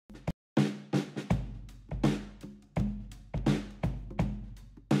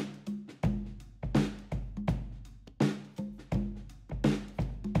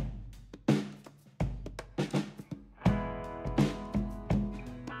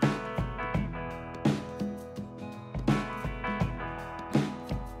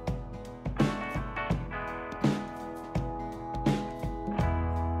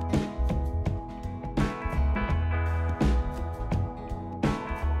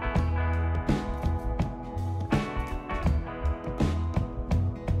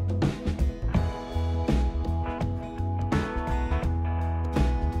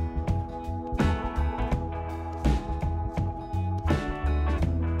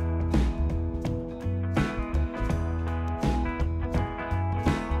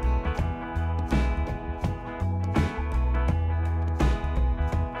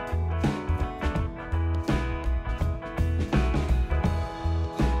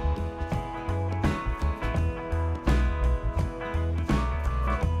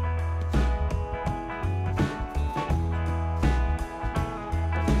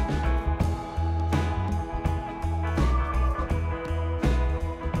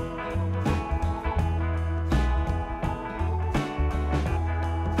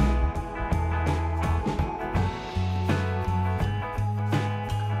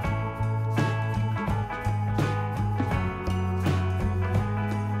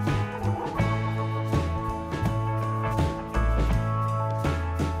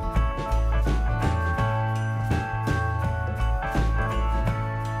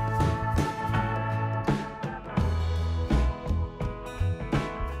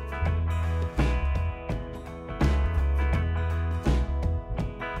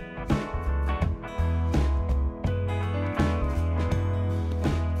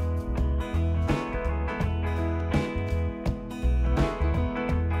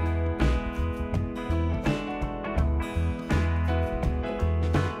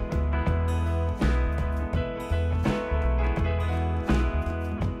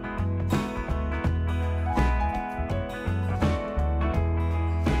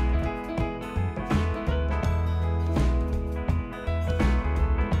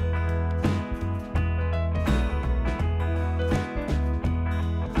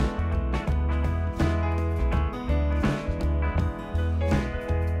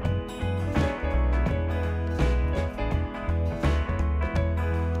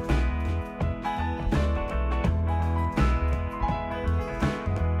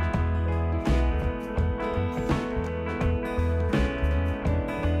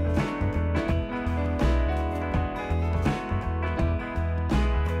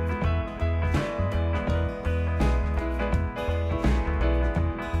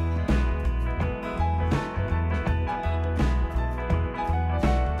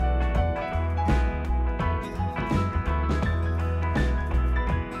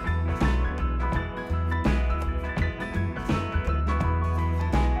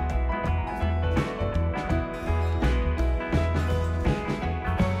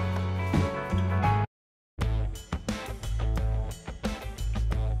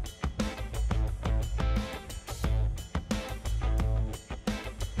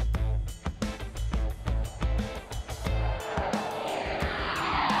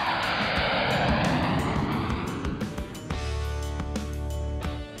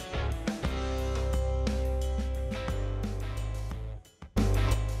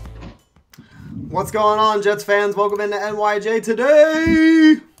What's going on, Jets fans? Welcome into NYJ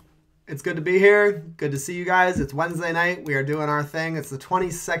today. It's good to be here. Good to see you guys. It's Wednesday night. We are doing our thing. It's the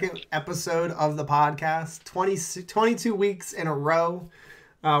 22nd episode of the podcast. 22 weeks in a row.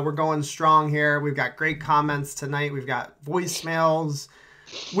 We're going strong here. We've got great comments tonight. We've got voicemails.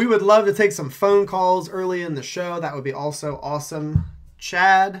 We would love to take some phone calls early in the show. That would be also awesome.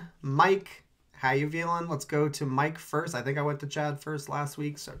 Chad, Mike, how you feeling? Let's go to Mike first. I think I went to Chad first last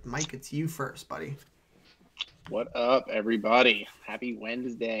week. So, Mike, it's you first, buddy. What up, everybody? Happy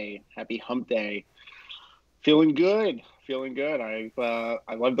Wednesday. Happy hump day. Feeling good. I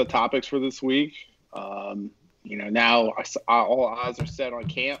love the topics for this week. Now all eyes are set on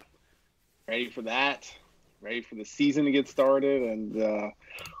camp. Ready for that. Ready for the season to get started. And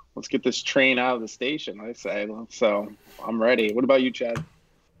let's get this train out of the station, I say. So I'm ready. What about you, Chad?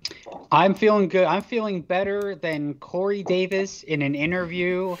 I'm feeling good. I'm feeling better than Corey Davis in an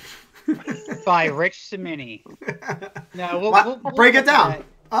interview by Rich Cimini. No, we'll break it down. That.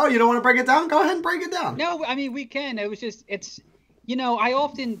 Oh, you don't want to break it down? Go ahead and break it down. No, I mean we can. It was just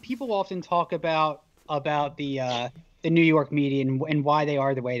people often talk about the New York media and why they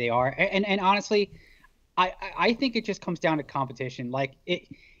are the way they are. And honestly, I think it just comes down to competition. Like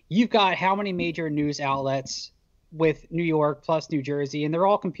you've got how many major news outlets with New York plus New Jersey, and they're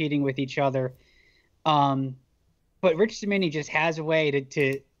all competing with each other. But Rich Cimini just has a way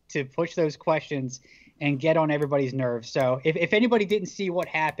to push those questions and get on everybody's nerves. So if anybody didn't see what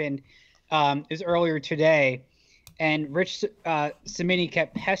happened, it was earlier today, and Rich Cimini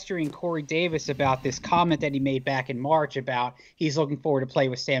kept pestering Corey Davis about this comment that he made back in March about he's looking forward to play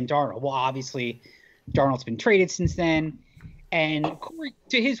with Sam Darnold. Well, obviously, Darnold's been traded since then. And Corey,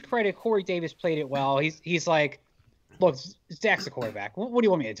 to his credit, Corey Davis played it well. He's like, look, Zach's the quarterback. What do you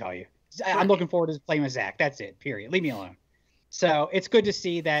want me to tell you? I'm looking forward to playing with Zach. That's it, period. Leave me alone. So it's good to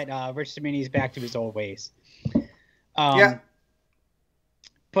see that Rich Cimini is back to his old ways. Yeah.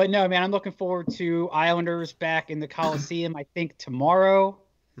 But no, man, I'm looking forward to Islanders back in the Coliseum, I think, tomorrow.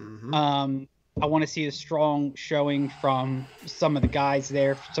 Mm-hmm. I want to see a strong showing from some of the guys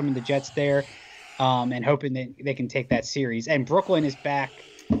there, some of the Jets there, and hoping that they can take that series. And Brooklyn is back.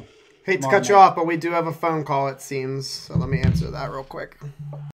 Hate to cut you off, but we do have a phone call, it seems. So let me answer that real quick. Call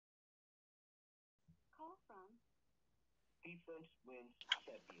from defense wins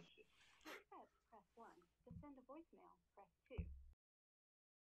championship. Press 1. To send a voicemail, press 2.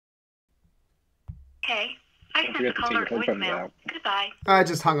 Okay. I sent the caller a voicemail. Goodbye. I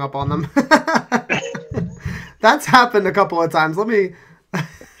just hung up on them. That's happened a couple of times. Let me...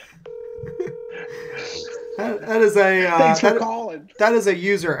 That is a thanks for calling. That is a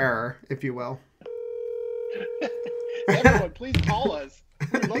user error, if you will. Everyone, please call us.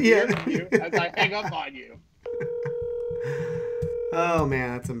 We'd love to hear from you as I hang up on you. Oh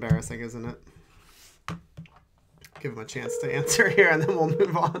man, that's embarrassing, isn't it? Give him a chance to answer here, and then we'll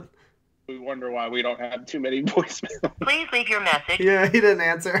move on. We wonder why we don't have too many voicemails. Please leave your message. Yeah, he didn't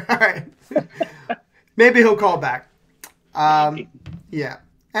answer. All right. Maybe he'll call back. Yeah.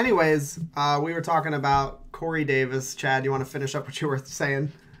 Anyways, we were talking about Corey Davis. Chad, you want to finish up what you were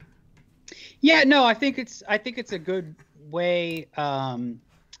saying? Yeah, no, I think it's a good way.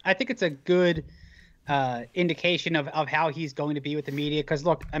 I think it's a good indication of how he's going to be with the media. Because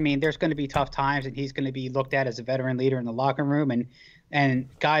look, I mean, there's going to be tough times, and he's going to be looked at as a veteran leader in the locker room, and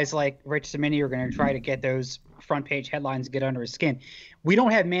guys like Rich Cimini are going to try to get those front page headlines, get under his skin. We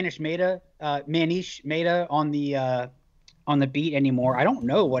don't have Manish Mehta on the beat anymore. I don't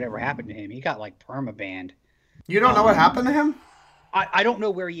know whatever happened to him. He got like perma-banned. You don't know what happened to him? I don't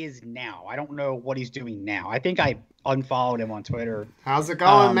know where he is now. I don't know what he's doing now. I think I unfollowed him on Twitter. How's it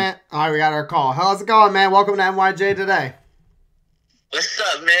going, man? All right, we got our call. How's it going, man? Welcome to NYJ today. What's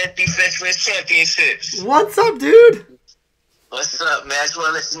up, man? Defense wins championships. What's up, dude? What's up, man? I just want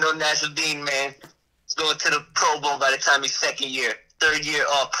to let you know Nasruddin, man, is going to the Pro Bowl by the time he's second year. Third year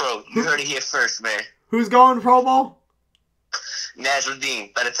All-Pro. You heard it here first, man. Who's going to Pro Bowl?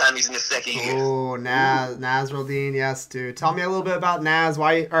 Nasruddin, by the time he's in the second year. Oh, Nasruddin, yes, dude. Tell me a little bit about Ham,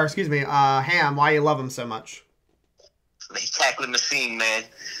 why you love him so much. He's tackling machine, man.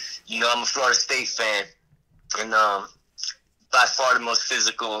 You know, I'm a Florida State fan. And by far the most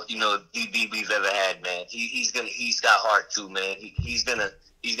physical, DB we've ever had, man. He's got heart too, man. He's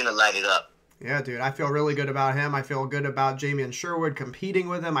gonna light it up. Yeah, dude, I feel really good about him. I feel good about Jamison Sherwood competing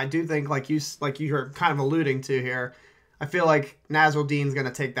with him. I do think, like you were kind of alluding to here, I feel like Nasruddin's going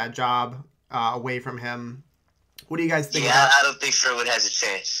to take that job away from him. What do you guys think? Yeah, I don't think Sherwood has a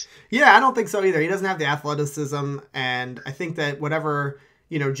chance. Yeah, I don't think so either. He doesn't have the athleticism, and I think that whatever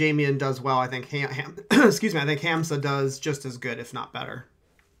Jamison does well, I think I think Hamza does just as good, if not better.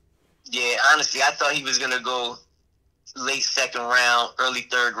 Yeah, honestly, I thought he was going to go late second round, early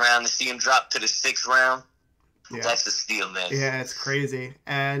third round. To see him drop to the sixth round, that's a steal, man. Yeah, it's crazy.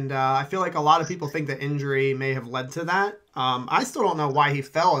 And I feel like a lot of people think the injury may have led to that. I still don't know why he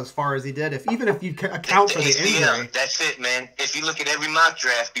fell as far as he did. Even if you account for the ACL, injury. That's it, man. If you look at every mock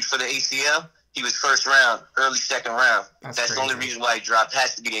draft before the ACL, he was first round, early second round. That's the only reason why he dropped.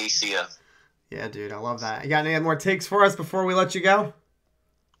 Has to be the ACL. Yeah, dude, I love that. You got any more takes for us before we let you go?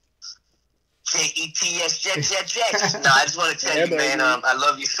 Jets, Jets. No, I just want to tell you, man, I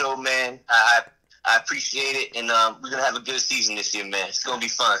love your show, man. I appreciate it, and we're going to have a good season this year, man. It's going to be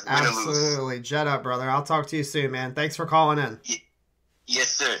fun. Absolutely. Jet up, brother. I'll talk to you soon, man. Thanks for calling in. Yes,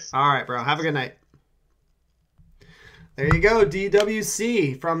 sir. All right, bro. Have a good night. There you go,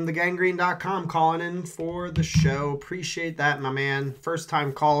 DWC from thegangrene.com calling in for the show. Appreciate that, my man. First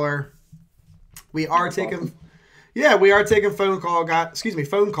time caller. We are taking phone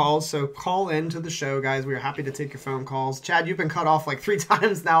calls. So call in to the show, guys. We are happy to take your phone calls. Chad, you've been cut off like 3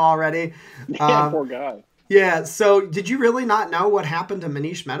 times now already. Yeah, poor guy. Yeah. So did you really not know what happened to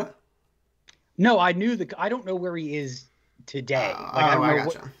Manish Mehta? No, I knew I don't know where he is today. I don't know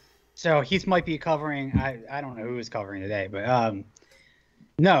gotcha. So he might be covering. I don't know who is covering today, but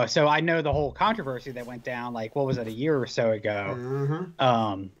no. So I know the whole controversy that went down. Like, what was it, a year or so ago?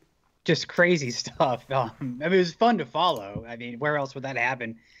 Mm-hmm. Just crazy stuff. I mean, it was fun to follow. I mean, where else would that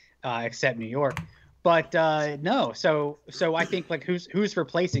happen except New York? But no. So I think like who's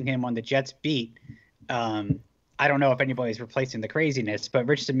replacing him on the Jets beat? I don't know if anybody's replacing the craziness, but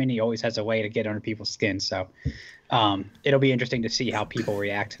Rich Cimini always has a way to get under people's skin. So it'll be interesting to see how people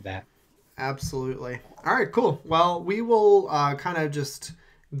react to that. Absolutely. All right, cool. Well, we will kind of just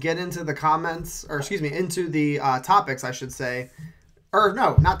get into the comments, or excuse me, into the topics, I should say. Or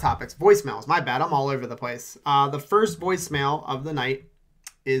no, not topics, voicemails. My bad. I'm all over the place. The first voicemail of the night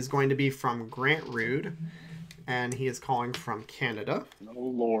is going to be from Grant Rude, and he is calling from Canada. Oh,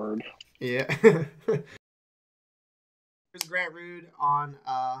 Lord. Yeah. Here's Grant Rude on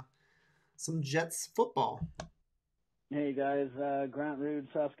some Jets football. Hey guys, Grant Rude,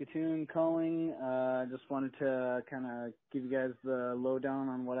 Saskatoon calling. Just wanted to kind of give you guys the lowdown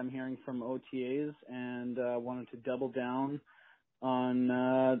on what I'm hearing from OTAs, and wanted to double down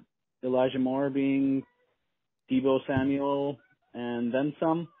on Elijah Moore being Deebo Samuel and then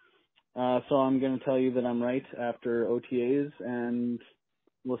some. So I'm going to tell you that I'm right after OTAs, and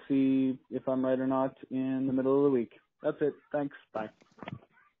we'll see if I'm right or not in the middle of the week. That's it. Thanks. Bye.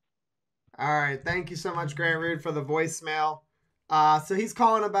 All right. Thank you so much, Grant Rude, for the voicemail. So he's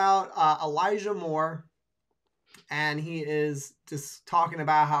calling about Elijah Moore, and he is just talking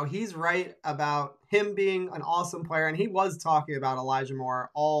about how he's right about him being an awesome player. And he was talking about Elijah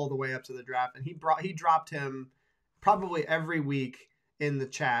Moore all the way up to the draft, and he dropped him probably every week in the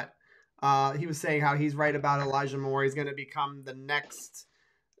chat. He was saying how he's right about Elijah Moore. He's going to become the next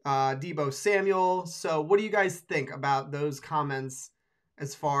Deebo Samuel. So what do you guys think about those comments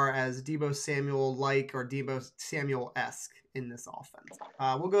as far as Deebo Samuel-like or Deebo Samuel-esque in this offense?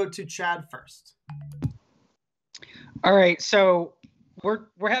 We'll go to Chad first. All right, so we're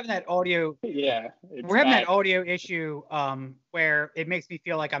having that audio. Yeah, we're having that audio issue where it makes me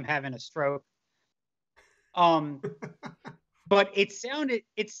feel like I'm having a stroke. But it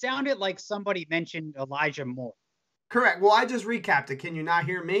sounded like somebody mentioned Elijah Moore. Correct. Well, I just recapped it. Can you not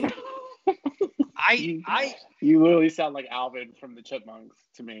hear me? You literally sound like Alvin from the Chipmunks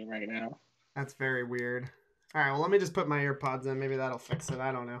to me right now. That's very weird. All right, well, let me just put my earpods in. Maybe that'll fix it.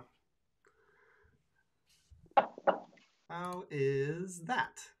 I don't know. How is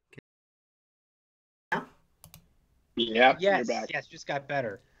that? Now? Yeah. Yes. You're back. Yes. Just got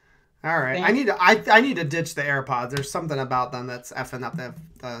better. All right. Thank I need to ditch the AirPods. There's something about them that's effing up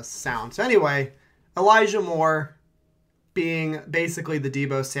the sound. So anyway, Elijah Moore being basically the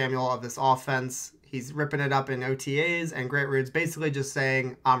Deebo Samuel of this offense. He's ripping it up in OTAs, and Grant Rude's basically just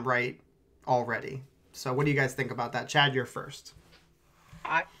saying, I'm right already. So what do you guys think about that? Chad, you're first.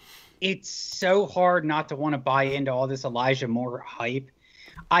 It's so hard not to want to buy into all this Elijah Moore hype.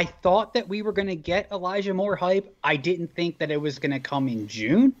 I thought that we were going to get Elijah Moore hype. I didn't think that it was going to come in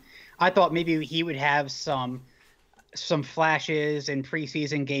June. I thought maybe he would have some flashes in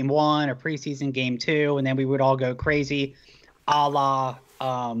preseason game 1 or preseason game 2, and then we would all go crazy, a la,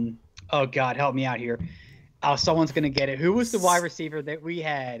 oh God, help me out here. Someone's going to get it. Who was the wide receiver that we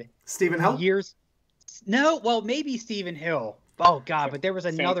had? Stephen Hill? No, well, maybe Stephen Hill. Oh God, but there was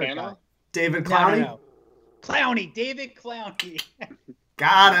another guy. David Clowney? No. Clowney, David Clowney.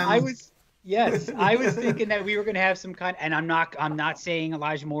 Got him. I was thinking that we were going to have some kind, and I'm not saying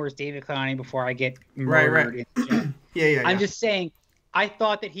Elijah Moore is David Clowney before I get murdered. Right. Yeah. I'm just saying I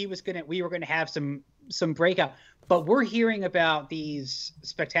thought that we were gonna have some breakout, but we're hearing about these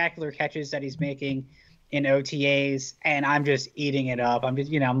spectacular catches that he's making in OTAs, and I'm just eating it up. I'm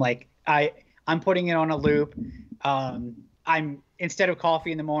just, I'm like, I'm putting it on a loop. I'm instead of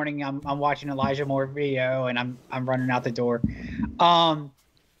coffee in the morning, I'm watching Elijah Moore video, and I'm running out the door.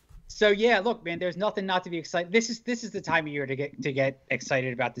 So yeah, look, man, there's nothing not to be excited. This is the time of year to get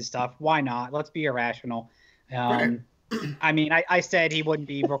excited about this stuff. Why not? Let's be irrational. Right. I mean, I said he wouldn't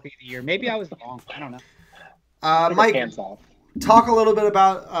be rookie of the year. Maybe I was wrong. I don't know. Mike, hands off. talk a little bit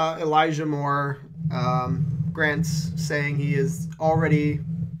about Elijah Moore. Grant's saying he is already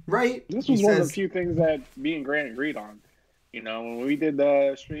right. This was one of the few things that me and Grant agreed on. When we did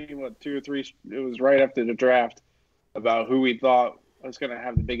the stream, 2 or 3, it was right after the draft about who we thought was going to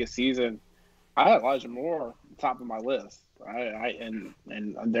have the biggest season. I had Elijah Moore top of my list. I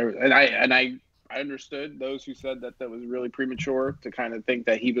understood those who said that was really premature to kind of think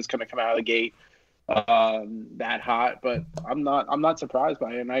that he was going to come out of the gate that hot, but I'm not surprised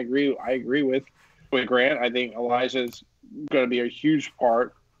by it, and I agree with Grant. I think Elijah's going to be a huge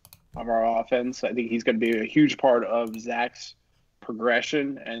part of our offense. I think he's going to be a huge part of Zach's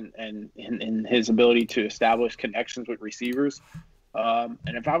progression and his ability to establish connections with receivers. And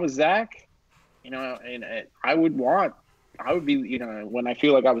if I was Zach, and I would be, when I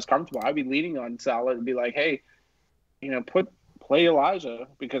feel like I was comfortable, I'd be leaning on Salah and be like, hey, play Elijah,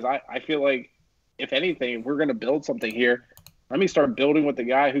 because I feel like, if anything, if we're going to build something here, let me start building with the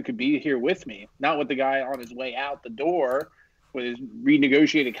guy who could be here with me, not with the guy on his way out the door with his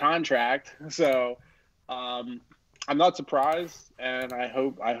renegotiated contract. So I'm not surprised, and I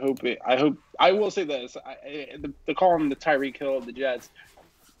will say this: the call him the Tyreek Hill of the Jets.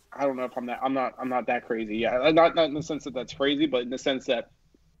 I don't know if I'm not that crazy. Yeah, not in the sense that that's crazy, but in the sense that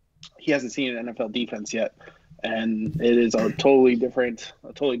he hasn't seen an NFL defense yet, and it is a totally different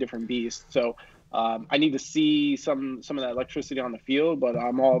beast. So I need to see some of that electricity on the field, but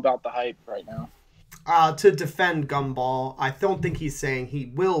I'm all about the hype right now. To defend Gumball, I don't think he's saying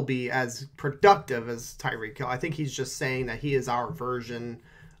he will be as productive as Tyreek Hill. I think he's just saying that he is our version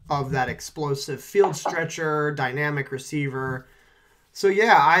of that explosive field stretcher, dynamic receiver. So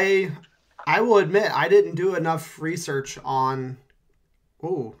yeah, I will admit I didn't do enough research on.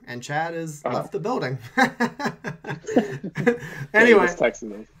 Oh, and Chad has left the building. Anyway,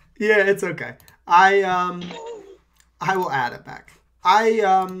 yeah, it's okay. I will add it back.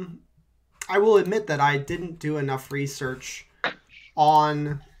 I will admit that I didn't do enough research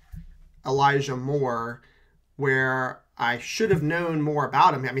on Elijah Moore, where I should have known more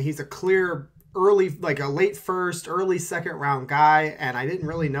about him. I mean, he's a clear a late first, early second round guy, and I didn't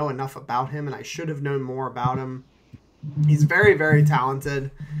really know enough about him, and I should have known more about him. He's very, very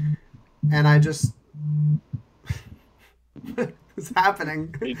talented, and I just what's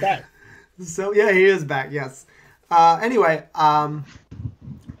happening? He's back. So yeah, he is back. Yes. Anyway,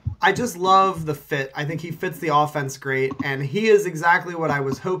 I just love the fit. I think he fits the offense great, and he is exactly what I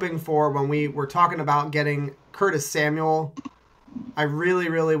was hoping for when we were talking about getting Curtis Samuel. I really,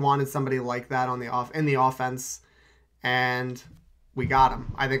 really wanted somebody like that in the offense, and we got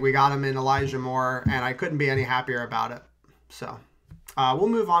him. I think we got him in Elijah Moore, and I couldn't be any happier about it. So we'll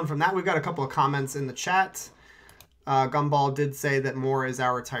move on from that. We've got a couple of comments in the chat. Gumball did say that Moore is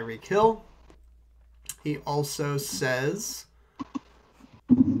our Tyreek Hill. He also says,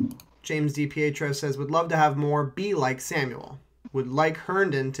 James DiPietro says, would love to have Moore be like Samuel. Would like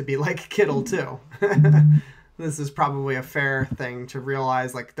Herndon to be like Kittle too. This is probably a fair thing to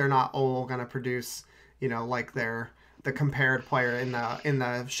realize. Like, they're not all going to produce, like they're the compared player in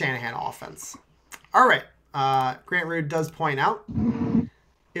the Shanahan offense. All right. Grant Rude does point out,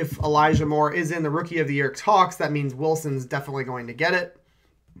 if Elijah Moore is in the Rookie of the Year talks, that means Wilson's definitely going to get it.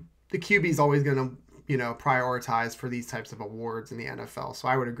 The QB's always going to, prioritize for these types of awards in the NFL. So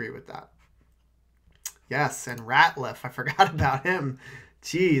I would agree with that. Yes, and Ratliff, I forgot about him.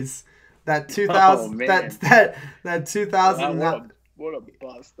 Jeez, that 2000, that 2000. What a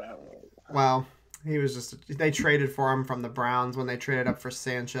bust that was. Well, he was just. They traded for him from the Browns when they traded up for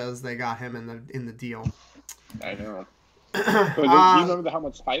Sanchez. They got him in the deal. I know. Do you remember how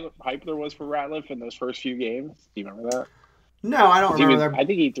much hype there was for Ratliff in those first few games? Do you remember that? No, I don't remember. I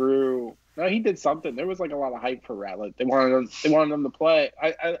think he threw. No, he did something. There was like a lot of hype for Ratliff. They wanted him to play.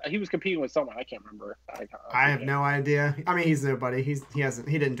 He was competing with someone. I can't remember. I have no idea. I mean, he's nobody. He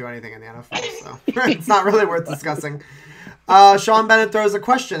didn't do anything in the NFL, so it's not really worth discussing. Sean Bennett throws a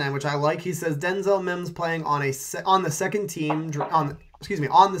question in, which I like. He says Denzel Mims playing on the second team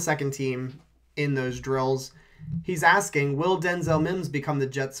in those drills. He's asking, will Denzel Mims become the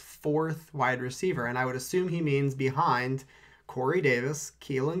Jets' fourth wide receiver? And I would assume he means behind Corey Davis,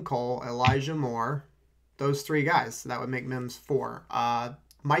 Keelan Cole, Elijah Moore. Those 3 guys. So that would make Mims 4.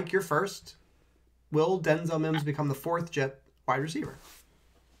 Mike, you're first. Will Denzel Mims become the 4th Jet wide receiver?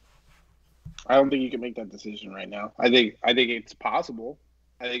 I don't think you can make that decision right now. I think it's possible.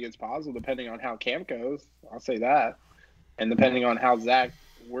 I think it's possible depending on how camp goes. I'll say that, and depending on how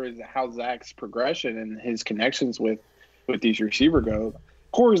Zach's progression and his connections with these receiver go.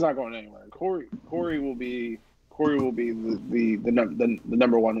 Corey's not going anywhere. Corey will be the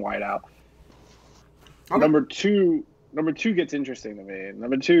number 1 wideout. Okay. Number two gets interesting to me.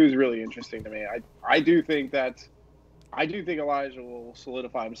 Number 2 is really interesting to me. I do think Elijah will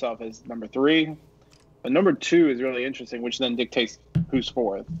solidify himself as number 3, but number 2 is really interesting, which then dictates who's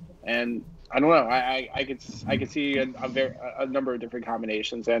 4th. And I don't know. I could see a number of different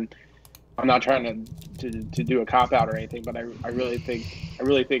combinations, and I'm not trying to do a cop out or anything, but I really think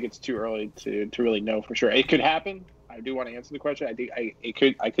it's too early to really know for sure. It could happen. I do want to answer the question. I think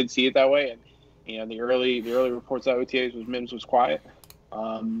I could see it that way, and the early reports at OTAs was Mims was quiet, but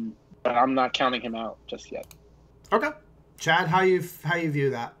I'm not counting him out just yet. Okay, Chad, how you view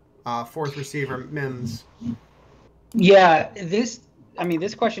that 4th receiver Mims? Yeah, this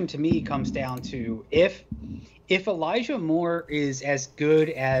question to me comes down to if Elijah Moore is as good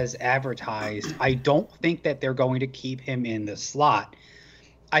as advertised, I don't think that they're going to keep him in the slot.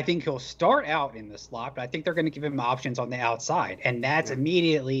 I think he'll start out in the slot, but I think they're going to give him options on the outside, and that's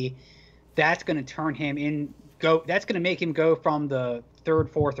immediately. That's going to turn him that's going to make him go from the 3rd,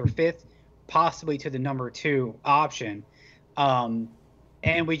 4th, or 5th, possibly to the number 2 option. And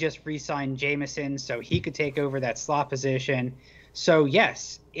we just re-signed Jamison, so he could take over that slot position. So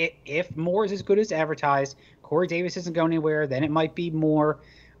yes, if Moore is as good as advertised, Corey Davis isn't going anywhere, then it might be Moore.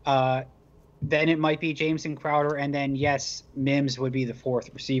 Then it might be Jamison, Crowder, and then yes, Mims would be the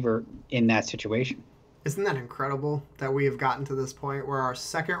 4th receiver in that situation. Isn't that incredible that we have gotten to this point where our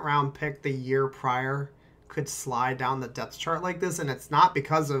 2nd round pick the year prior could slide down the depth chart like this? And it's not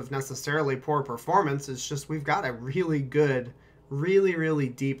because of necessarily poor performance. It's just we've got a really good, really, really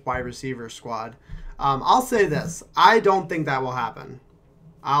deep wide receiver squad. I'll say this. I don't think that will happen.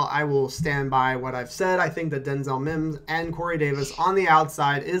 I will stand by what I've said. I think that Denzel Mims and Corey Davis on the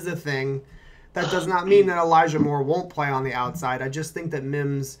outside is a thing. That does not mean that Elijah Moore won't play on the outside. I just think that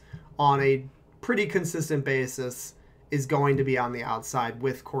Mims on a pretty consistent basis is going to be on the outside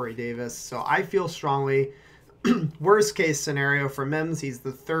with Corey Davis. So I feel strongly, worst case scenario for Mims, he's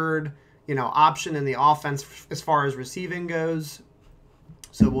the 3rd, option in the offense as far as receiving goes.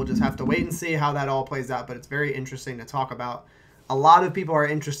 So we'll just have to wait and see how that all plays out. But it's very interesting to talk about. A lot of people are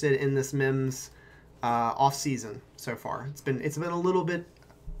interested in this Mims offseason so far. It's been a little bit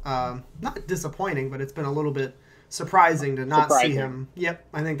not disappointing, but it's been a little bit surprising to not see him. Yep,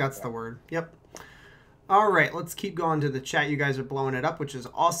 I think that's the word. Yep. All right, let's keep going to the chat. You guys are blowing it up, which is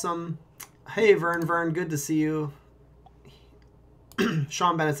awesome. Hey, Vern, good to see you.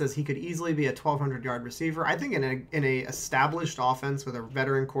 Sean Bennett says he could easily be a 1,200-yard receiver. I think in a established offense with a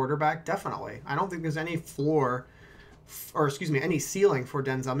veteran quarterback, definitely. I don't think there's any any ceiling for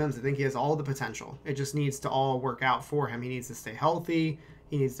Denzel Mims. I think he has all the potential. It just needs to all work out for him. He needs to stay healthy.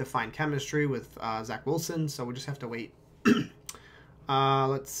 He needs to find chemistry with Zach Wilson, so we'll just have to wait.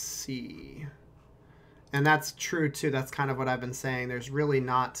 Let's see. And that's true, too. That's kind of what I've been saying. There's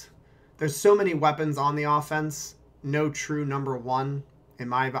so many weapons on the offense. No true number 1 in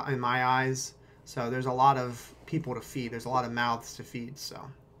my eyes. So there's a lot of people to feed. There's a lot of mouths to feed. So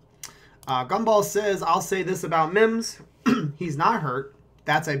Gumball says, I'll say this about Mims. He's not hurt.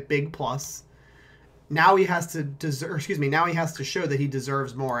 That's a big plus. Now he has to now he has to show that he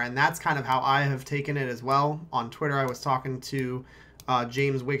deserves more. And that's kind of how I have taken it as well. On Twitter, I was talking to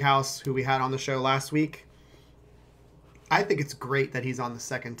James Wighouse, who we had on the show last week. I think it's great that he's on the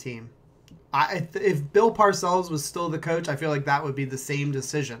 2nd team. If Bill Parcells was still the coach, I feel like that would be the same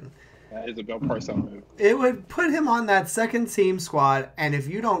decision. That is a Bill Parcells move. It would put him on that 2nd team squad, and if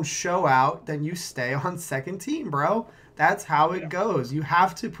you don't show out, then you stay on 2nd team, bro. That's how it goes. You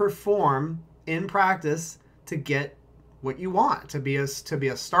have to perform in practice to get what you want, to be a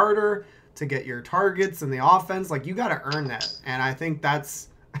starter, to get your targets in the offense. Like, you got to earn that, and I think that's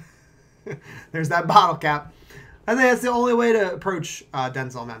there's that bottle cap. I think that's the only way to approach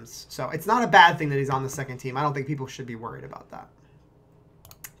Denzel Mims. So it's not a bad thing that he's on the 2nd team. I don't think people should be worried about that.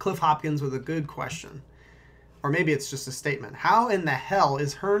 Cliff Hopkins with a good question. Or maybe it's just a statement. How in the hell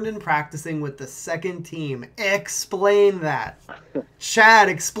is Herndon practicing with the 2nd team? Explain that. Chad,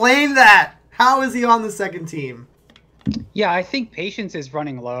 explain that. How is he on the 2nd team? Yeah, I think patience is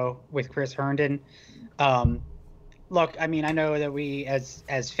running low with Chris Herndon. Look, I mean, I know that we as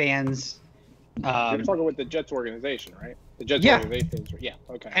fans... You're talking with the Jets organization, right? The Jets Yeah. are they face. Yeah.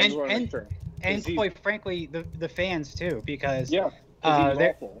 Okay. I just wanna make sure. And he- quite frankly, the fans too, because Yeah. 'Cause he was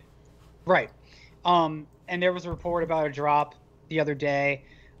they're awful. right. And there was a report about a drop the other day.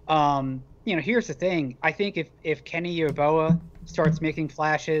 Here's the thing. I think if Kenny Yeboah starts making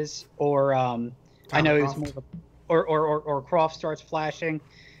flashes, or I know he's more of a, or Croft starts flashing,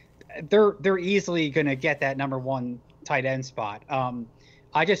 they're easily going to get that number one tight end spot.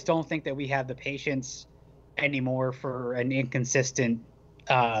 I just don't think that we have the patience anymore for an inconsistent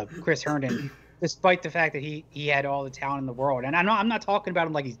Chris Herndon, despite the fact that he had all the talent in the world. And I'm not talking about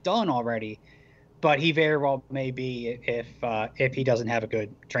him like he's done already, but he very well may be if he doesn't have a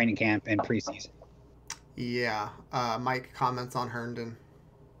good training camp and preseason. Yeah. Mike, comments on Herndon.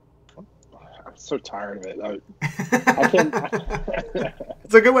 I'm so tired of it. I can't.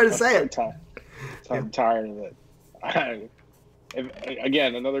 It's a good way to say it. I'm tired of it.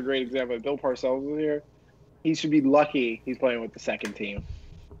 Again, another great example. If Bill Parcells is here, he should be lucky he's playing with the second team.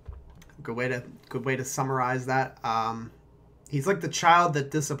 Good way to summarize that. He's like the child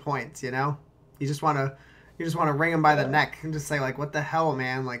that disappoints. You know, you just want to wring him by the neck and just say like, "What the hell,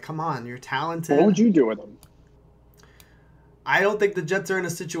 man? Like, come on, you're talented." What would you do with him? I don't think the Jets are in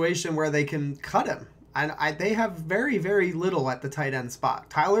a situation where they can cut him. They have very, very little at the tight end spot.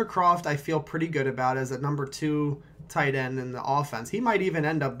 Tyler Kroft, I feel pretty good about as a number 2 tight end in the offense. He might even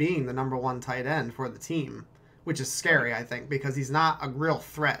end up being the number 1 tight end for the team, which is scary, I think, because he's not a real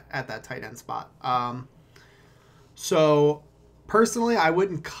threat at that tight end spot. So, personally, I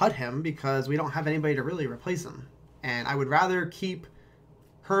wouldn't cut him because we don't have anybody to really replace him. And I would rather keep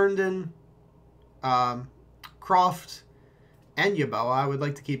Herndon, Kroft, and Yeboah. I would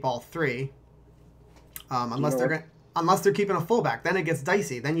like to keep all 3. Unless they're keeping a fullback. Then it gets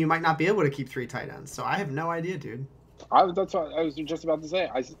dicey. Then you might not be able to keep 3 tight ends. So I have no idea, dude. That's what I was just about to say.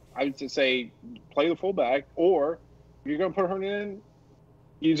 I would just say play the fullback, or if you're going to put Herndon in,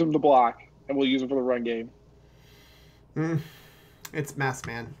 use him to block, and we'll use him for the run game. It's a mess,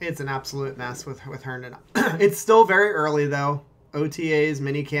 man. It's an absolute mess with Herndon. It's still very early, though. OTAs,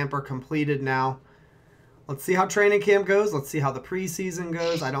 minicamp are completed now. Let's see how training camp goes. Let's see how the preseason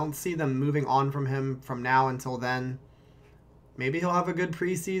goes. I don't see them moving on from him from now until then. Maybe he'll have a good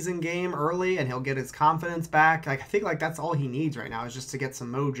preseason game early and he'll get his confidence back. I think that's all he needs right now is just to get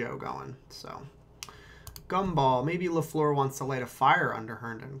some mojo going. So, Gumball. Maybe LaFleur wants to light a fire under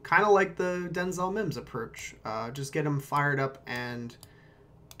Herndon. Kind of like the Denzel Mims approach. Just get him fired up and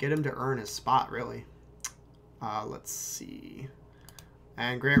get him to earn his spot, really. Let's see.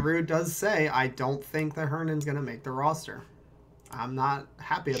 And Grant Rude does say, I don't think that Herndon's going to make the roster. I'm not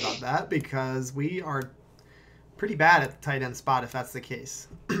happy about that because we are pretty bad at the tight end spot if that's the case.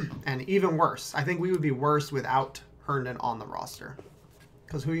 And even worse, I think we would be worse without Herndon on the roster.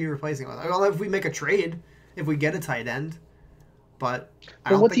 Because who are you replacing with? Well, if we make a trade, if we get a tight end. But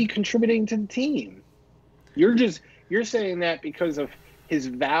what's he contributing to the team? You're saying that because of his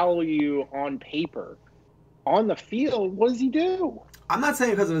value on paper. On the field, what does he do? I'm not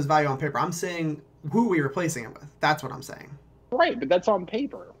saying because of his value on paper. I'm saying who are we replacing him with? That's what I'm saying. Right, but that's on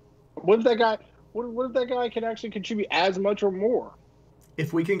paper. What if that guy? What if that guy can actually contribute as much or more?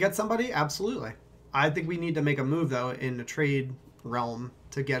 If we can get somebody, absolutely. I think we need to make a move though in the trade realm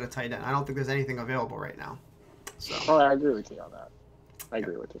to get a tight end. I don't think there's anything available right now. So. I agree with you on that. I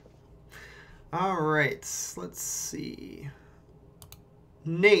agree with you. All right, let's see.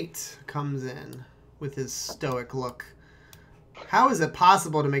 Nate comes in with his stoic look. How is it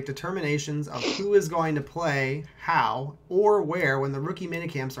possible to make determinations of who is going to play, how, or where when the rookie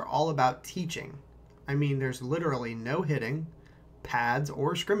minicamps are all about teaching? I mean, there's literally no hitting, pads,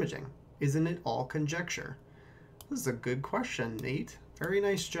 or scrimmaging. Isn't it all conjecture? This is a good question, Nate. Very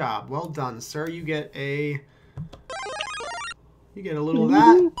nice job. Well done, sir. You get a little of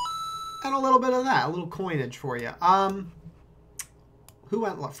that and a little bit of that. A little coinage for you. Who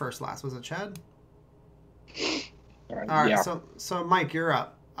went first last? Was it Chad? All right, yeah. So Mike, you're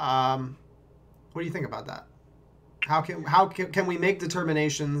up. What do you think about that? How can we make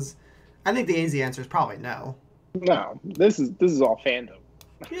determinations? I think the easy answer is probably no. No, this is all fandom.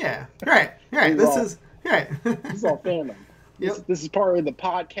 Yeah, right. This is all fandom. Yep. This is part of the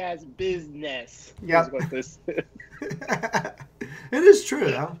podcast business. Yep. Is what this is. It is true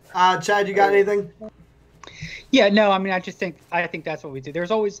though. Chad, you got anything? Yeah, no, I mean, I think that's what we do.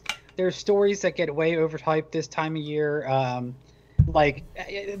 There's stories that get way overhyped this time of year. Like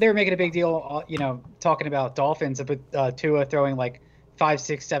they're making a big deal, talking about Dolphins, but Tua throwing like 5,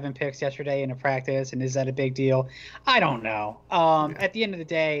 6, 7 picks yesterday in a practice, and is that a big deal? I don't know. At the end of the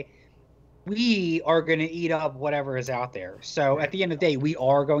day, we are going to eat up whatever is out there. So at the end of the day, we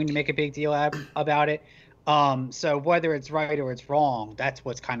are going to make a big deal about it. So whether it's right or it's wrong, that's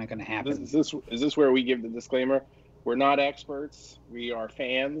what's kind of going to happen. Is this where we give the disclaimer? We're not experts. We are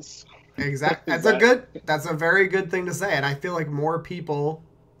fans. Exactly. That's a very good thing to say. And I feel like more people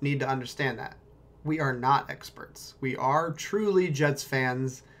need to understand that. We are not experts. We are truly Jets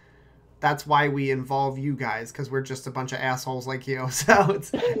fans. That's why we involve you guys, because we're just a bunch of assholes like you. So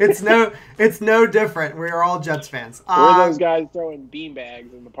it's no different. We are all Jets fans. We're those guys throwing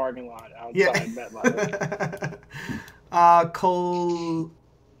beanbags in the parking lot outside MetLife.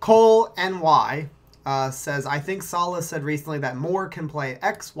 Cole NY says, I think Saleh said recently that Moore can play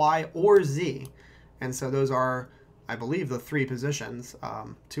X, Y, or Z. And so those are, I believe, the three positions,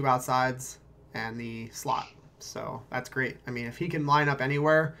 2 outsides and the slot. So that's great. I mean, if he can line up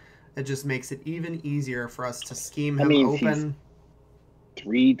anywhere, it just makes it even easier for us to scheme him open. He's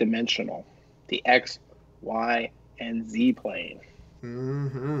 3-dimensional. The X, Y, and Z plane.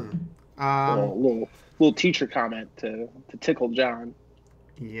 Mm-hmm. Little teacher comment to tickle John.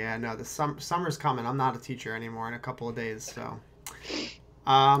 Yeah, no, the summer's coming. I'm not a teacher anymore in a couple of days, so.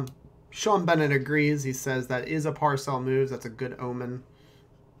 Sean Bennett agrees. He says that is a Parcell move. That's a good omen.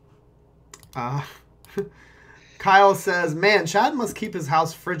 Kyle says, man, Chad must keep his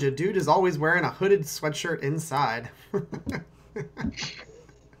house frigid. Dude is always wearing a hooded sweatshirt inside. That's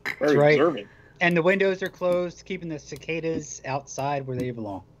right. Observing. And the windows are closed, keeping the cicadas outside where they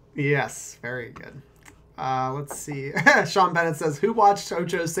belong. Yes, very good. Let's see. Sean Bennett says, who watched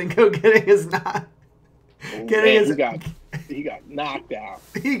Ocho Cinco getting his knot? He got knocked out.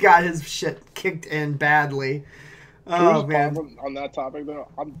 He got his shit kicked in badly. Oh, man. On that topic, though,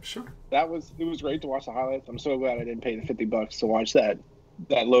 I'm sure it was great to watch the highlights. I'm so glad I didn't pay the $50 to watch that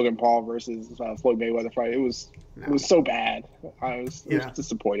Logan Paul versus Floyd Mayweather fight. It was so bad. It was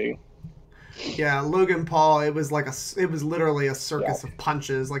disappointing. Yeah, Logan Paul. It was literally a circus of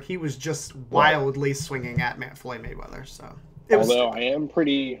punches. Like he was just wildly swinging at Floyd Mayweather. So. I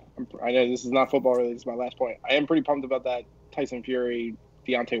know this is not football related. This is my last point. I am pretty pumped about that Tyson Fury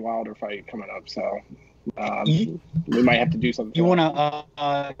Deontay Wilder fight coming up. So. We might have to do something. You want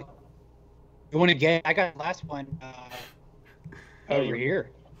to get? I got the last one over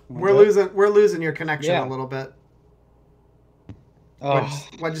here. We're losing your connection a little bit. Oh.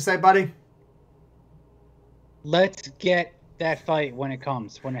 What'd you say, buddy? Let's get that fight when it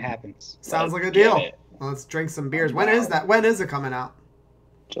happens. Sounds like a deal. Well, let's drink some beers. When is that? When is it coming out?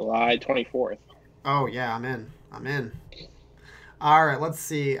 July 24th. Oh yeah, I'm in. All right, let's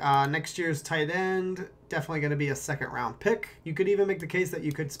see. Next year's tight end, definitely going to be a second-round pick. You could even make the case that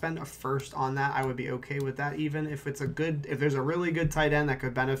you could spend a first on that. I would be okay with that, even if there's a really good tight end that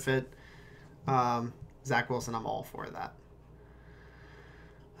could benefit Zach Wilson. I'm all for that.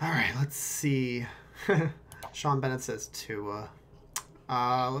 All right, let's see. Sean Bennett says Tua.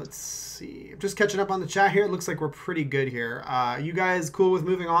 Let's see. I'm just catching up on the chat here. It looks like we're pretty good here. You guys cool with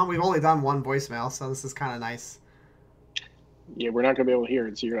moving on? We've only done one voicemail, so this is kind of nice. Yeah, we're not going to be able to hear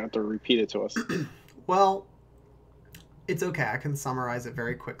it, so you're going to have to repeat it to us. Well, it's okay. I can summarize it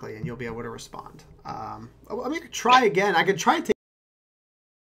very quickly, and you'll be able to respond. I could try again. I could try to.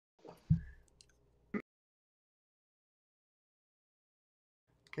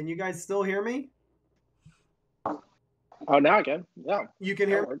 Can you guys still hear me? Oh, now I can. Yeah. You can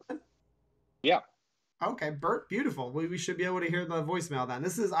hear me? Yeah. Okay, Bert, beautiful. We should be able to hear the voicemail then.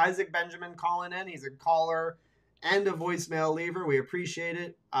 This is Isaac Benjamin calling in. He's a caller and a voicemail leaver. We appreciate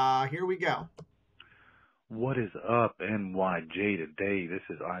it. Here we go. What is up, NYJ today? This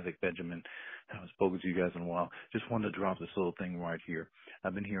is Isaac Benjamin. I haven't spoken to you guys in a while. Just wanted to drop this little thing right here.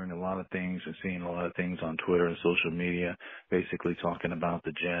 I've been hearing a lot of things and seeing a lot of things on Twitter and social media, basically talking about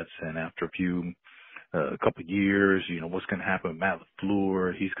the Jets. And after a couple of years, what's going to happen with Matt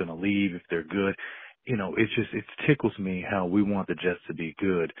LaFleur? He's going to leave if they're good. It tickles me how we want the Jets to be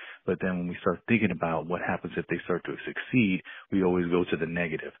good, but then when we start thinking about what happens if they start to succeed, we always go to the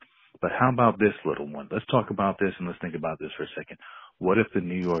negative. But how about this little one? Let's talk about this and let's think about this for a second. What if the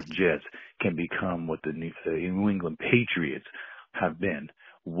New York Jets can become what the New England Patriots have been?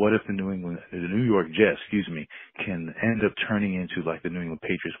 What if the New York Jets, can end up turning into like the New England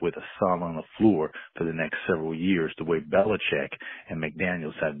Patriots with a solid on the floor for the next several years, the way Belichick and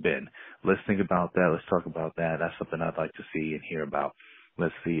McDaniels have been? Let's think about that. Let's talk about that. That's something I'd like to see and hear about.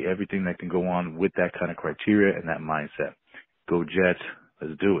 Let's see everything that can go on with that kind of criteria and that mindset. Go Jets.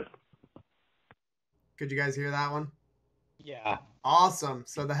 Let's do it. Could you guys hear that one? Yeah. Awesome.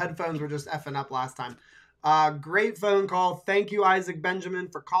 So the headphones were just effing up last time. Great phone call. Thank you, Isaac Benjamin,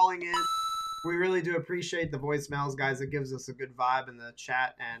 for calling in. We really do appreciate the voicemails, guys. It gives us a good vibe in the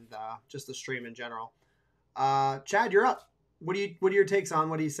chat and just the stream in general. Chad, you're up. What are your takes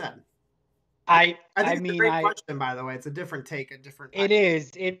on what he said? I think I it's a mean, great question, by the way. It's a different take, a different. It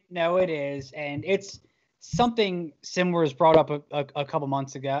is. It is, and it's something similar was brought up a couple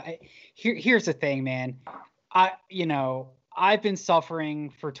months ago. Here's the thing, man. I've been suffering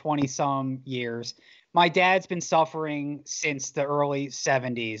for 20 some years. My dad's been suffering since the early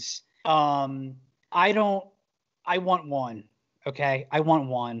 70s. I want one. Okay. I want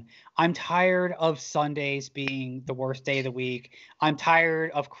one. I'm tired of Sundays being the worst day of the week. I'm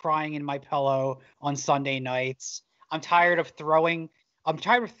tired of crying in my pillow on Sunday nights. I'm tired of throwing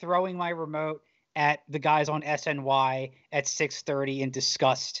my remote at the guys on SNY at 6:30 in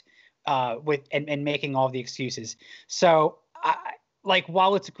disgust and making all the excuses. So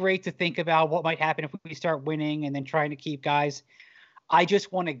while it's great to think about what might happen if we start winning and then trying to keep guys, I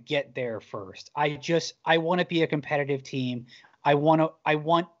just want to get there first. I want to be a competitive team. I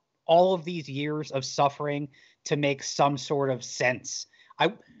want all of these years of suffering to make some sort of sense.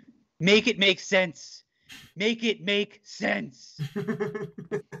 Make it make sense. Make it make sense.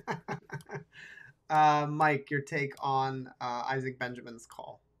 Mike, your take on Isaac Benjamin's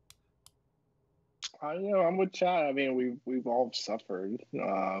call? I'm with Chad. I mean, we've all suffered.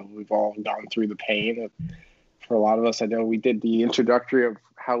 We've all gone through the pain. For a lot of us, I know we did the introductory of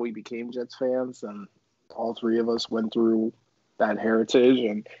how we became Jets fans, and all three of us went through that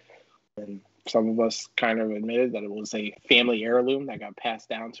heritage, and some of us kind of admitted that it was a family heirloom that got passed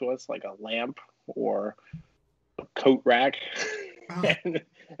down to us like a lamp or a coat rack. Oh.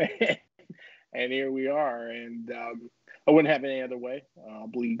 And here we are, and I wouldn't have it any other way. I'll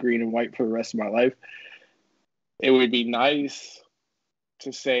bleed green and white for the rest of my life. It would be nice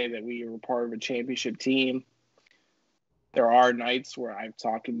to say that we were part of a championship team. There are nights where I'm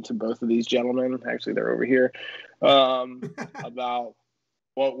talking to both of these gentlemen, actually they're over here, about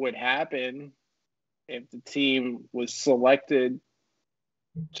what would happen if the team was selected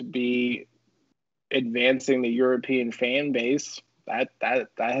to be advancing the European fan base. That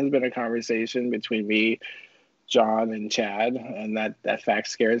has been a conversation between me, John, and Chad, and that fact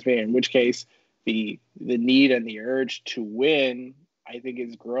scares me. In which case, the need and the urge to win, I think,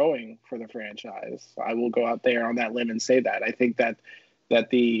 is growing for the franchise. I will go out there on that limb and say that. I think that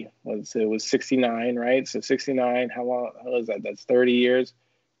it was 69, right? So 69, how long is that? That's 30 years.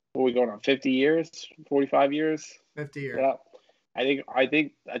 What are we going on? 50 years? 45 years? 50 years. Yeah. I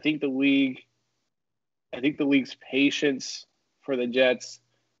think the league's patience for the Jets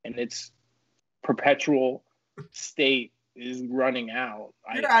and its perpetual state is running out.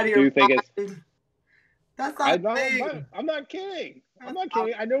 You're out of your mind. That's not I'm not kidding. I'm not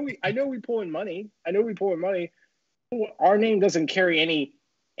kidding. I know we pull in money. Our name doesn't carry any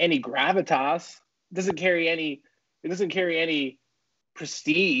gravitas. It doesn't carry any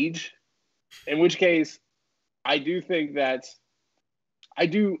prestige. In which case, I do think that I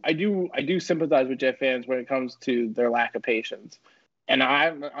do sympathize with Jet fans when it comes to their lack of patience. And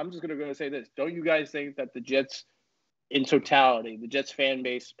I'm just going to go and say this. Don't you guys think that the Jets in totality, the Jets fan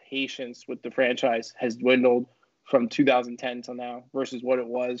base patience with the franchise has dwindled from 2010 till now versus what it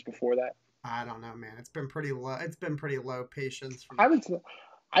was before that? I don't know, man. It's been pretty low. It's been pretty low patience.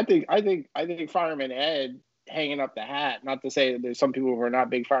 I think Fireman Ed hanging up the hat. Not to say that there's some people who are not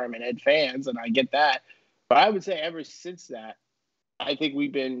big Fireman Ed fans, and I get that, but I would say ever since that, I think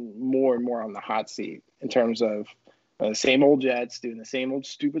we've been more and more on the hot seat in terms of the same old Jets doing the same old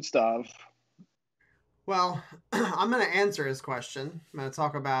stupid stuff. Well, I'm going to answer his question. I'm going to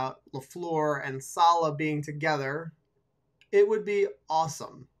talk about LaFleur and Saleh being together. It would be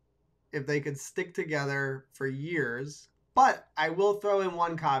awesome if they could stick together for years, but I will throw in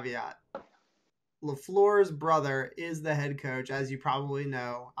one caveat. LaFleur's brother is the head coach, as you probably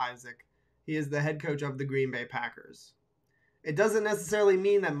know, Isaac. He is the head coach of the Green Bay Packers. It doesn't necessarily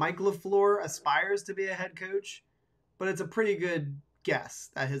mean that Mike LaFleur aspires to be a head coach, but it's a pretty good guess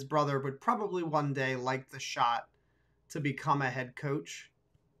that his brother would probably one day like the shot to become a head coach.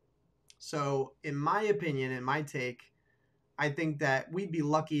 So in my opinion, in my take, I think that we'd be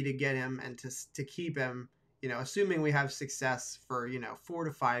lucky to get him and to keep him, assuming we have success for, 4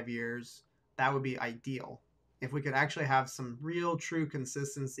 to 5 years. That would be ideal. If we could actually have some real true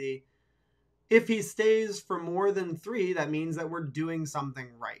consistency. If he stays for more than 3, that means that we're doing something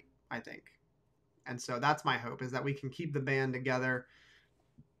right, I think. And so that's my hope, is that we can keep the band together,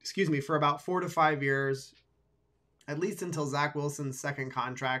 for about 4 to 5 years, at least until Zach Wilson's second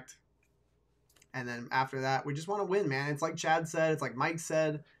contract. And then after that, we just want to win, man. It's like Chad said. It's like Mike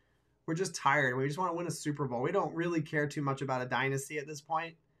said. We're just tired. We just want to win a Super Bowl. We don't really care too much about a dynasty at this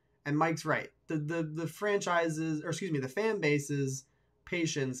point. And Mike's right. The franchises, the fan base's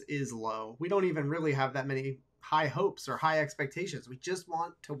patience is low. We don't even really have that many high hopes or high expectations. We just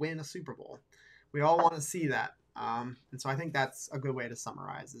want to win a Super Bowl. We all want to see that. And so I think that's a good way to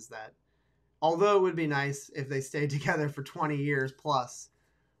summarize, is that although it would be nice if they stayed together for 20 years plus,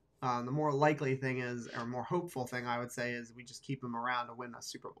 the more likely thing is, or more hopeful thing I would say, is we just keep them around to win a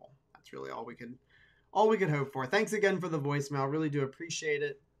Super Bowl. That's really all we could hope for. Thanks again for the voicemail. Really do appreciate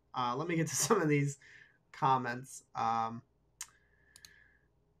it. Let me get to some of these comments.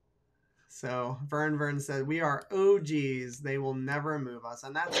 So Vern said, "We are OGs. They will never move us,"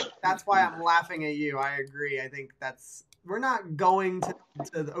 and that's why I'm laughing at you. I agree. I think we're not going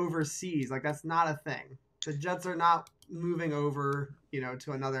to the overseas. Like, that's not a thing. The Jets are not moving over,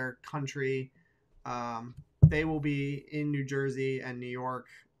 to another country. They will be in New Jersey and New York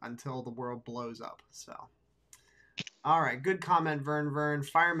until the world blows up. So, all right, good comment, Vern.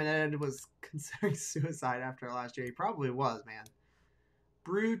 Fireman Ed was considering suicide after last year. He probably was, man.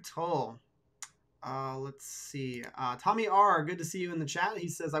 Brutal. Let's see. Tommy R, good to see you in the chat. He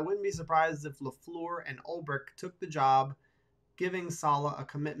says, "I wouldn't be surprised if LaFleur and Ulbrich took the job, giving Saleh a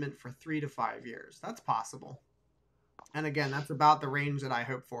commitment for 3 to 5 years." That's possible. And again, that's about the range that I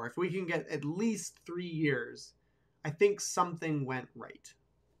hope for. If we can get at least 3 years, I think something went right.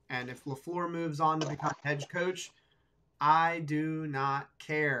 And if LaFleur moves on to become head coach, I do not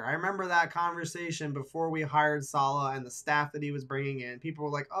care. I remember that conversation before we hired Saleh and the staff that he was bringing in. People were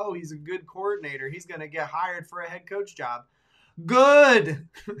like, "Oh, he's a good coordinator. He's going to get hired for a head coach job." Good.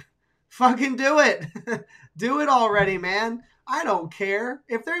 Fucking do it. Do it already, man. I don't care.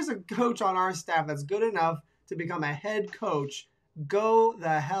 If there's a coach on our staff that's good enough to become a head coach, go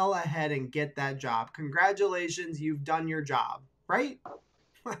the hell ahead and get that job. Congratulations, you've done your job, right?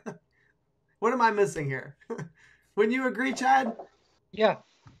 What am I missing here? Wouldn't you agree, Chad? Yeah.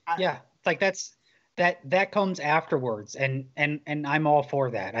 It's like that comes afterwards, and I'm all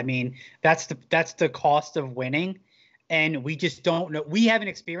for that. I mean, that's the cost of winning, and we just don't know. We haven't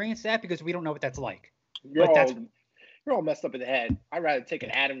experienced that because we don't know what that's like. You're all messed up in the head. I'd rather take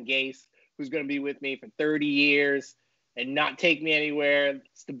an Adam Gase who's going to be with me for 30 years and not take me anywhere.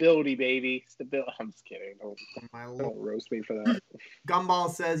 Stability, baby. Stability. I'm just kidding. Don't roast me for that. Gumball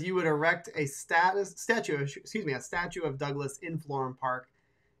says, "You would erect a statue of Douglas in Florham Park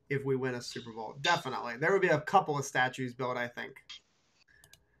if we win a Super Bowl." Definitely. There would be a couple of statues built, I think.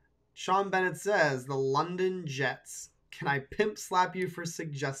 Sean Bennett says, "The London Jets. Can I pimp slap you for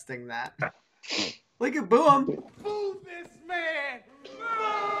suggesting that?" Look at Boom. Boo this man!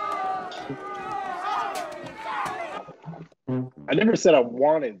 I never said I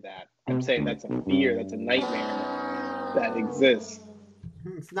wanted that. I'm saying that's a fear. That's a nightmare that exists.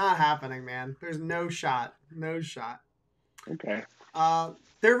 It's not happening, man. There's no shot. No shot. Okay.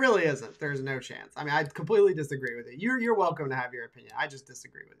 There really isn't. There's no chance. I mean, I completely disagree with you. You're welcome to have your opinion. I just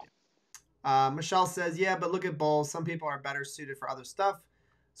disagree with you. Michelle says, "Yeah, but look at Bowles. Some people are better suited for other stuff.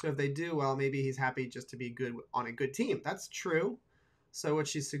 So if they do well, maybe he's happy just to be good on a good team." That's true. So what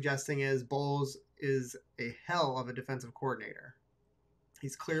she's suggesting is Bowles is a hell of a defensive coordinator.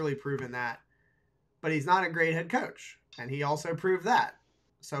 He's clearly proven that. But he's not a great head coach. And he also proved that.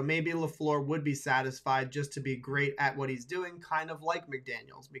 So maybe LaFleur would be satisfied just to be great at what he's doing, kind of like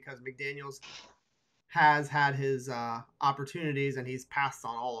McDaniels, because McDaniels has had his opportunities and he's passed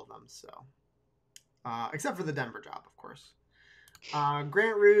on all of them. So, except for the Denver job, of course.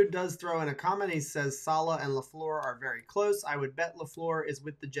 Grant Rude does throw in a comment. He says, "Saleh and LaFleur are very close. I would bet LaFleur is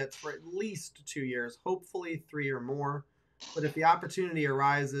with the Jets for at least 2 years, hopefully 3 or more. But if the opportunity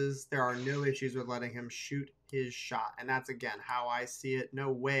arises, there are no issues with letting him shoot his shot." And that's, again, how I see it.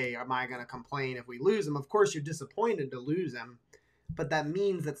 No way am I going to complain if we lose him. Of course, you're disappointed to lose him, but that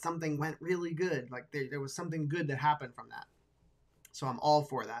means that something went really good. Like, there was something good that happened from that. So I'm all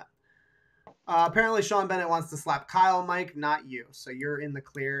for that. Apparently, Sean Bennett wants to slap Kyle, Mike, not you. So you're in the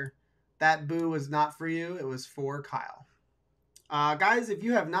clear. That boo was not for you. It was for Kyle. Guys, if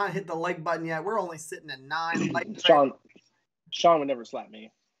you have not hit the like button yet, we're only sitting at 9 likes. Sean would never slap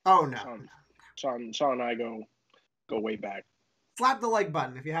me. Oh, no. Sean and I go way back. Slap the like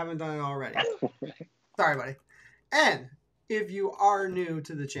button if you haven't done it already. Sorry, buddy. And if you are new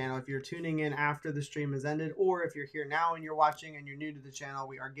to the channel, if you're tuning in after the stream has ended, or if you're here now and you're watching and you're new to the channel,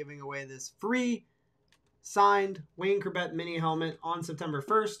 we are giving away this free signed Wayne Chrebet mini helmet on September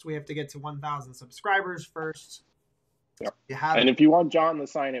 1st. We have to get to 1,000 subscribers first. Yep. And if you want John to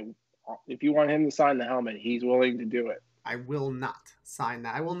sign it, if you want him to sign the helmet, he's willing to do it. I will not sign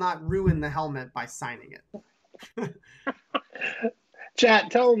that. I will not ruin the helmet by signing it. Chat,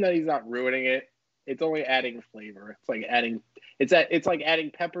 tell him that he's not ruining it. It's only adding flavor. It's like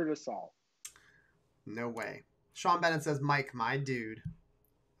adding pepper to salt. No way. Sean Bennett says, "Mike, my dude."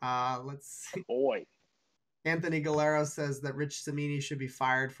 Let's see. Boy. Anthony Galero says that Rich Samini should be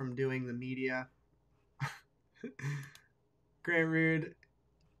fired from doing the media. Grant Rude,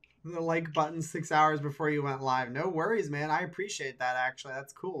 the like button 6 hours before you went live. No worries, man. I appreciate that, actually.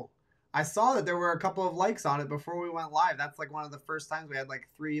 That's cool. I saw that there were a couple of likes on it before we went live. That's like one of the first times we had like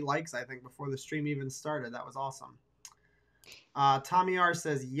 3 likes, I think, before the stream even started. That was awesome. Tommy R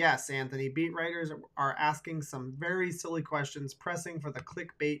says, yes, Anthony. Beat writers are asking some very silly questions, pressing for the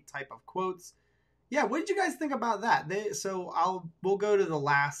clickbait type of quotes. Yeah, what did you guys think about that? We'll go to the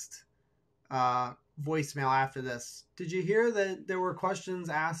last voicemail after this. Did you hear that there were questions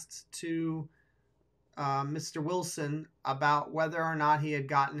asked to Mr. Wilson about whether or not he had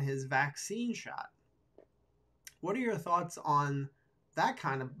gotten his vaccine shot? What are your thoughts on that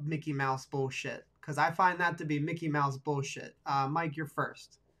kind of Mickey Mouse bullshit? Because I find that to be Mickey Mouse bullshit. Mike, you're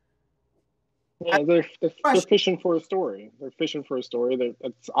first. Yeah, they're fishing for a story. They're fishing for a story.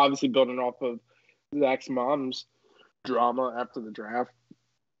 It's obviously building off of Zach's mom's drama after the draft.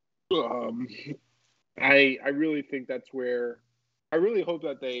 I really think that's where I really hope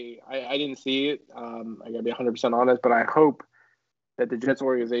that I didn't see it. I gotta be 100% honest, but I hope that the Jets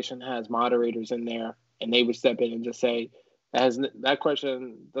organization has moderators in there and they would step in and just say that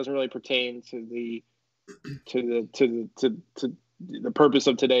question doesn't really pertain to the purpose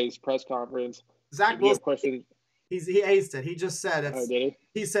of today's press conference. Zach Wilson, he aced it. He just said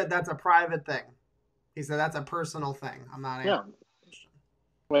he said that's a private thing. He said that's a personal thing. I'm not answering.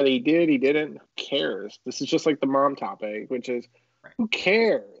 Whether he did, he didn't, who cares? This is just like the mom topic, which is, right. Who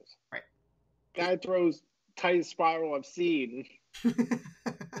cares? Right. Guy throws tightest spiral I've seen.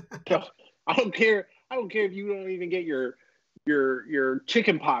 So, I don't care. I don't care if you don't even get your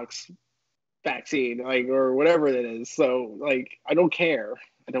chicken pox vaccine, like, or whatever it is. So, like, I don't care.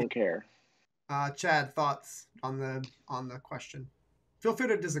 I don't care. Chad, thoughts on the question? Feel free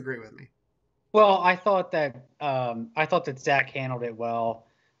to disagree with me. Well, I thought that Zach handled it well.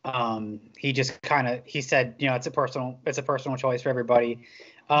 He just he said, it's a personal choice for everybody.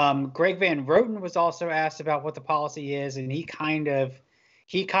 Greg Van Roten was also asked about what the policy is, and he kind of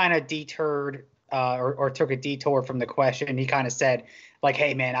deterred or took a detour from the question. He kind of said, like,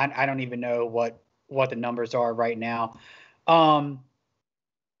 hey man, I don't even know what the numbers are right now.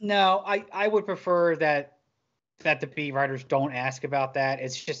 No, I would prefer that the beat writers don't ask about that.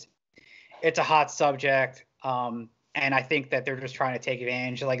 It's a hot subject. And I think that they're just trying to take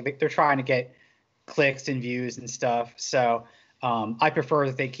advantage. Like, they're trying to get clicks and views and stuff. So I prefer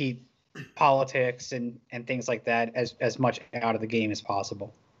that they keep politics and things like that as much out of the game as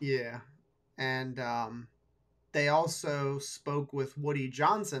possible. Yeah. And they also spoke with Woody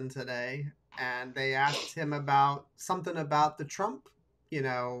Johnson today, and they asked him about something about the Trump,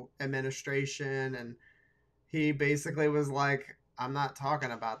 administration. And he basically was like, I'm not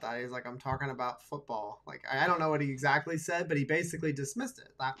talking about that. He's like, I'm talking about football. Like, I don't know what he exactly said, but he basically dismissed it.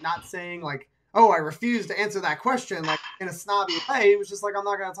 Not saying like, oh, I refuse to answer that question, like in a snobby way. He was just like, I'm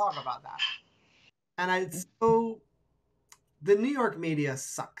not going to talk about that. And the New York media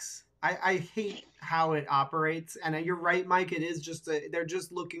sucks. I hate how it operates. And you're right, Mike. It is they're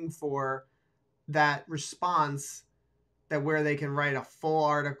just looking for that response that where they can write a full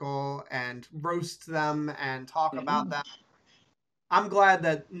article and roast them and talk about them. I'm glad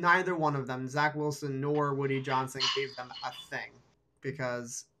that neither one of them, Zach Wilson nor Woody Johnson, gave them a thing,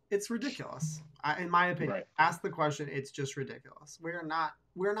 because it's ridiculous. In my opinion, right. Ask the question. It's just ridiculous. We're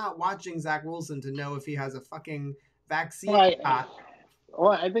not watching Zach Wilson to know if he has a fucking vaccine shot.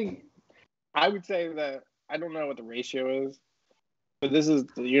 Well, I think I would say that I don't know what the ratio is, but this is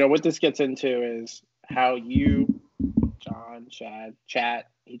what this gets into is how you, John, Chad, chat,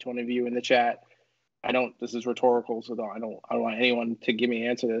 each one of you in the chat. This is rhetorical, so I don't want anyone to give me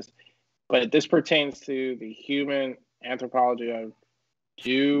an answer to this. But this pertains to the human anthropology of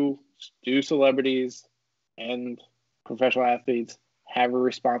do celebrities and professional athletes have a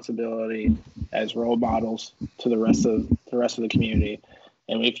responsibility as role models to the rest of the community?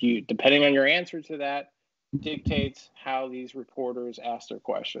 And depending on your answer to that, dictates how these reporters ask their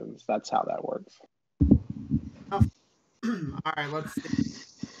questions. That's how that works. All right, let's see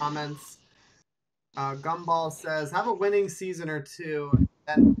comments. Gumball says, have a winning season or two,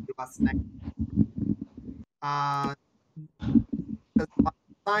 then do us next.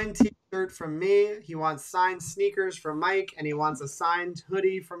 Signed t-shirt from me. He wants signed sneakers from Mike, and he wants a signed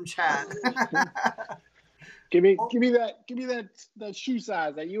hoodie from Chad. Give me that shoe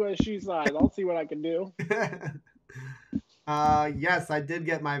size, that US shoe size. I'll see what I can do. Yes, I did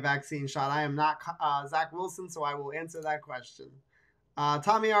get my vaccine shot. I am not Zach Wilson, so I will answer that question.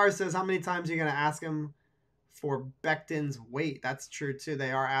 Tommy R says, how many times are you going to ask him for Becton's weight? That's true, too.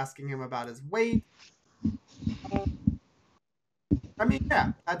 They are asking him about his weight. I mean,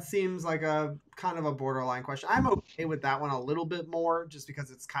 yeah, that seems like a kind of a borderline question. I'm okay with that one a little bit more, just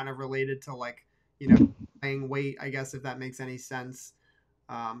because it's kind of related to like, playing weight, I guess, if that makes any sense.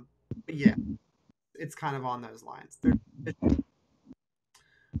 But yeah, it's kind of on those lines.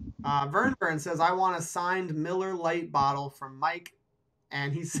 Vern says, I want a signed Miller Lite bottle from Mike,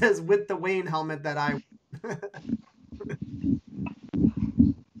 and he says with the Wayne helmet that I.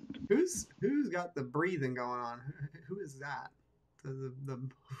 Who's got the breathing going on? Who is that?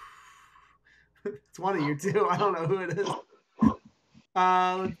 It's one of you two. I don't know who it is.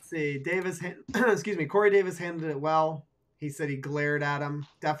 Let's see. Excuse me. Corey Davis handled it well. He said he glared at him.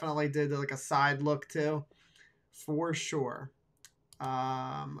 Definitely did like a side look too, for sure.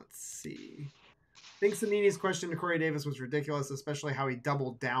 Let's see. I think Samini's question to Corey Davis was ridiculous, especially how he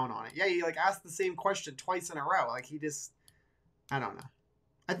doubled down on it. Yeah, he like asked the same question twice in a row. Like he just, I don't know.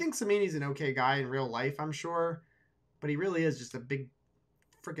 I think Samini's an okay guy in real life, I'm sure, but he really is just a big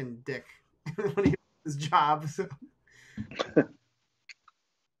freaking dick when he does his job. So.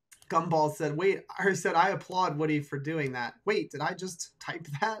 Gumball said, "Wait," I said, "I applaud Woody for doing that." Wait, did I just type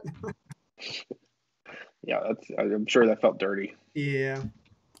that? Yeah, I'm sure that felt dirty. Yeah.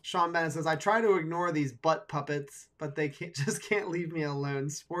 Sean Bennett says, "I try to ignore these butt puppets, but they can't leave me alone.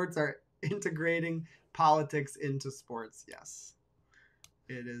 Sports are integrating politics into sports." Yes.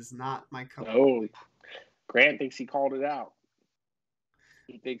 It is not my cup. Oh, Grant thinks he called it out.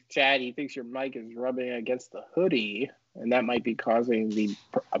 He thinks your mic is rubbing against the hoodie, and that might be causing the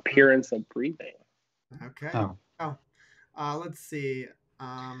appearance of breathing. Okay. Oh. Let's see.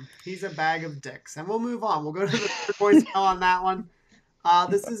 He's a bag of dicks. And we'll move on. We'll go to the voicemail on that one.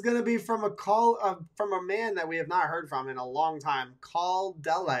 This is going to be from a call from a man that we have not heard from in a long time, Call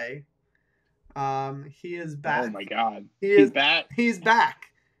Dele. He is back. Oh, my God. He's back? He's back.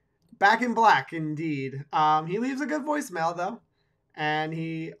 Back in black, indeed. He leaves a good voicemail, though. And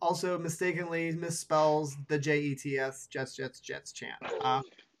he also mistakenly misspells the JETS, Jets chant.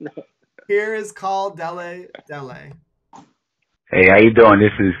 Here is Call Dele. Hey, how you doing?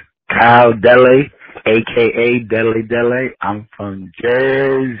 This is Kyle Dele, a.k.a. Dele. I'm from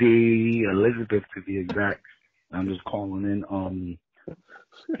Jersey, Elizabeth to be exact. I'm just calling in.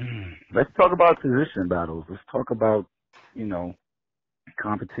 Let's talk about position battles. Let's talk about,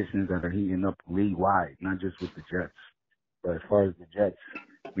 competitions that are heating up league-wide, not just with the Jets. But as far as the Jets,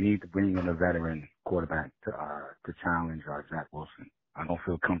 we need to bring in a veteran quarterback to challenge Zach Wilson. I don't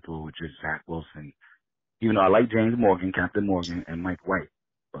feel comfortable with just Zach Wilson. Even though I like James Morgan, Captain Morgan, and Mike White,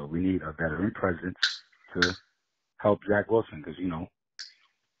 but we need a veteran presence to help Zach Wilson because,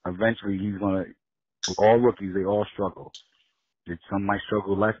 eventually he's going to, all rookies, they all struggle. Some might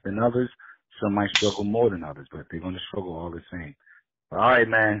struggle less than others. Some might struggle more than others, but they're going to struggle all the same. But all right,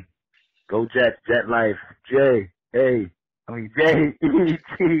 man. Go Jets, Jet Life. J-E-T-S.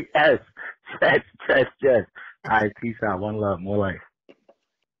 Jets. All right, peace out. One love, more life.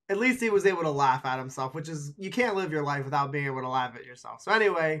 At least he was able to laugh at himself, which is, you can't live your life without being able to laugh at yourself. So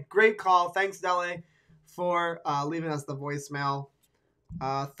anyway, great call. Thanks, Dele, for leaving us the voicemail.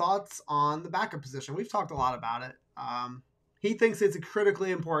 Thoughts on the backup position? We've talked a lot about it. He thinks it's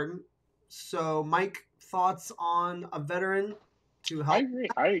critically important. So, Mike, thoughts on a veteran to help?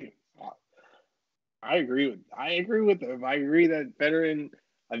 I agree with him. I agree that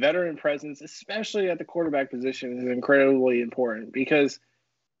a veteran presence, especially at the quarterback position, is incredibly important because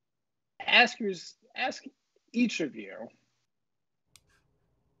ask each of you,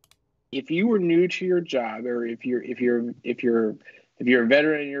 if you were new to your job, or if you're a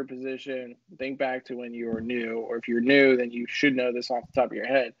veteran in your position, think back to when you were new, or if you're new, then you should know this off the top of your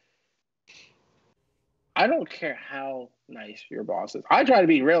head. I don't care how nice your boss is. I try to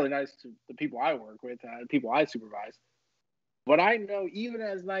be really nice to the people I work with, people I supervise. But I know even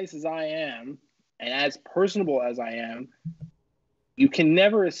as nice as I am and as personable as I am, you can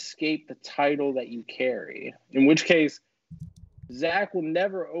never escape the title that you carry. In which case, Zach will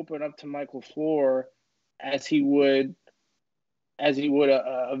never open up to Michael Floor as he would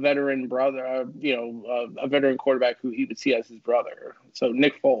a veteran brother, a veteran quarterback who he would see as his brother. So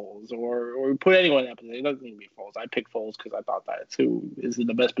Nick Foles, or put anyone in that position. It doesn't need to be Foles. I picked Foles because I thought that's who is in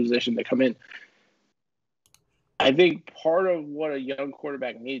the best position to come in. I think part of what a young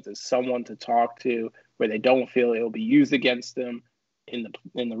quarterback needs is someone to talk to where they don't feel it'll be used against them in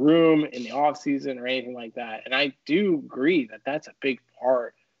the room, in the offseason, or anything like that. And I do agree that that's a big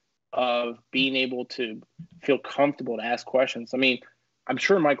part of being able to feel comfortable to ask questions. I mean, I'm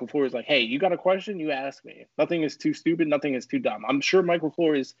sure Michael Floor is like, hey, you got a question? You ask me. Nothing is too stupid. Nothing is too dumb. I'm sure Michael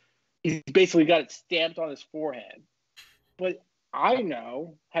Floor he's basically got it stamped on his forehead. But I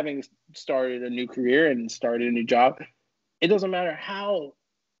know, having started a new career and started a new job, it doesn't matter how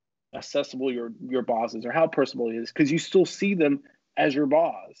accessible your boss is or how personable he is, because you still see them as your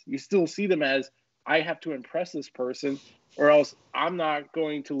boss. You still see them as, I have to impress this person, or else I'm not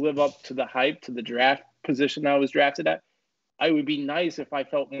going to live up to the hype, to the draft position I was drafted at. It would be nice if I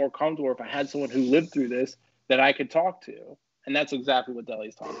felt more comfortable, or if I had someone who lived through this that I could talk to. And that's exactly what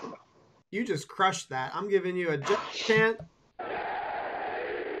Deli's talking about. You just crushed that. I'm giving you a Jets chant.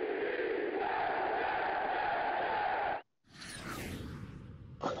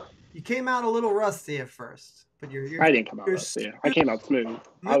 You came out a little rusty at first, but you're I didn't come out rusty. I came out smooth.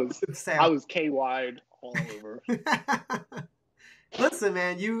 I was KY'd all over. Listen,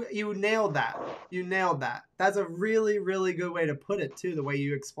 man, you nailed that. You nailed that. That's a really, really good way to put it, too, the way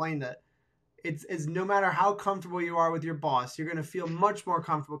you explained it. It's no matter how comfortable you are with your boss, you're going to feel much more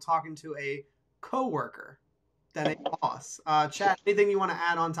comfortable talking to a coworker than a boss. Chad, anything you want to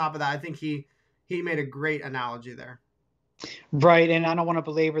add on top of that? I think he made a great analogy there. Right, and I don't want to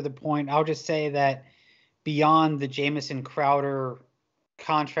belabor the point. I'll just say that beyond the Jamison Crowder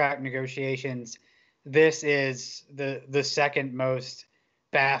contract negotiations, this is the second most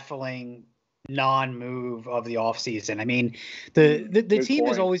baffling non-move of the offseason. I mean, the team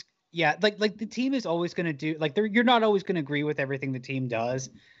is always like the team is always going to do, like, you're not always going to agree with everything the team does.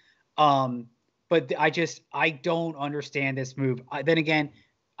 But I don't understand this move. Then again,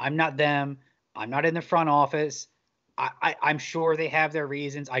 I'm not them. I'm not in the front office. I'm sure they have their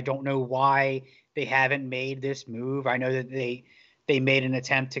reasons. I don't know why they haven't made this move. I know that they made an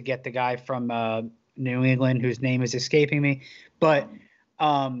attempt to get the guy from New England, whose name is escaping me. But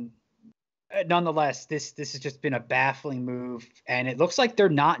nonetheless, this has just been a baffling move, and it looks like they're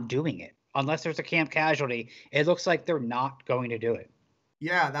not doing it. Unless there's a camp casualty, it looks like they're not going to do it.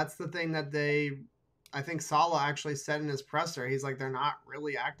 Yeah, that's the thing that I think Saleh actually said in his presser. He's like, they're not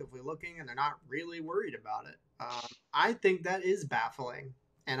really actively looking, and they're not really worried about it. I think that is baffling,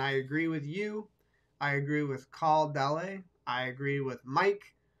 and I agree with you. I agree with Carl Dele. I agree with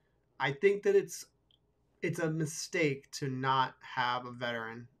Mike. I think that it's a mistake to not have a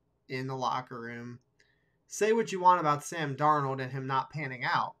veteran in the locker room. Say what you want about Sam Darnold and him not panning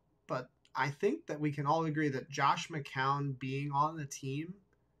out, but I think that we can all agree that Josh McCown being on the team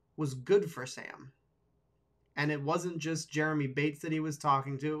was good for Sam. And it wasn't just Jeremy Bates that he was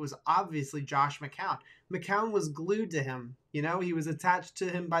talking to. It was obviously Josh McCown. McCown was glued to him. You know, he was attached to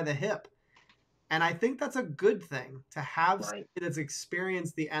him by the hip. And I think that's a good thing to have somebody that's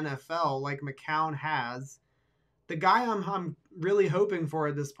experienced the NFL like McCown has. The guy I'm really hoping for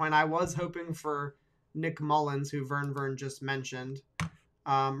at this point, I was hoping for Nick Mullins, who Vern just mentioned.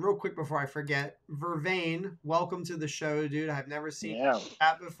 Real quick before I forget, Vervain, welcome to the show, dude. I've never seen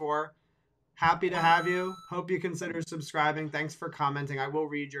that before. Happy to have you. Hope you consider subscribing. Thanks for commenting. I will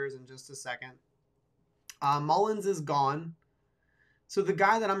read yours in just a second. Mullins is gone. So the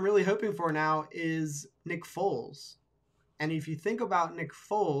guy that I'm really hoping for now is Nick Foles. And if you think about Nick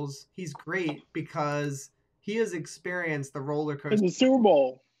Foles, he's great because he has experienced the roller coaster. In the Super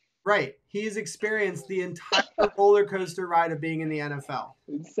Bowl. Right. He has experienced the entire roller coaster ride of being in the NFL.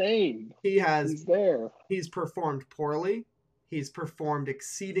 Insane. He's there. He's performed poorly. He's performed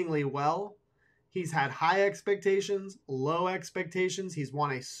exceedingly well. He's had high expectations, low expectations. He's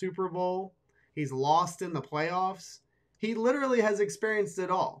won a Super Bowl. He's lost in the playoffs. He literally has experienced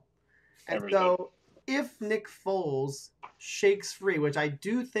it all. And so if Nick Foles shakes free, which I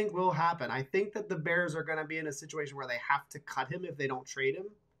do think will happen, I think that the Bears are going to be in a situation where they have to cut him if they don't trade him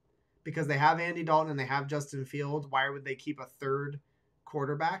because they have Andy Dalton and they have Justin Fields. Why would they keep a third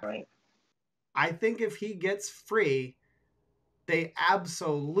quarterback? Right. I think if he gets free, they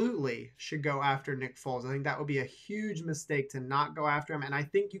absolutely should go after Nick Foles. I think that would be a huge mistake to not go after him. And I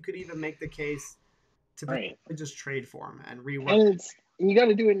think you could even make the case to just trade for him and rework. And you got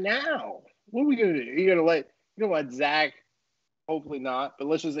to do it now. What are we going to do? You're going to let Zach, hopefully not, but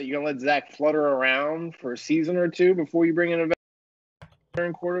let's just say you're going to let Zach flutter around for a season or two before you bring in a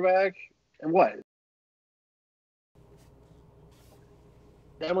veteran quarterback? Or what?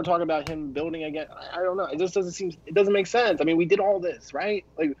 Then we're talking about him building again. I don't know. It just doesn't make sense. I mean, we did all this, right?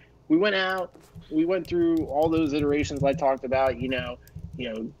 Like, we went out, we went through all those iterations I talked about,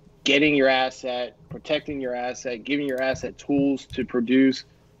 getting your asset, protecting your asset, giving your asset tools to produce.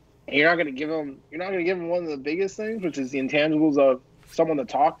 And you're not going to give him one of the biggest things, which is the intangibles of someone to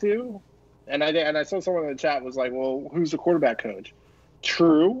talk to. And I saw someone in the chat was like, well, who's the quarterback coach?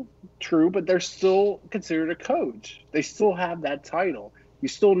 True, but they're still considered a coach. They still have that title. You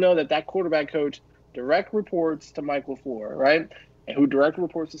still know that quarterback coach direct reports to Mike LaFleur, right? And who direct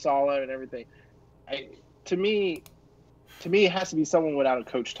reports to Saleh and everything. To me, to me, it has to be someone without a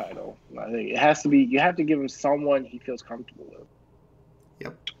coach title. I think it has to be. You have to give him someone he feels comfortable with.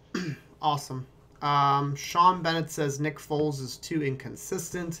 Yep. Awesome. Sean Bennett says Nick Foles is too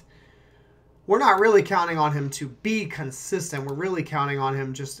inconsistent. We're not really counting on him to be consistent. We're really counting on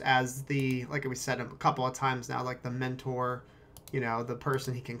him just as the, like we said a couple of times now, like the mentor, the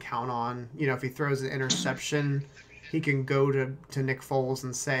person he can count on. If he throws an interception, he can go to Nick Foles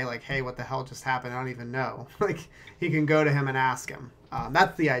and say, like, hey, what the hell just happened? I don't even know. Like, he can go to him and ask him.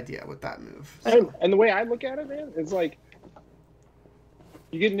 That's the idea with that move. So. And the way I look at it, man, it's like,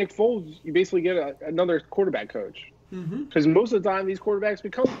 you get Nick Foles, you basically get another quarterback coach. Because most of the time, these quarterbacks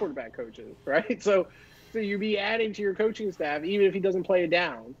become quarterback coaches, right? So you be adding to your coaching staff, even if he doesn't play it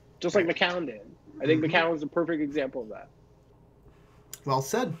down, just like McCown did. I think McCown's a perfect example of that. Well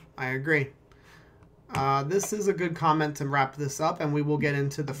said. I agree. This is a good comment to wrap this up, and we will get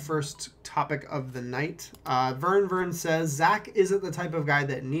into the first topic of the night. Vern says, Zach isn't the type of guy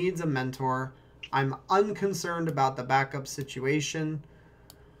that needs a mentor. I'm unconcerned about the backup situation.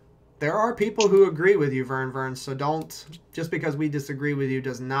 There are people who agree with you, Vern, so don't, just because we disagree with you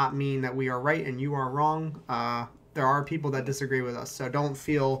does not mean that we are right and you are wrong. There are people that disagree with us, so don't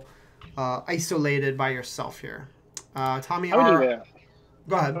feel isolated by yourself here. Tommy R.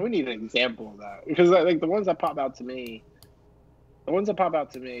 Go ahead. We need an example of that, because like the ones that pop out to me, of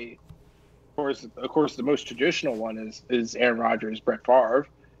course, the most traditional one is Aaron Rodgers, Brett Favre,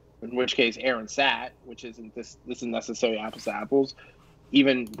 in which case Aaron sat, which isn't this isn't necessarily apples to apples.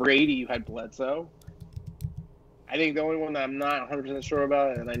 Even Brady, you had Bledsoe. I think the only one that I'm not 100% sure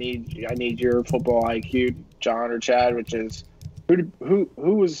about, and I need your football IQ, John or Chad, which is who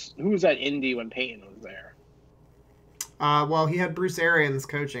was at Indy when Peyton was there. Well, he had Bruce Arians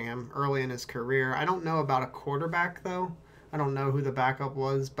coaching him early in his career. I don't know about a quarterback though. I don't know who the backup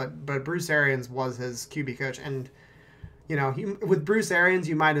was, but Bruce Arians was his QB coach, and with Bruce Arians,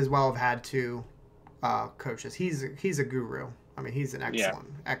 you might as well have had two coaches. He's a guru. I mean, he's an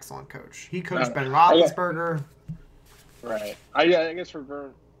excellent coach. He coached Ben Roethlisberger. Right. I guess for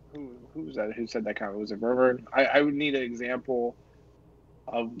Vern, who was that? Who said that comment? Was it Vern? I would need an example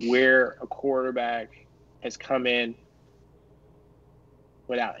of where a quarterback has come in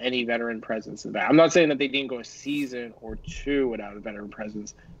without any veteran presence in the back. I'm not saying that they didn't go a season or two without a veteran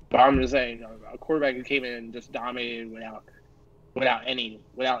presence, but I'm just saying a quarterback who came in and just dominated without any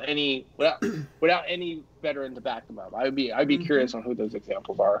veteran to back them up. I'd be curious on who those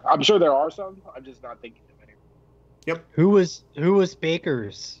examples are. I'm sure there are some. I'm just not thinking of any. Yep. Who was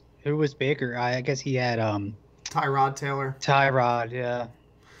Baker's? Who was Baker? I guess he had Tyrod Taylor. Tyrod, yeah.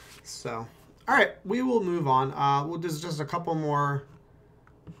 So, all right, we will move on. There's just a couple more.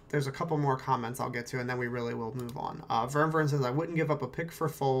 There's a couple more comments I'll get to, and then we really will move on. Vern says, I wouldn't give up a pick for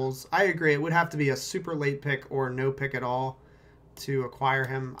Foles. I agree. It would have to be a super late pick or no pick at all to acquire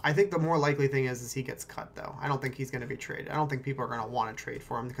him. I think the more likely thing is he gets cut, though. I don't think he's going to be traded. I don't think people are going to want to trade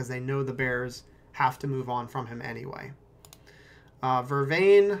for him because they know the Bears have to move on from him anyway.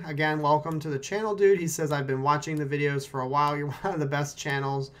 Vervain, again, welcome to the channel, dude. He says, I've been watching the videos for a while. You're one of the best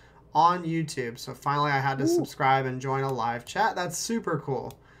channels on YouTube. So finally I had to subscribe and join a live chat. That's super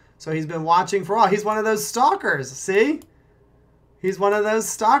cool. So he's been watching for a while. He's one of those stalkers, see? He's one of those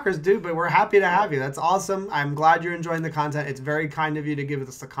stalkers, dude, but we're happy to have you. That's awesome. I'm glad you're enjoying the content. It's very kind of you to give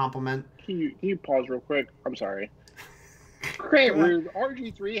us a compliment. Can you pause real quick? I'm sorry. Great rude.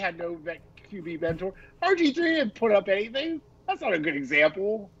 RG3 had no QB mentor. RG3 didn't put up anything. That's not a good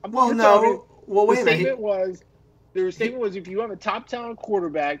example. Well, no. Well, wait a minute. The statement was if you have a top talent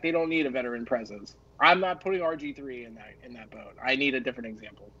quarterback, they don't need a veteran presence. I'm not putting RG3 in that boat. I need a different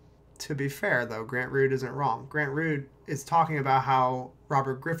example. To be fair, though, Grant Roode isn't wrong. Grant Roode is talking about how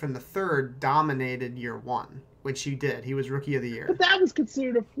Robert Griffin III dominated year one, which he did. He was Rookie of the Year. But that was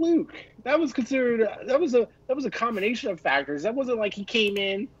considered a fluke. That was a combination of factors. That wasn't like he came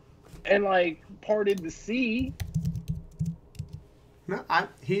in and like parted the sea. No,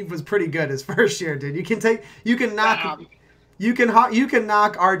 he was pretty good his first year, dude. You can knock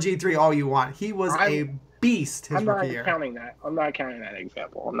RG3 all you want. He was a beast his rookie year. I'm not counting that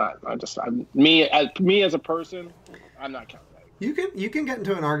example. Me as a person, I'm not counting that. You can get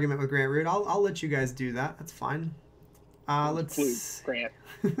into an argument with Grant Roode. I'll let you guys do that. That's fine. Let's Grant.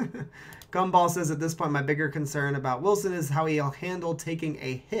 Gumball says at this point my bigger concern about Wilson is how he'll handle taking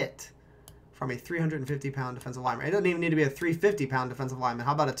a hit from a 350-pound defensive lineman. It doesn't even need to be a 350-pound defensive lineman.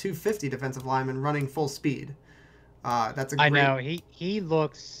 How about a 250 defensive lineman running full speed? That's a great... I know he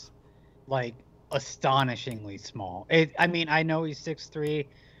looks like astonishingly small. I mean, I know he's 6'3",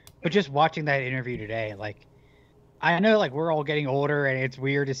 but just watching that interview today, like, I know like we're all getting older and it's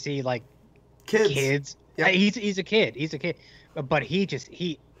weird to see like kids Yep. He's a kid. He's a kid, but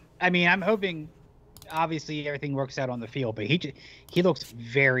I mean, I'm hoping obviously everything works out on the field, but he looks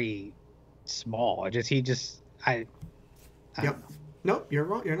very small. I Yep. Nope, you're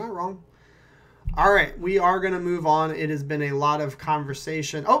wrong. You're not wrong. All right, we are going to move on. It has been a lot of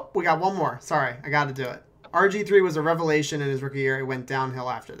conversation. Oh, we got one more. Sorry, I got to do it. RG3 was a revelation in his rookie year. It went downhill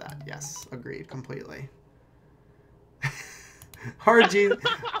after that. Yes, agreed completely.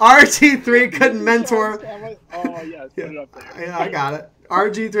 RG3 couldn't mentor. Oh, yes, put it up there. Yeah, I got it.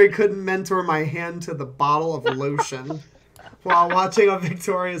 RG3 couldn't mentor my hand to the bottle of lotion while watching a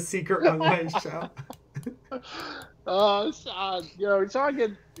Victoria's Secret runway show. Sean,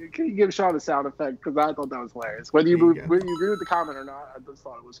 can you give Sean a sound effect? Because I thought that was hilarious. Whether you agree with the comment or not, I just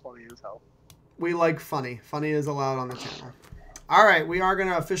thought it was funny as hell. We like funny. Funny is allowed on the channel. All right, we are going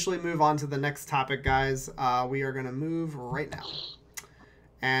to officially move on to the next topic, guys. We are going to move right now.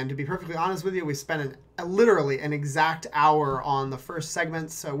 And to be perfectly honest with you, we spent literally an exact hour on the first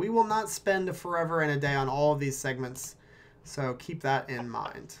segment, so we will not spend forever and a day on all of these segments. So keep that in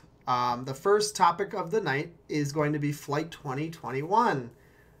mind. The first topic of the night is going to be Flight 2021.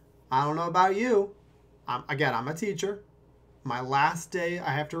 I don't know about you. Again, I'm a teacher. My last day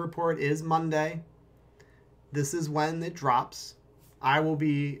I have to report is Monday. This is when it drops. I will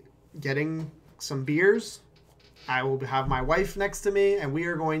be getting some beers. I will have my wife next to me, and we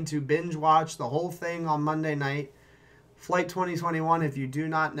are going to binge watch the whole thing on Monday night. Flight 2021, if you do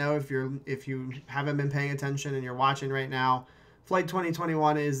not know, if you haven't been paying attention and you're watching right now, Flight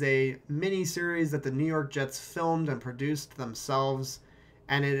 2021 is a mini-series that the New York Jets filmed and produced themselves,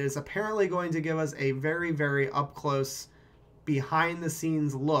 and it is apparently going to give us a very, very up-close,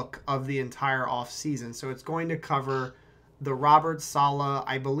 behind-the-scenes look of the entire off-season. So it's going to cover the Robert Saleh,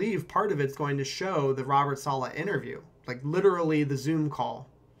 I believe part of it's going to show the Robert Saleh interview, like literally the Zoom call.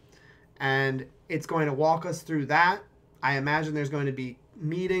 And it's going to walk us through that. I imagine there's going to be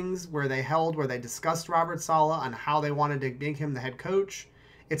meetings where they discussed Robert Saleh on how they wanted to make him the head coach.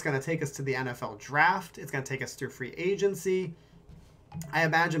 It's going to take us to the NFL draft. It's going to take us through free agency. I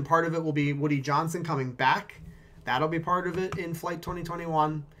imagine part of it will be Woody Johnson coming back. That'll be part of it in Flight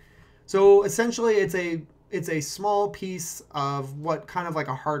 2021. So essentially it's a small piece of what kind of like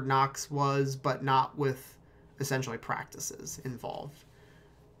a Hard Knocks was, but not with essentially practices involved.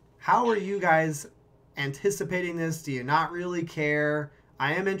 How are you guys anticipating this? Do you not really care?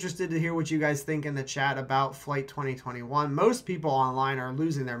 I am interested to hear what you guys think in the chat about Flight 2021. Most people online are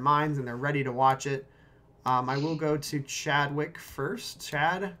losing their minds and they're ready to watch it. I will go to Chadwick first.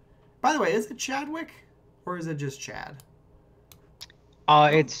 Chad? By the way, is it Chadwick or is it just Chad?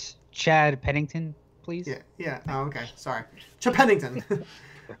 It's Chad Pennington, please. Yeah. Oh, okay. Sorry. Chad Pennington.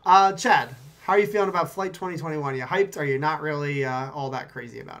 Chad, how are you feeling about Flight 2021? Are you hyped? Or are you not really all that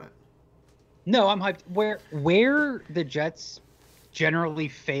crazy about it? No, I'm hyped. Where the Jets generally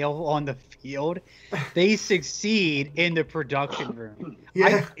fail on the field, they succeed in the production room.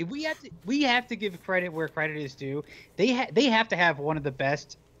 Yeah. We have to give credit where credit is due. They have to have one of the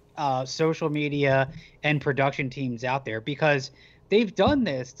best social media and production teams out there, because they've done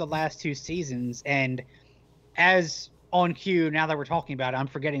this the last 2 seasons. And as on cue, now that we're talking about it, I'm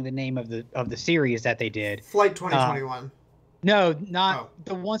forgetting the name of the series that they did. Flight 2021. No, not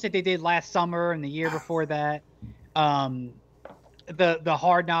the ones that they did last summer and the year before that. The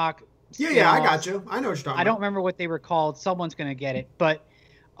Hard Knock. Yeah, I got you. I know what you're talking about. I don't remember what they were called. Someone's gonna get it, but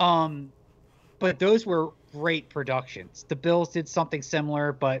those were great productions. The Bills did something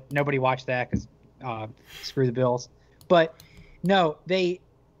similar, but nobody watched that because screw the Bills. But no,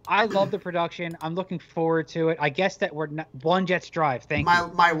 I love the production. I'm looking forward to it. I guess that we're not, one Jets drive. Thank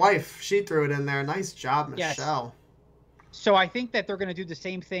you. My wife, she threw it in there. Nice job, Michelle. Yes. So I think that they're going to do the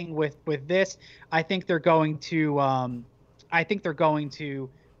same thing with this. I think they're going to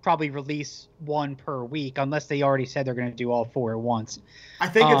probably release one per week, unless they already said they're going to do all 4 at once. I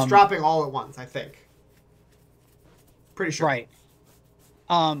think it's dropping all at once. I think. Pretty sure. Right.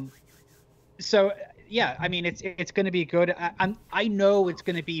 So yeah, I mean it's going to be good. I know it's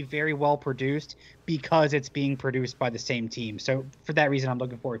going to be very well produced because it's being produced by the same team. So for that reason, I'm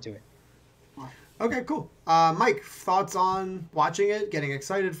looking forward to it. Okay, cool. Mike, thoughts on watching it, getting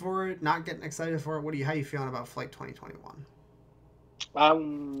excited for it, not getting excited for it? How you feeling about Flight 2021?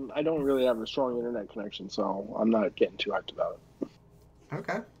 I don't really have a strong internet connection, so I'm not getting too hyped about it.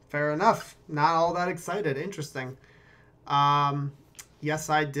 Okay, fair enough. Not all that excited. Interesting. Yes,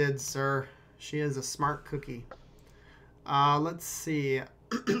 I did, sir. She is a smart cookie. Let's see.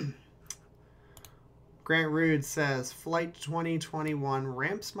 Grant Rude says, Flight 2021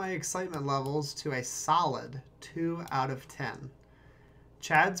 ramps my excitement levels to a solid 2 out of 10.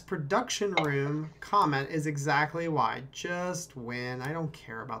 Chad's production room comment is exactly why. Just win. I don't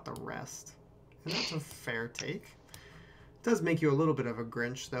care about the rest. And that's a fair take. It does make you a little bit of a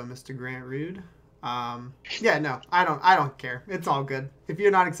Grinch, though, Mr. Grant Rude. Yeah, no, I don't care. It's all good. If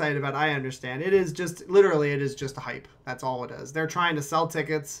you're not excited about it, I understand. It is just, literally, it is just a hype. That's all it is. They're trying to sell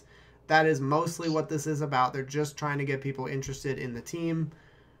tickets. That is mostly what this is about. They're just trying to get people interested in the team.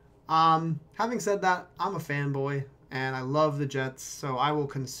 Having said that, I'm a fanboy, and I love the Jets, so I will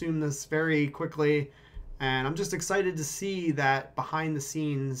consume this very quickly. And I'm just excited to see that behind the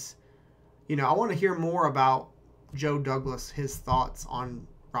scenes, you know, I want to hear more about Joe Douglas, his thoughts on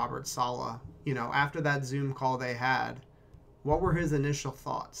Robert Saleh. You know, after that Zoom call they had, what were his initial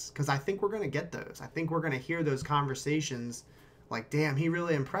thoughts? Because I think we're going to get those. I think we're going to hear those conversations like, damn, he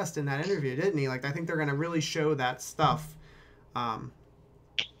really impressed in that interview, didn't he? Like, I think they're going to really show that stuff. And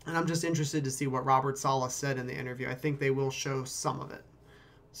I'm just interested to see what Robert Saleh said in the interview. I think they will show some of it.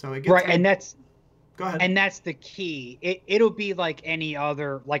 So it gets right, and that's go ahead. And that's the key. It'll be like any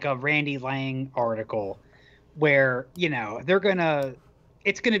other, like a Randy Lang article, where, you know,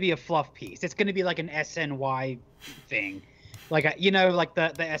 it's gonna be a fluff piece. It's gonna be like an SNY thing, like you know, like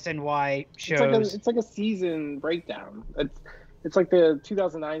the SNY shows. It's like a season breakdown. It's like the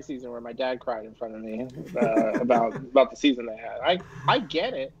 2009 season where my dad cried in front of me about the season they had. I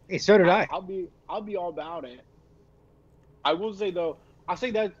get it. Hey, so did I. I'll be all about it. I will say though, I'll say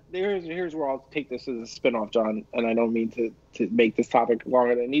that here's where I'll take this as a spinoff, John, and I don't mean to make this topic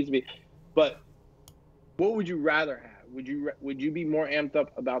longer than it needs to be, but what would you rather have? Would you be more amped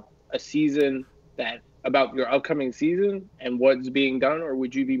up about a season about your upcoming season and what's being done, or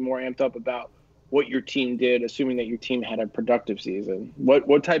would you be more amped up about what your team did, assuming that your team had a productive season?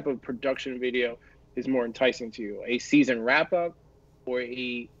 What type of production video is more enticing to you? A season wrap-up or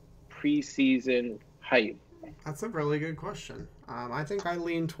a preseason hype? That's a really good question. I think I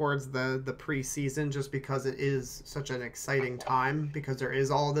lean towards the preseason just because it is such an exciting time, because there is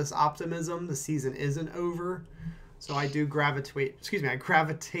all this optimism. The season isn't over. So I do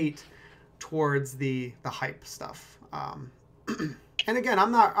gravitate towards the hype stuff. And again,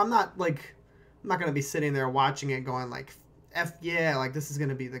 I'm not going to be sitting there watching it going like, F yeah, like this is going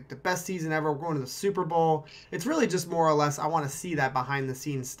to be the best season ever. We're going to the Super Bowl. It's really just more or less I want to see that behind the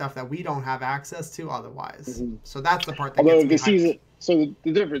scenes stuff that we don't have access to otherwise. Mm-hmm. So that's the part that gets me hyped. So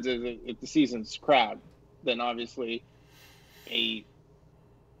the difference is if the season's crap, then obviously a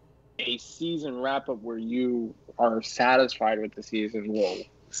season wrap-up where you are satisfied with the season will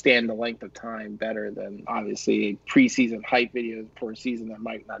stand the length of time better than obviously a preseason hype video for a season that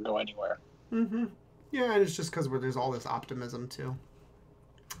might not go anywhere. Mm-hmm. Yeah, and it's just because there's all this optimism too.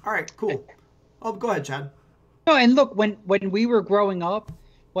 All right, cool. Oh, go ahead, Chad. No, and look, when we were growing up,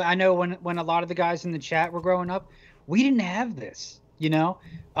 well, I know when a lot of the guys in the chat were growing up, we didn't have this. You know,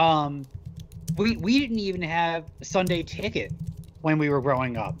 we didn't even have a Sunday ticket when we were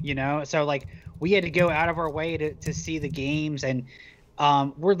growing up. You know, so like we had to go out of our way to see the games, and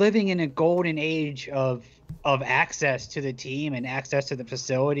we're living in a golden age of access to the team and access to the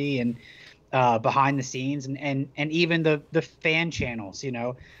facility and behind the scenes and even the fan channels, you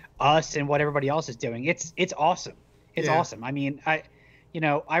know, us and what everybody else is doing. It's awesome. It's awesome. I mean, I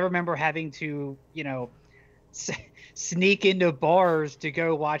remember having to, you know, sneak into bars to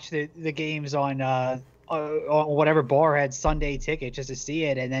go watch the games on whatever bar had Sunday ticket just to see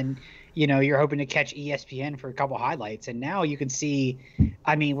it. And then, you know, you're hoping to catch ESPN for a couple highlights. And now you can see,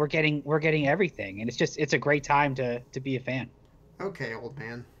 I mean, we're getting everything. And it's a great time to be a fan. Okay, old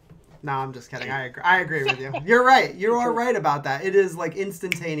man. No, I'm just kidding. I agree with you. You're right. You are right about that. It is like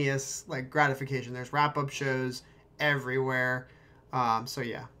instantaneous, like gratification. There's wrap-up shows everywhere. So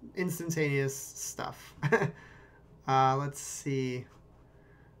yeah, instantaneous stuff. Let's see.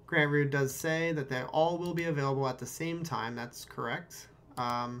 Grant Rude does say that they all will be available at the same time. That's correct.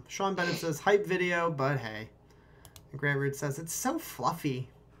 Sean Bennett says hype video, but hey. And Grant Rude says it's so fluffy.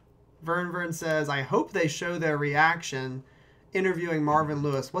 Vern says I hope they show their reaction interviewing Marvin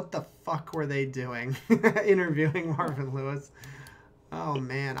Lewis. What the fuck were they doing? Interviewing Marvin Lewis. Oh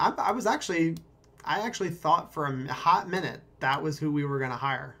man, I actually thought for a hot minute that was who we were gonna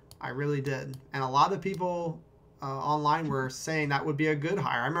hire. I really did, and a lot of people online were saying that would be a good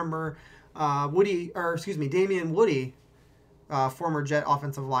hire. I remember Damian Woody, former Jet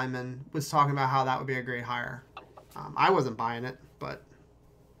offensive lineman, was talking about how that would be a great hire. I wasn't buying it, but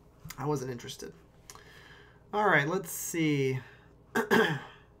I wasn't interested. All right, let's see.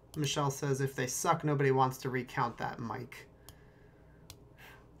 Michelle says, if they suck, nobody wants to recount that, Mike.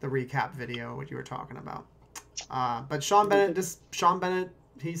 The recap video, what you were talking about. But Sean Bennett,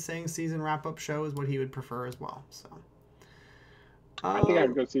 he's saying season wrap-up show is what he would prefer as well. So, I think I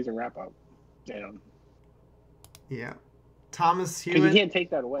would go season wrap up. Yeah. Thomas Because Hewitt. you can't take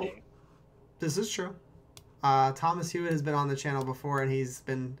that away. Oh, this is true. Thomas Hewitt has been on the channel before, and he's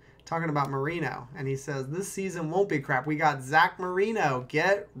been talking about Marino. And he says, this season won't be crap. We got Zach Marino.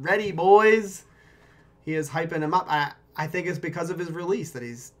 Get ready, boys. He is hyping him up. I think it's because of his release that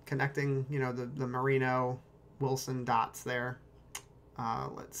he's connecting, the Marino-Wilson dots there.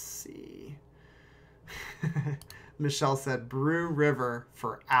 Let's see. Michelle said, Brew River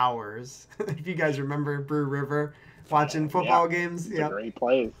for hours. If you guys remember Brew River watching football games. It's a great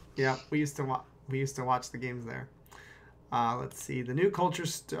place. Yeah, we used to watch the games there. Let's see. The new culture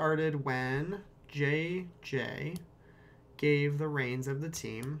started when JJ gave the reins of the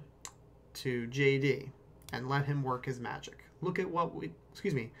team to JD and let him work his magic. Look at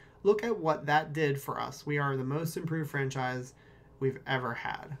what that did for us. We are the most improved franchise we've ever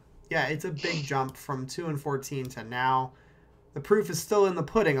had. Yeah, it's a big jump from 2-14 to now. The proof is still in the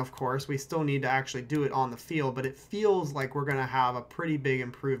pudding, of course. We still need to actually do it on the field, but it feels like we're going to have a pretty big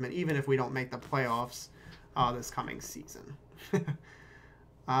improvement, even if we don't make the playoffs this coming season.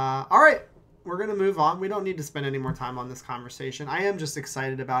 All right, we're going to move on. We don't need to spend any more time on this conversation. I am just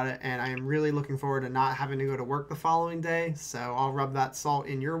excited about it, and I am really looking forward to not having to go to work the following day, so I'll rub that salt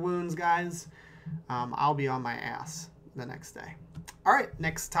in your wounds, guys. I'll be on my ass the next day. All right,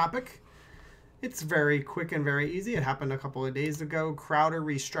 next topic. It's very quick and very easy. It happened a couple of days ago. Crowder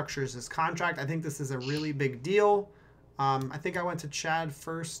restructures his contract. I think this is a really big deal. I think I went to Chad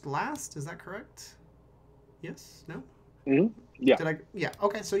first last. Is that correct? Yes? No? Mm-hmm. Yeah. Yeah.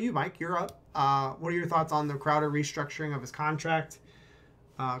 Okay, so you, Mike, you're up. What are your thoughts on the Crowder restructuring of his contract?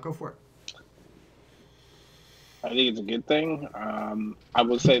 Go for it. I think it's a good thing. I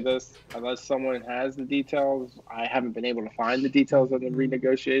will say this, unless someone has the details, I haven't been able to find the details of the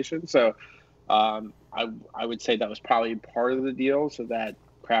renegotiation. So I would say that was probably part of the deal so that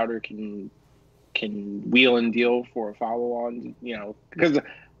Crowder can wheel and deal for a follow-on, because,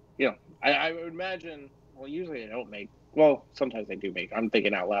 I would imagine, well, usually I don't make, well, sometimes I do make, I'm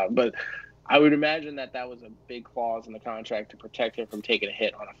thinking out loud, but I would imagine that was a big clause in the contract to protect him from taking a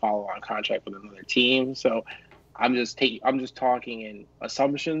hit on a follow-on contract with another team. So I'm just talking in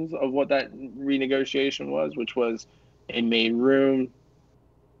assumptions of what that renegotiation was, which was it made room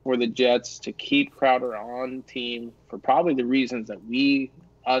for the Jets to keep Crowder on team for probably the reasons that New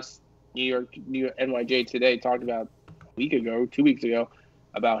York NYJ Today talked about a week ago, 2 weeks ago,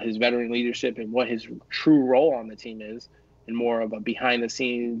 about his veteran leadership and what his true role on the team is, in more of a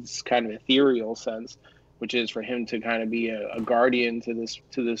behind-the-scenes kind of ethereal sense, which is for him to kind of be a guardian to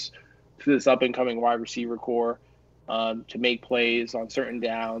this up-and-coming wide receiver core, to make plays on certain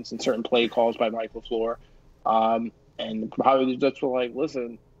downs and certain play calls by Mike LaFleur. And probably the Jets were like,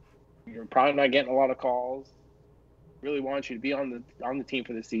 listen, you're probably not getting a lot of calls. Really want you to be on the team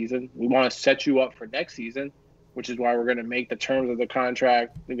for the season. We want to set you up for next season, which is why we're going to make the terms of the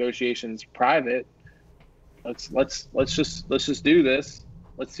contract negotiations private. Let's just do this.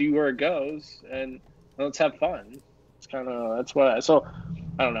 Let's see where it goes, and let's have fun. So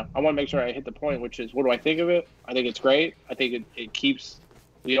I don't know. I want to make sure I hit the point, which is, what do I think of it? I think it's great. I think it keeps,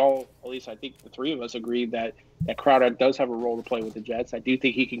 we all, at least I think the three of us agree that Crowder does have a role to play with the Jets. I do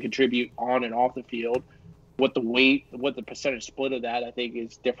think he can contribute on and off the field. What the percentage split of that, I think,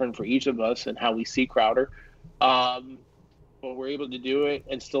 is different for each of us and how we see Crowder. But we're able to do it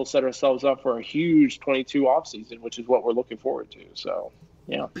and still set ourselves up for a huge 22 offseason, which is what we're looking forward to. So,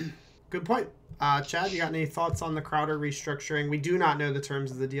 yeah. Good point. Chad, you got any thoughts on the Crowder restructuring? We do not know the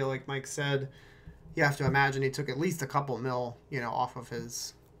terms of the deal, like Mike said. You have to imagine he took at least a couple mil, off of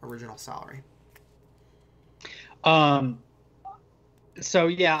his original salary. So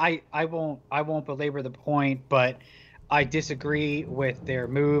yeah, I won't belabor the point, but I disagree with their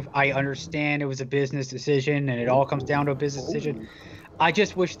move. I understand it was a business decision, and it all comes down to a business decision. I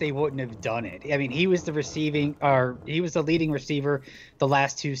just wish they wouldn't have done it. I mean, he was the leading receiver the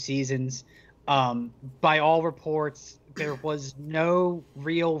last 2 seasons. By all reports, there was no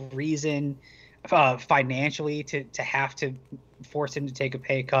real reason financially to have to force him to take a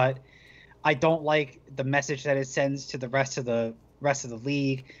pay cut. I don't like the message that it sends to the rest of the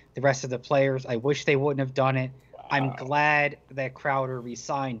league, the rest of the players. I wish they wouldn't have done it. Wow. I'm glad that Crowder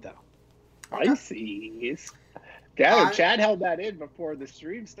resigned, though. I see. Chad held that in before the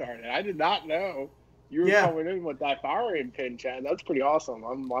stream started. I did not know you were coming in with that firing pin, Chad. That's pretty awesome.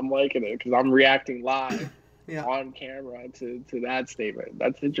 I'm liking it because I'm reacting live on camera to that statement.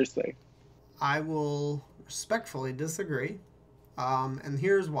 That's interesting. I will respectfully disagree. And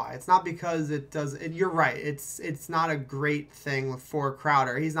here's why. It's not because you're right. It's not a great thing for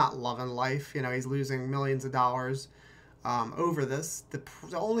Crowder. He's not loving life. He's losing millions of dollars over this.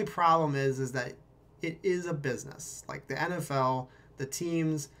 The only problem is that it is a business. Like the NFL, the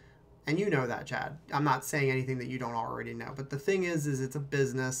teams, and you know that, Chad. I'm not saying anything that you don't already know. But the thing is it's a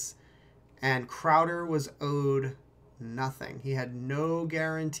business, and Crowder was owed nothing. He had no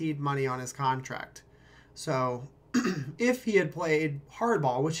guaranteed money on his contract. So if he had played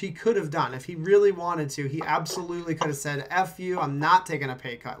hardball, which he could have done, if he really wanted to, he absolutely could have said, F you, I'm not taking a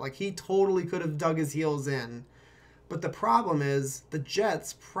pay cut. Like, he totally could have dug his heels in. But the problem is the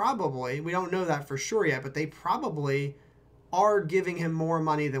Jets probably, we don't know that for sure yet, but they probably are giving him more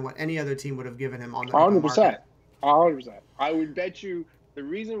money than what any other team would have given him on the 100%. market. 100%. I would bet you the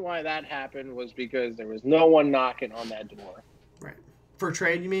reason why that happened was because there was no one knocking on that door. Right. For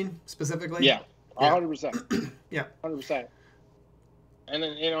trade, you mean, specifically? Yeah. 100%. Yeah. 100%. And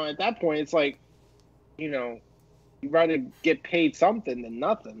then, at that point, it's like, you'd rather get paid something than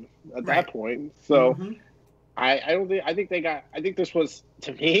nothing at that point. So I think this was,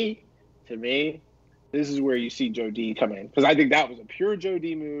 to me, this is where you see Joe D come in. Because I think that was a pure Joe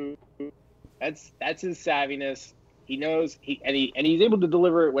D move. That's his savviness. He knows he's able to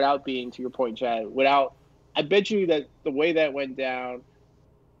deliver it without being, to your point, Chad, I bet you that the way that went down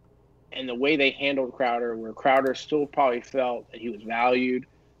and the way they handled Crowder, where Crowder still probably felt that he was valued,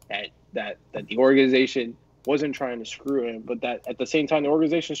 that the organization wasn't trying to screw him, but that at the same time the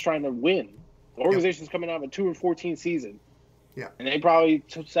organization's trying to win. The organization's coming out of a 2-14 season. Yeah. And they probably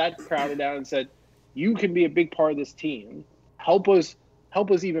sat Crowder down and said, you can be a big part of this team. Help us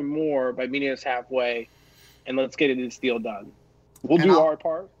even more by meeting us halfway, and let's get this deal done. We'll do our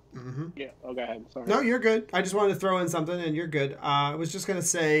part. Mm-hmm. Yeah. Oh, go ahead. Sorry. No, you're good. I just wanted to throw in something, and you're good. I was just going to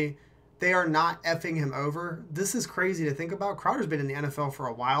say they are not effing him over. This is crazy to think about. Crowder's been in the NFL for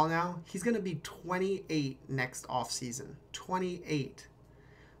a while now. He's going to be 28 next offseason. 28.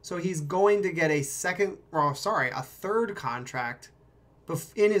 So he's going to get a third contract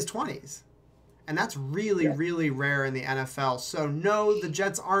in his 20s. And that's really, really rare in the NFL. So, no, the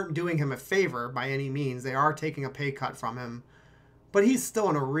Jets aren't doing him a favor by any means. They are taking a pay cut from him. But he's still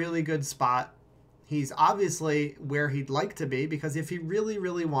in a really good spot. He's obviously where he'd like to be, because if he really,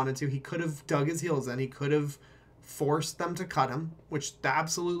 really wanted to, he could have dug his heels in. He could have forced them to cut him, which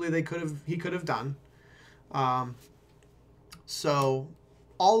absolutely he could have done. So,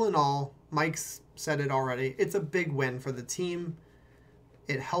 all in all, Mike's said it already. It's a big win for the team.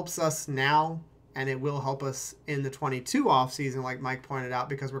 It helps us now, and it will help us in the 22 offseason, like Mike pointed out,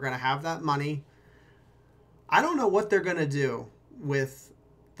 because we're going to have that money. I don't know what they're going to do with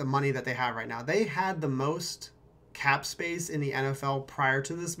the money that they have right now. They had the most cap space in the NFL prior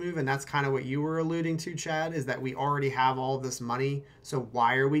to this move, and that's kind of what you were alluding to, Chad, is that we already have all this money, so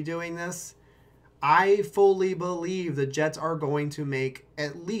why are we doing this? I fully believe the Jets are going to make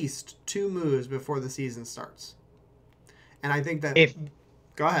at least 2 moves before the season starts. And I think that...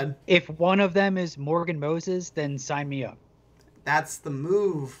 Go ahead. If one of them is Morgan Moses, then sign me up. That's the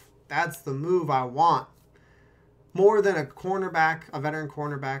move. That's the move I want. More than a cornerback, a veteran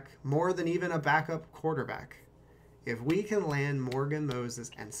cornerback, more than even a backup quarterback. If we can land Morgan Moses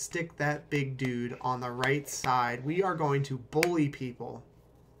and stick that big dude on the right side, we are going to bully people.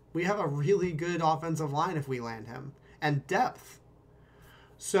 We have a really good offensive line if we land him. And depth.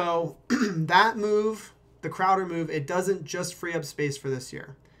 So that move, the Crowder move, it doesn't just free up space for this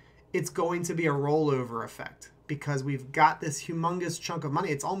year. It's going to be a rollover effect because we've got this humongous chunk of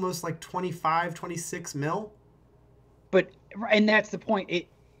money. It's almost like 25, 26 mil. And that's the point.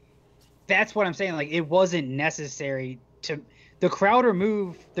 That's what I'm saying. Like, it wasn't necessary to the Crowder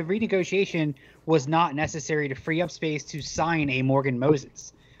move. The renegotiation was not necessary to free up space to sign a Morgan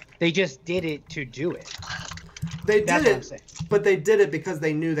Moses. They just did it to do it. That's what I'm saying. But they did it because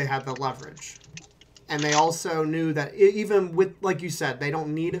they knew they had the leverage. And they also knew that even with, like you said, they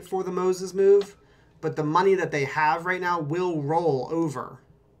don't need it for the Moses move, but the money that they have right now will roll over,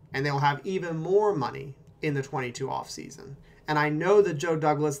 and they'll have even more money in the 22 offseason. And I know that Joe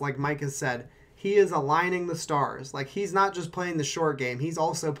Douglas, like Mike has said, he is aligning the stars. Like, he's not just playing the short game, he's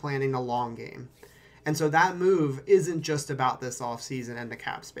also planning the long game. And so that move isn't just about this offseason and the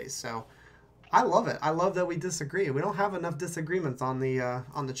cap space. So I love it. I love that we disagree. We don't have enough disagreements on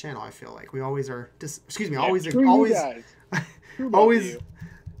the channel. I feel like we always are. We're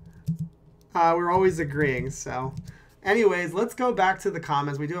always agreeing. So, anyways, let's go back to the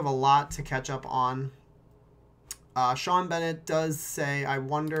comments. We do have a lot to catch up on. Sean Bennett does say, "I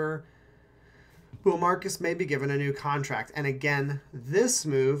wonder will Marcus may be given a new contract?" And again, this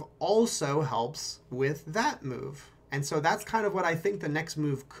move also helps with that move. And so that's kind of what I think the next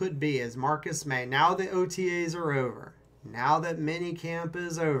move could be, is Marcus May. Now the OTAs are over. Now that minicamp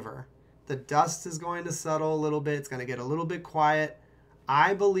is over. The dust is going to settle a little bit. It's going to get a little bit quiet.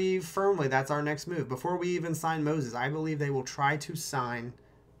 I believe firmly that's our next move. Before we even sign Moses, I believe they will try to sign,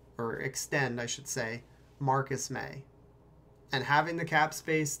 or extend, I should say, Marcus May. And having the cap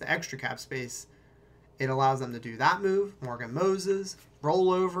space, the extra cap space, it allows them to do that move. Morgan Moses,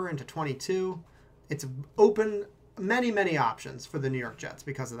 roll over into 22. It's open many, many options for the New York Jets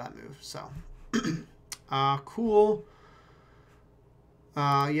because of that move. So, cool.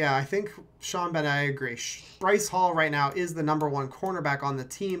 Yeah, I think Sean Bennett, I agree. Bryce Hall right now is the number one cornerback on the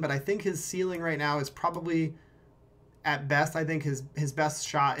team, but I think his ceiling right now is probably, at best, I think his best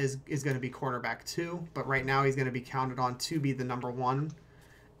shot is going to be cornerback 2, but right now he's going to be counted on to be the number 1.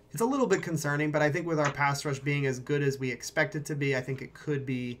 It's a little bit concerning, but I think with our pass rush being as good as we expect it to be, I think it could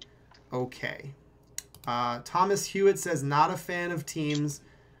be okay. Thomas Hewitt says, not a fan of teams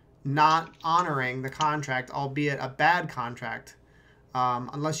not honoring the contract, albeit a bad contract,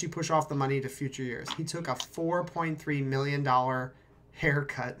 unless you push off the money to future years. He took a $4.3 million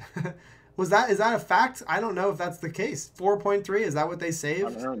haircut. Is that a fact? I don't know if that's the case. 4.3, is that what they saved?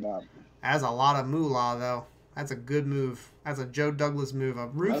 I've heard that. That's a lot of moolah, though. That's a good move. That's a Joe Douglas move. A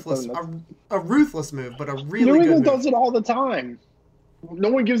ruthless move, but a really New good England move. does it all the time. No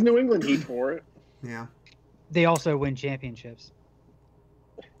one gives New England heat for it. Yeah. They also win championships.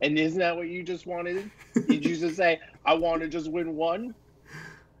 And isn't that what you just wanted? Did you just say, I want to just win one?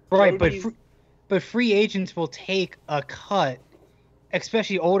 Right, Jody's- but free agents will take a cut,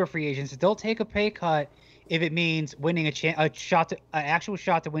 especially older free agents. They'll take a pay cut if it means winning an actual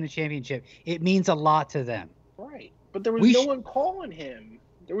shot to win a championship. It means a lot to them. Right. But there was no one calling him.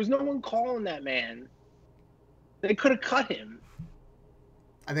 There was no one calling that man. They could have cut him.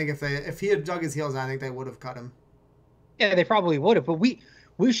 I think if he had dug his heels, I think they would have cut him. Yeah, they probably would have. But we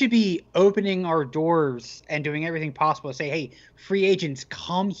should be opening our doors and doing everything possible to say, hey, free agents,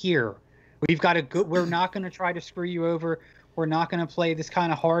 come here. We've got a good. We're not going to try to screw you over. We're not going to play this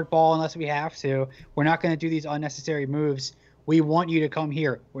kind of hard ball unless we have to. We're not going to do these unnecessary moves. We want you to come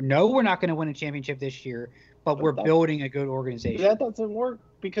here. We're not going to win a championship this year, but we're building a good organization. That doesn't work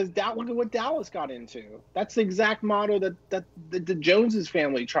because look at what Dallas got into. That's the exact motto that the Joneses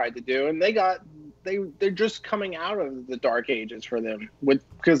family tried to do, and they're just coming out of the dark ages for them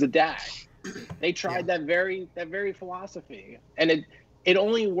because of Dak. They tried that very philosophy, and it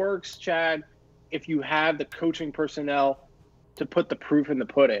only works, Chad, if you have the coaching personnel to put the proof in the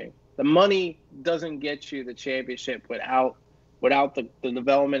pudding. The money doesn't get you the championship without the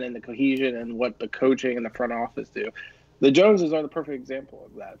development and the cohesion and what the coaching and the front office do. The Joneses are the perfect example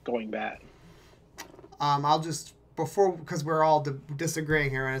of that going bad. I'll just because we're all disagreeing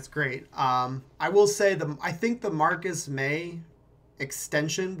here and it's great. I will say I think the Marcus May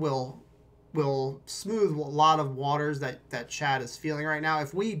extension will smooth a lot of waters that Chad is feeling right now.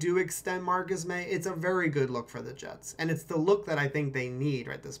 If we do extend Marcus May, it's a very good look for the Jets, and it's the look that I think they need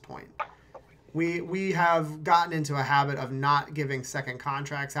at this point. We have gotten into a habit of not giving second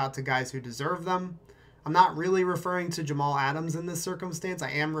contracts out to guys who deserve them. I'm not really referring to Jamal Adams in this circumstance. I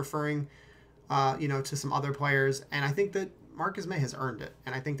am referring, to some other players, and I think that Marcus May has earned it.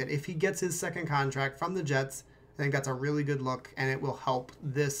 And I think that if he gets his second contract from the Jets, I think that's a really good look, and it will help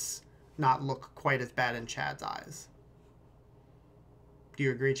this not look quite as bad in Chad's eyes. Do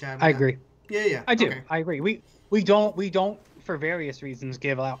you agree, Chad? I agree. Yeah. I do. Okay. I agree. We don't for various reasons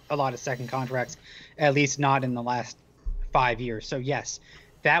give out a lot of second contracts, at least not in the last 5 years. So yes,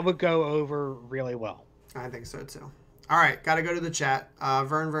 that would go over really well. I think so too. All right, got to go to the chat.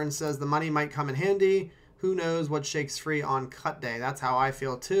 Vern says the money might come in handy. Who knows what shakes free on cut day? That's how I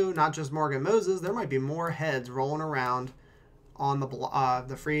feel too. Not just Morgan Moses. There might be more heads rolling around on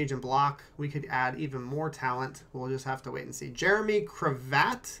the free agent block. We could add even more talent. We'll just have to wait and see. Mehki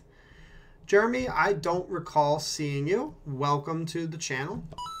Becton. Jeremy, I don't recall seeing you. Welcome to the channel.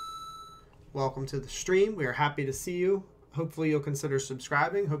 Welcome to the stream. We are happy to see you. Hopefully you'll consider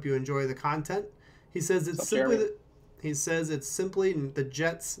subscribing. Hope you enjoy the content. He says it's simply the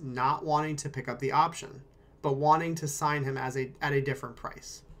Jets not wanting to pick up the option, but wanting to sign him at a different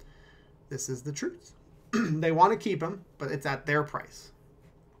price. This is the truth. They want to keep him, but it's at their price.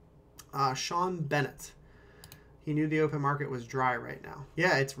 Sean Bennett. He knew the open market was dry right now.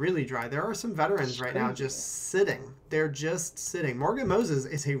 Yeah, it's really dry. There are some veterans right now just sitting. They're just sitting. Morgan Moses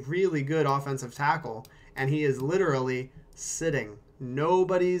is a really good offensive tackle, and he is literally sitting.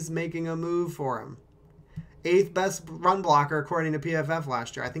 Nobody's making a move for him. 8th best run blocker according to PFF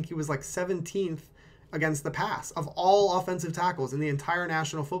last year. I think he was like 17th against the pass of all offensive tackles in the entire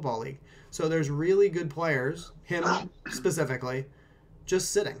National Football League. So there's really good players, him specifically,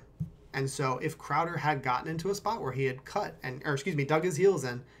 just sitting. And so if Crowder had gotten into a spot where he had dug his heels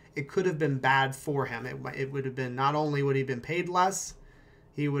in it could have been bad for him. It would have been, not only would he have been paid less,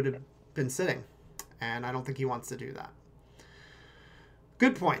 he would have been sitting. And I don't think he wants to do that.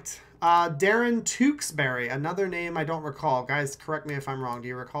 Good point. Darren Tewksbury, another name I don't recall. Guys, correct me if I'm wrong. Do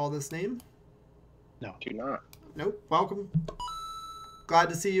you recall this name? No, do not. Nope. Welcome. Glad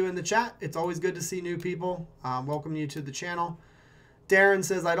to see you in the chat. It's always good to see new people. Welcome you to the channel. Darren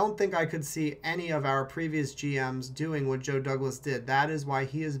says, I don't think I could see any of our previous GMs doing what Joe Douglas did. That is why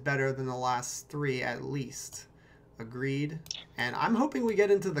he is better than the last 3 at least. Agreed. And I'm hoping we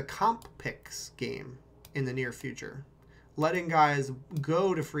get into the comp picks game in the near future. Letting guys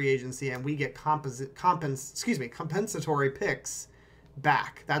go to free agency and we get compensatory picks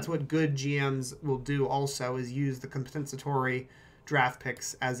back. That's what good GMs will do also, is use the compensatory draft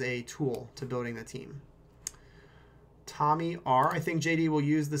picks as a tool to building the team. Tommy R. I think JD will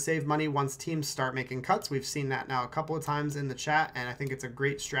use the save money once teams start making cuts. We've seen that now a couple of times in the chat, and I think it's a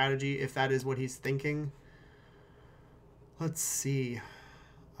great strategy if that is what he's thinking. Let's see.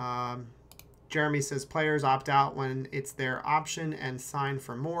 Jeremy says players opt out when it's their option and sign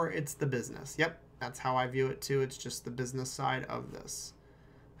for more. It's the business. Yep, that's how I view it too. It's just the business side of this.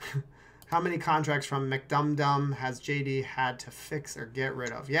 How many contracts from McDumdum has JD had to fix or get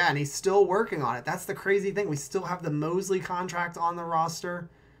rid of? Yeah, and he's still working on it. That's the crazy thing. We still have the Mosley contract on the roster,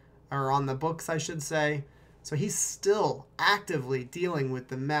 or on the books, I should say. So he's still actively dealing with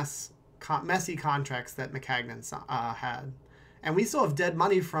the messy contracts that McCagnon had. And we still have dead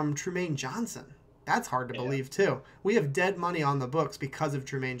money from Trumaine Johnson. That's hard to believe, too. We have dead money on the books because of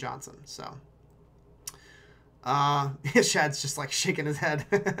Trumaine Johnson. So, Shad's just like shaking his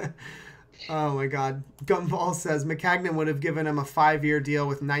head. Oh my God. Gumball says McCagnon would have given him a 5-year deal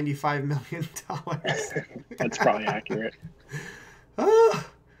with $95 million. That's probably accurate. Oh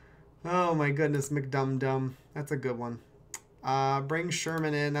my goodness, McDumdum. That's a good one. Bring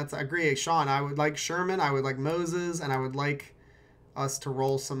Sherman in. I agree, Sean. I would like Sherman. I would like Moses, and I would like us to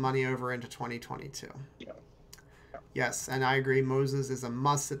roll some money over into 2022. Yeah. Yes, and I agree. Moses is a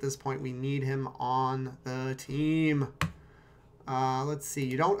must at this point. We need him on the team. Let's see.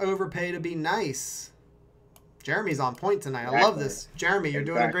 You don't overpay to be nice. Jeremy's on point tonight. I love this. Jeremy, you're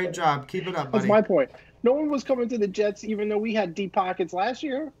doing a great job. Keep it up, buddy. That's my point. No one was coming to the Jets, even though we had deep pockets last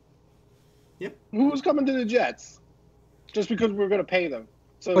year. Yep. Who was coming to the Jets? Just because we're going to pay them.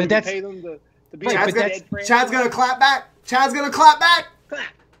 So we pay them to be Chad's going to clap back. Chad's going to clap back.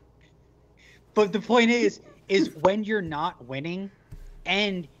 But the point is when you're not winning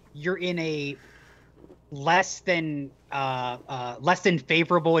and you're in a less than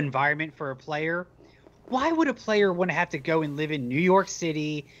favorable environment for a player, why would a player want to have to go and live in New York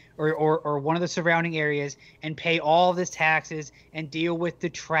City or one of the surrounding areas and pay all this taxes and deal with the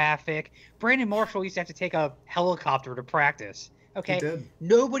traffic? Brandon Marshall used to have to take a helicopter to practice. Okay,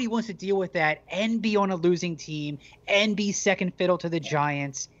 nobody wants to deal with that and be on a losing team and be second fiddle to the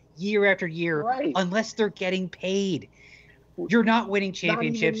Giants year after year, unless they're getting paid. You're not winning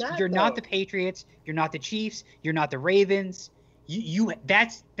championships. You're not the Patriots. You're not the Chiefs. You're not the Ravens.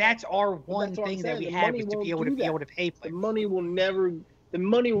 That's our one thing that we have, is to be able to pay players. The money will never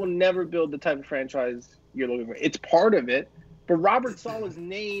build the type of franchise you're looking for. It's part of it, but Robert Saleh's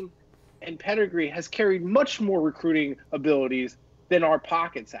name and pedigree has carried much more recruiting abilities than our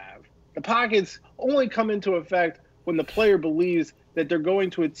pockets have. The pockets only come into effect when the player believes that they're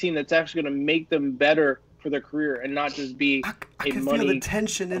going to a team that's actually going to make them better for their career and not just be I can feel the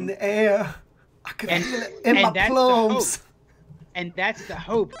tension in the air. I can feel it in my plums. And that's the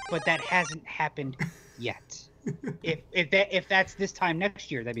hope, but that hasn't happened yet. If that's this time next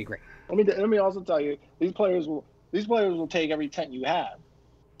year, that'd be great. Let me also tell you, these players will take every cent you have.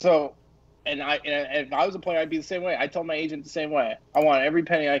 So, and if I was a player, I'd be the same way. I tell my agent the same way. I want every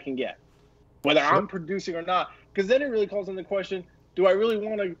penny I can get, whether I'm producing or not. Because then it really calls into question: do I really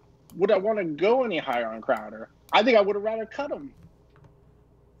want to? Would I want to go any higher on Crowder? I think I would have rather cut him.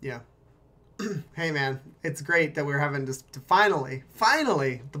 Yeah. Hey man, it's great that we're having to finally,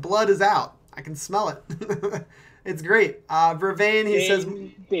 the blood is out. I can smell it. It's great. Vervain, he says,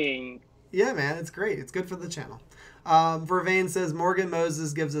 ding. Yeah, man, it's great. It's good for the channel. Vervain says Morgan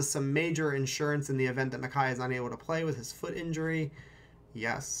Moses gives us some major insurance in the event that Mekhi is unable to play with his foot injury.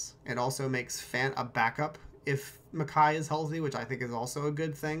 Yes. It also makes Fant a backup if Mekhi is healthy, which I think is also a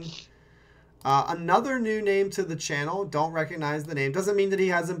good thing. Another new name to the channel. Don't recognize the name. Doesn't mean that he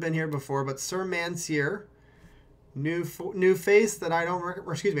hasn't been here before, but Sir Mansier. New face that I don't,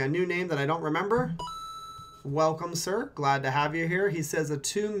 a new name that I don't remember. Welcome, sir. Glad to have you here. He says a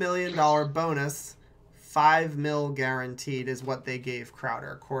 $2 million bonus, $5 million guaranteed is what they gave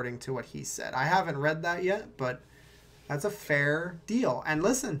Crowder, according to what he said. I haven't read that yet, but That's a fair deal. And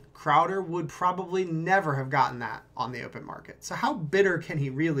listen, Crowder would probably never have gotten that on the open market. So how bitter can he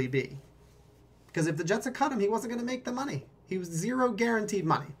really be? Because if the Jets had cut him, he wasn't going to make the money. He was zero guaranteed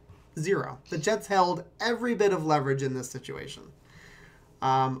money. Zero. The Jets held every bit of leverage in this situation.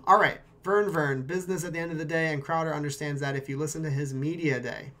 All right. Vern, business at the end of the day, and Crowder understands that if you listen to his media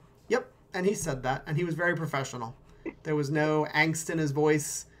day. Yep, and he said that, and he was very professional. There was no angst in his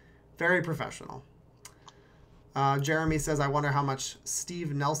voice. Very professional. Jeremy says, I wonder how much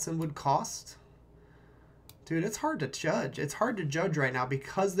Steve Nelson would cost. Dude, it's hard to judge. It's hard to judge right now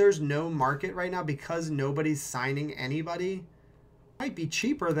because there's no market right now, because nobody's signing anybody. It might be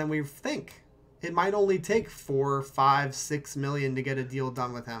cheaper than we think. It might only take 4, 5, 6 million to get a deal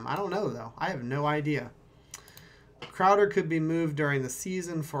done with him. I don't know, though. I have no idea. Crowder could be moved during the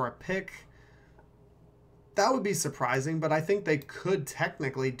season for a pick. That would be surprising, but I think they could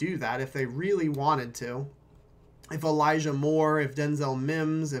technically do that if they really wanted to. If Elijah Moore, if Denzel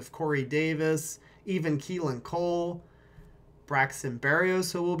Mims, if Corey Davis, even Keelan Cole, Braxton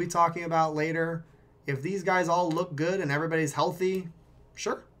Berrios, who we'll be talking about later. If these guys all look good and everybody's healthy,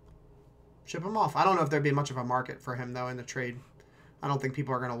 sure. Ship him off. I don't know if there'd be much of a market for him, though, in the trade. I don't think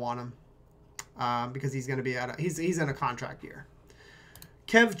people are going to want him because he's going to be he's in a contract year.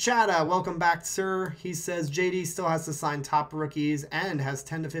 Kev Chada, welcome back, sir. He says JD still has to sign top rookies and has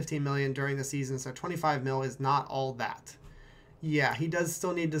 10 to 15 million during the season, so 25 mil is not all that. Yeah, he does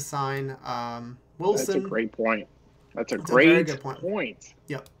still need to sign Wilson. That's a great point. That's a very good point.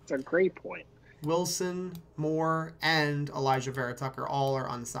 Yep. It's a great point. Wilson, Moore, and Elijah Vera-Tucker all are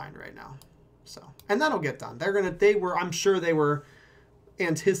unsigned right now. So, and that'll get done. I'm sure they were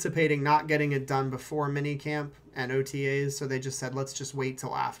anticipating not getting it done before minicamp and OTAs, so they just said, let's just wait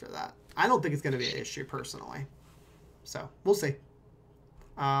till after that. I don't think it's going to be an issue personally. So, we'll see.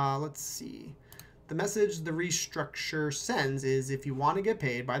 Let's see. The message the restructure sends is if you want to get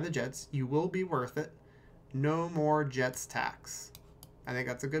paid by the Jets, you will be worth it. No more Jets tax. I think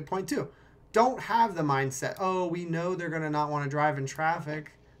that's a good point too. Don't have the mindset, oh, we know they're going to not want to drive in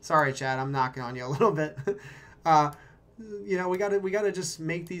traffic. Sorry, Chad, I'm knocking on you a little bit. We got to just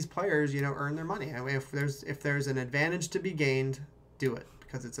make these players, earn their money. I mean, if there's an advantage to be gained, do it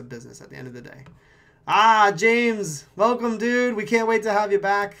because it's a business at the end of the day. James, welcome, dude. We can't wait to have you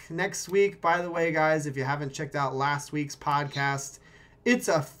back next week. By the way, guys, if you haven't checked out last week's podcast, it's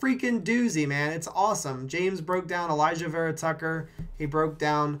a freaking doozy, man. It's awesome. James broke down Elijah Vera-Tucker. He broke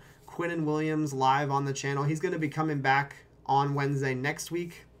down Quinnen Williams live on the channel. He's going to be coming back on Wednesday next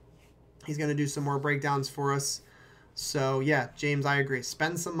week. He's going to do some more breakdowns for us. So, yeah, James, I agree.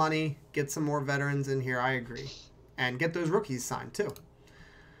 Spend some money. Get some more veterans in here. I agree. And get those rookies signed, too.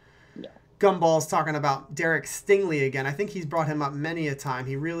 Yeah. Gumball's talking about Derek Stingley again. I think he's brought him up many a time.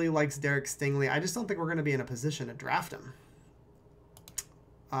 He really likes Derek Stingley. I just don't think we're going to be in a position to draft him.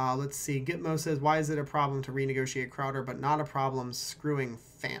 Let's see. Gitmo says, why is it a problem to renegotiate Crowder, but not a problem screwing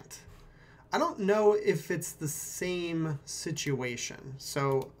Fant? I don't know if it's the same situation.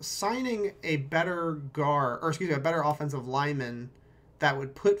 So signing a better a better offensive lineman that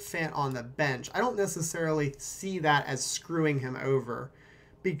would put Fant on the bench, I don't necessarily see that as screwing him over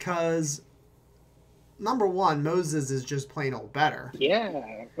because number one, Moses is just plain old better.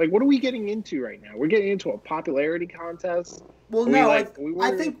 Yeah. Like, what are we getting into right now? We're getting into a popularity contest. Well, no,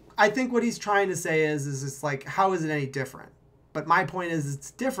 I think what he's trying to say is it's like, how is it any different? But my point is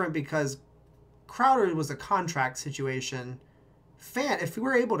it's different because Crowder was a contract situation. Fant, if we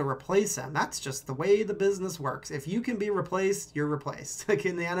were able to replace him, that's just the way the business works. If you can be replaced, you're replaced. Like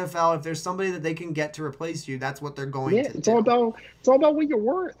in the NFL, if there's somebody that they can get to replace you, that's what they're going to do. It's all about what you're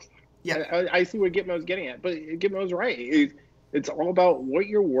worth. Yeah, I see what Gitmo's getting at, but Gitmo's right. It's all about what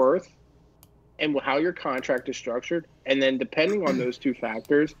you're worth and how your contract is structured, and then depending on those two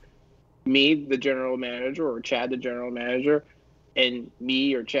factors, me, the general manager, or Chad, the general manager, and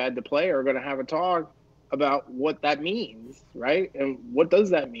me or Chad, the player, are going to have a talk about what that means, right? And what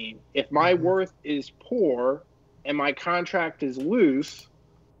does that mean? If my worth is poor and my contract is loose,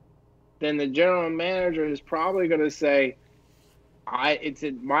 then the general manager is probably going to say, it's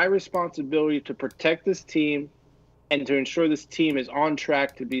my responsibility to protect this team and to ensure this team is on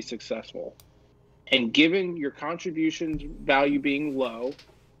track to be successful. And given your contributions value being low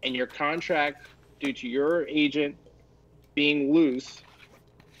and your contract due to your agent being loose,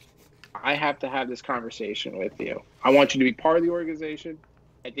 I have to have this conversation with you. I want you to be part of the organization.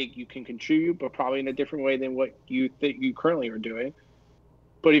 I think you can contribute, but probably in a different way than what you think you currently are doing.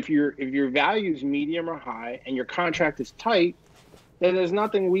 But if your value is medium or high and your contract is tight, then there's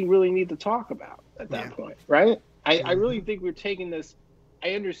nothing we really need to talk about at that point, right? I really think we're taking this.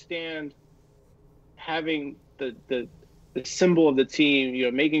 I understand having the the symbol of the team. You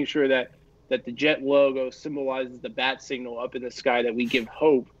know, making sure that the Jet logo symbolizes the bat signal up in the sky that we give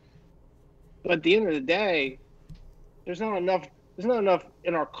hope. But at the end of the day, there's not enough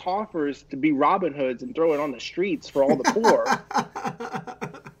in our coffers to be Robin Hoods and throw it on the streets for all the poor.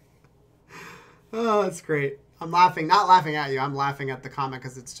 Oh, that's great. I'm laughing, not laughing at you. I'm laughing at the comment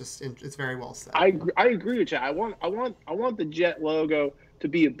because it's very well said. I agree with you. I want the Jet logo to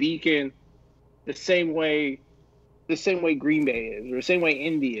be a beacon, the same way Green Bay is, or the same way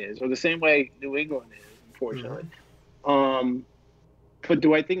Indy is, or the same way New England is. Unfortunately, but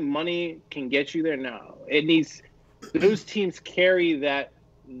do I think money can get you there? No. It needs those teams carry that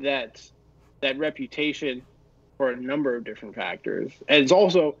reputation for a number of different factors, and it's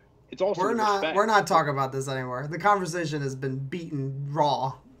also we're not talking about this anymore. The conversation has been beaten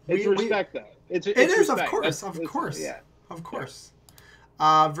raw. It's respect that. It is, respect. of course. Yeah. Of course.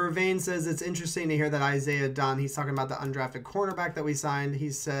 Vervain says it's interesting to hear that Isaiah Dunn, he's talking about the undrafted cornerback that we signed,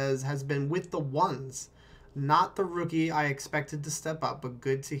 he says has been with the ones, not the rookie I expected to step up, but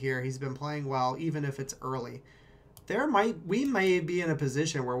good to hear he's been playing well, even if it's early. We may be in a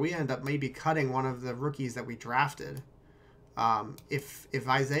position where we end up maybe cutting one of the rookies that we drafted. If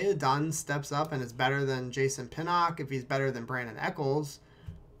Isaiah Dunn steps up and is better than Jason Pinnock, if he's better than Brandon Eccles,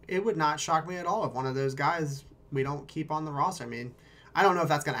 it would not shock me at all if one of those guys we don't keep on the roster. I mean, I don't know if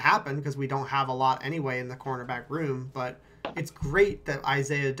that's going to happen because we don't have a lot anyway in the cornerback room, but it's great that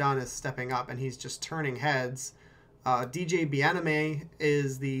Isaiah Dunn is stepping up and he's just turning heads. DJ Bieneme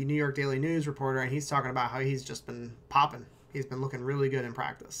is the New York Daily News reporter, and he's talking about how he's just been popping. He's been looking really good in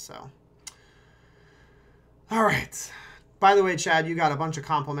practice. So, all right. By the way, Chad, you got a bunch of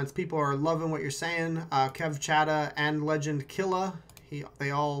compliments. People are loving what you're saying. Kev Chada and Legend Killa,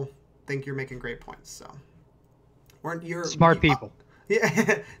 they all think you're making great points. So, you're smart people.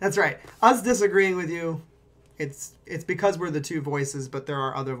 Yeah, that's right. Us disagreeing with you, it's because we're the two voices, but there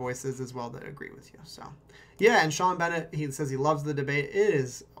are other voices as well that agree with you. So, yeah, and Sean Bennett, he says he loves the debate. It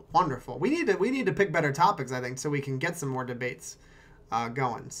is wonderful. We need to pick better topics, I think, so we can get some more debates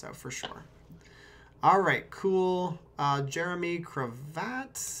going. So for sure. All right, cool. Jeremy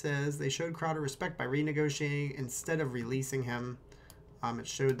Cravat says they showed Crowder respect by renegotiating instead of releasing him. It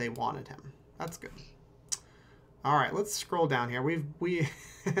showed they wanted him. That's good. All right, let's scroll down here. We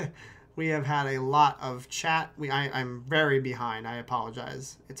have had a lot of chat. I'm very behind. I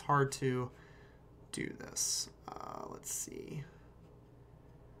apologize. It's hard to do this. Let's see.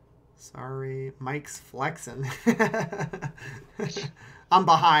 Sorry, Mike's flexing. I'm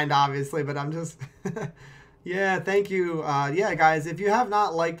behind, obviously, but I'm just... Yeah, thank you. Yeah, guys, if you have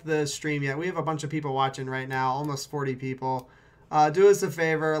not liked the stream yet, we have a bunch of people watching right now, almost 40 people. Do us a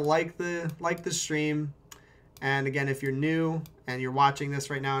favor, like the stream. And again, if you're new and you're watching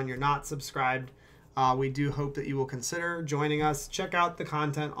this right now and you're not subscribed, we do hope that you will consider joining us. Check out the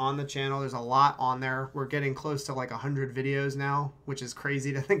content on the channel. There's a lot on there. We're getting close to like 100 videos now, which is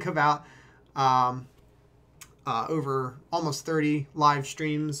crazy to think about. Over almost 30 live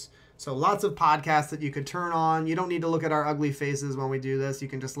streams. So lots of podcasts that you could turn on. You don't need to look at our ugly faces when we do this. You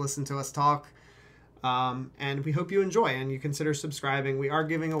can just listen to us talk. And we hope you enjoy and you consider subscribing. We are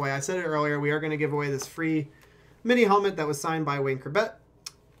giving away, I said it earlier, we are going to give away this free mini helmet that was signed by Wayne Chrebet.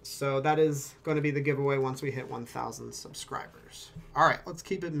 So that is going to be the giveaway once we hit 1,000 subscribers. All right, let's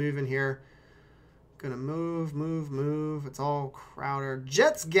keep it moving here. Gonna move. It's all Crowder.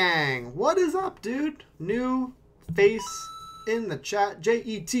 Jets gang, what is up, dude? New face in the chat.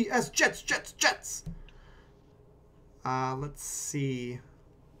 Jets, Jets. Let's see.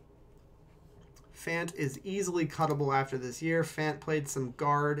 Fant is easily cuttable after this year. Fant played some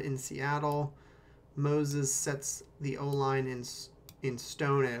guard in Seattle. Moses sets the O-line in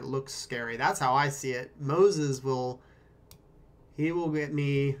stone, and it looks scary. That's how I see it. Moses will get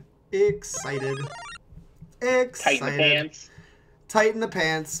me excited. Tighten the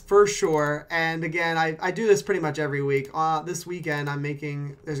pants for sure. And again, I do this pretty much every week. This weekend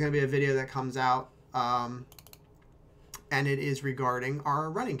there's going to be a video that comes out, and it is regarding our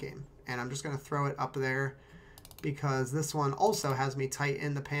running game. And I'm just going to throw it up there because this one also has me tight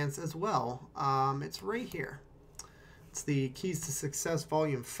in the pants as well. It's right here. It's the Keys to Success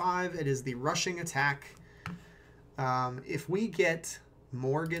Volume 5. It is the rushing attack. If we get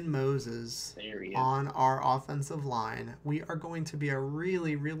Morgan Moses on our offensive line, we are going to be a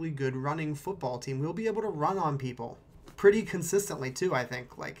really, really good running football team. We'll be able to run on people pretty consistently too, I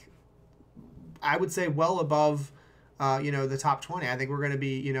think. Like, I would say well above, the top 20. I think we're going to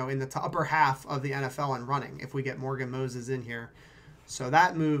be, in the upper half of the NFL in running if we get Morgan Moses in here. So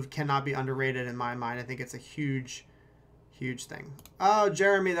that move cannot be underrated in my mind. I think it's a huge, huge thing. Oh,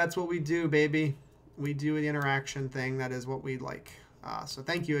 Jeremy, that's what we do, baby. We do the interaction thing. That is what we like. So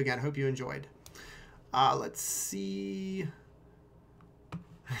thank you again. Hope you enjoyed. Let's see.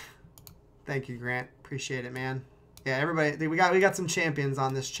 Thank you, Grant. Appreciate it, man. Yeah, everybody. We got some champions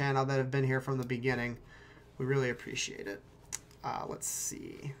on this channel that have been here from the beginning. We really appreciate it. Let's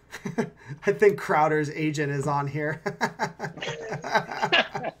see. I think Crowder's agent is on here.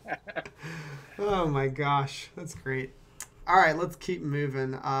 Oh my gosh, that's great. All right, let's keep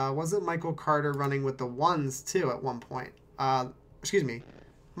moving. Wasn't Michael Carter running with the ones too at one point? Excuse me,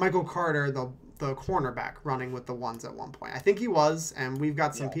 Michael Carter, the cornerback, running with the ones at one point. I think he was, and we've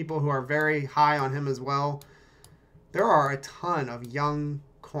got some people who are very high on him as well. There are a ton of young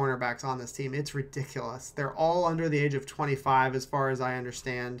cornerbacks on this team. It's ridiculous. They're all under the age of 25 as far as I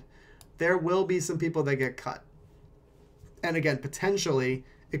understand. There will be some people that get cut. And again, potentially,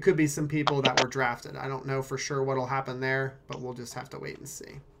 it could be some people that were drafted. I don't know for sure what'll happen there, but we'll just have to wait and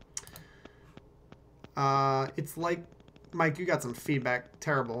see. It's like, Mike, you got some feedback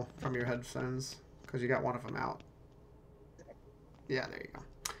terrible from your headphones because you got one of them out. Yeah, there you go.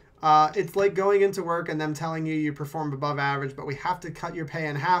 It's like going into work and them telling you you performed above average, but we have to cut your pay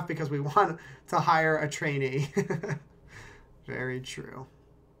in half because we want to hire a trainee. Very true.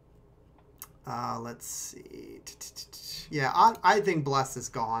 Let's see. Yeah, I think Bless is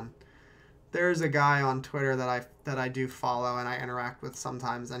gone. There's a guy on Twitter that I do follow and I interact with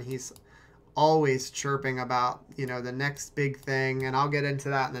sometimes, and he's always chirping about, you know, the next big thing, and I'll get into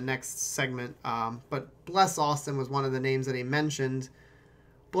that in the next segment. But Bless Austin was one of the names that he mentioned.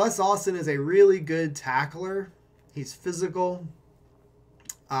 Bless Austin is a really good tackler. He's physical,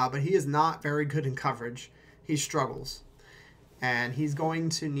 but he is not very good in coverage. He struggles, and he's going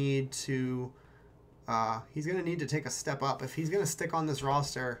to need to take a step up. If he's going to stick on this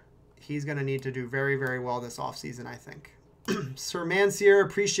roster, he's going to need to do very, very well this offseason, I think. Sir Mansier,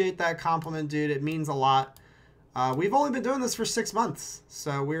 appreciate that compliment, dude. It means a lot. We've only been doing this for 6 months,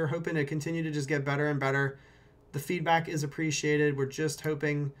 so we're hoping to continue to just get better and better. The feedback is appreciated. We're just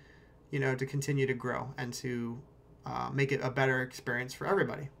hoping, you know, to continue to grow and to make it a better experience for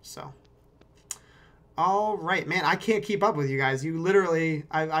everybody. So, all right, man, I can't keep up with you guys. You literally,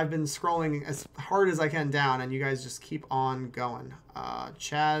 I've been scrolling as hard as I can down, and you guys just keep on going.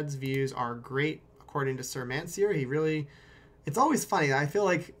 Chad's views are great, according to Sir Mansier. He really, it's always funny. I feel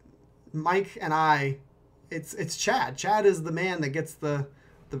like Mike and I, it's Chad. Chad is the man that gets the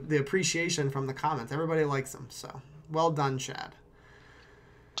appreciation from the comments. Everybody likes him. So well done, Chad.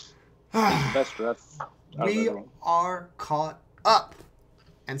 Best dress. We are caught up.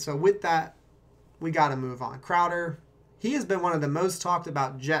 And so with that, we got to move on. Crowder, he has been one of the most talked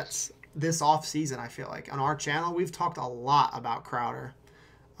about Jets this offseason, I feel like. On our channel, we've talked a lot about Crowder.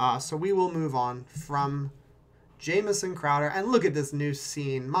 So we will move on from Jamison Crowder. And look at this new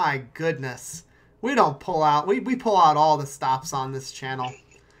scene. My goodness. We don't pull out. We pull out all the stops on this channel.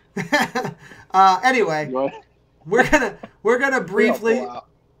 Anyway, what? we're gonna briefly.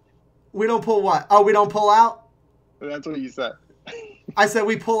 We don't pull what? Oh, we don't pull out? That's what you said. I said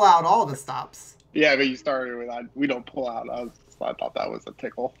we pull out all the stops. Yeah, but you started with we don't pull out. I thought that was a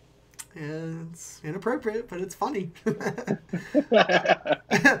tickle. It's inappropriate, but it's funny.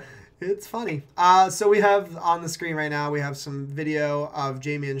 It's funny. So we have on the screen right now, we have some video of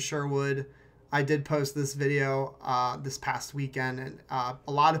Jamie and Sherwood. I did post this video this past weekend, and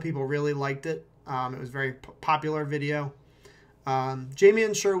a lot of people really liked it. It was a very popular video. Jamie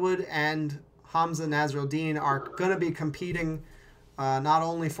and Sherwood and Hamza Nasruddin are going to be competing not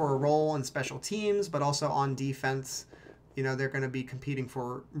only for a role in special teams, but also on defense. You know, they're going to be competing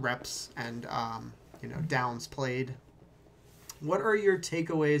for reps and, you know, downs played. What are your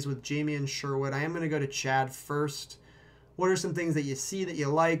takeaways with Jamie and Sherwood? I am going to go to Chad first. What are some things that you see that you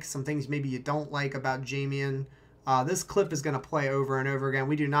like, some things maybe you don't like about Jamie? This clip is going to play over and over again.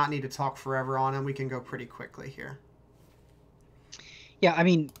 We do not need to talk forever on him. We can go pretty quickly here. Yeah, I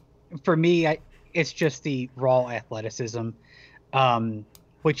mean, for me, it's just the raw athleticism,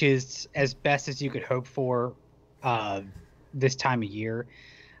 which is as best as you could hope for this time of year.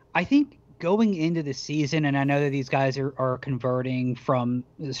 I think going into the season, and I know that these guys are converting from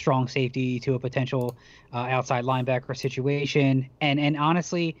strong safety to a potential outside linebacker situation. And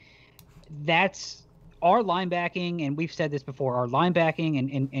honestly, that's our linebacking, and we've said this before, our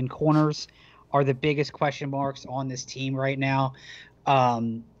linebacking and corners are the biggest question marks on this team right now.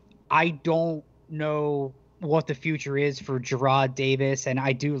 I don't know what the future is for Gerard Davis, and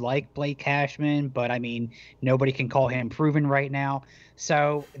I do like Blake Cashman, but I mean, nobody can call him proven right now.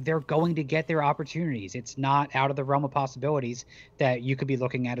 So they're going to get their opportunities. It's not out of the realm of possibilities that you could be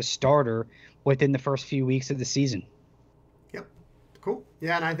looking at a starter within the first few weeks of the season. Yep. Cool.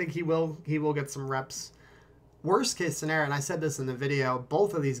 Yeah, and I think he will get some reps. Worst case scenario, and I said this in the video,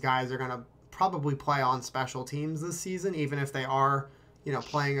 both of these guys are going to probably play on special teams this season, even if they are,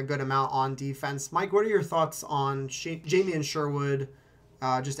 playing a good amount on defense. Mike, what are your thoughts on Jamie Sherwood?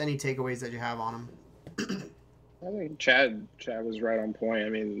 Just any takeaways that you have on him? I think Chad was right on point. I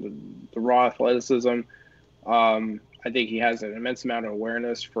mean, the raw athleticism. I think he has an immense amount of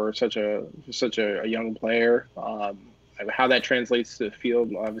awareness for such a young player. How that translates to the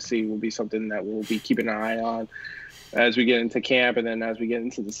field, obviously, will be something that we'll be keeping an eye on as we get into camp and then as we get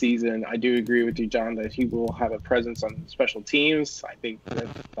into the season. I do agree with you, John, that he will have a presence on special teams. I think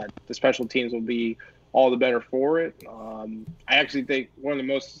that the special teams will be all the better for it. I actually think one of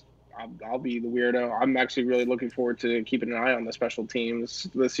the most – I'll be the weirdo. I'm actually really looking forward to keeping an eye on the special teams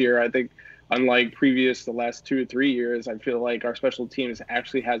this year. I think unlike the last 2 or 3 years, I feel like our special teams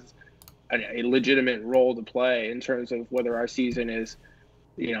actually has a legitimate role to play in terms of whether our season is,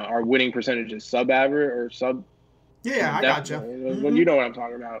 our winning percentage is sub-average or sub. Yeah, I gotcha. Well, you know what I'm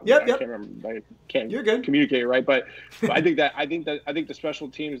talking about. Yep. I can't remember. I can't You're good. communicate right, but I think the special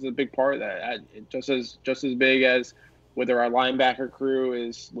teams is a big part of that. Just as big as whether our linebacker crew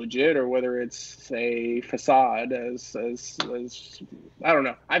is legit or whether it's a facade. As I don't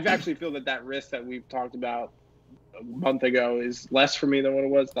know. I actually feel that risk that we've talked about a month ago is less for me than what it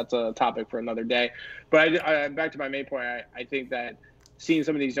was. That's a topic for another day. But I back to my main point. I think that seeing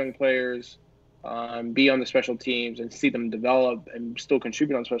some of these young players be on the special teams and see them develop and still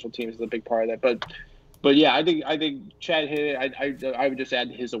contribute on special teams is a big part of that. But yeah, I think Chad hit it. I would just add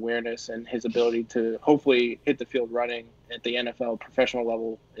his awareness and his ability to hopefully hit the field running at the NFL professional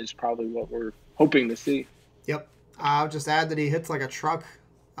level is probably what we're hoping to see. Yep. I'll just add that he hits like a truck.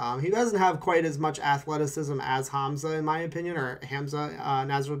 He doesn't have quite as much athleticism as Hamza, in my opinion, or Hamza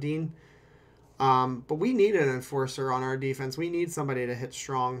Nasruddin. But we need an enforcer on our defense. We need somebody to hit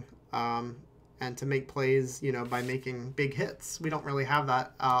strong and to make plays, by making big hits. We don't really have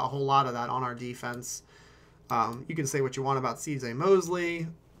that, a whole lot of that on our defense. You can say what you want about C.J. Mosley,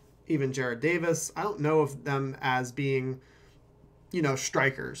 even Jared Davis. I don't know of them as being,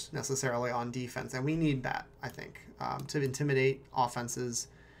 strikers necessarily on defense. And we need that, I think, to intimidate offenses.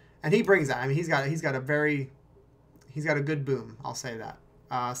 And he brings that. I mean, he's got a good boom. I'll say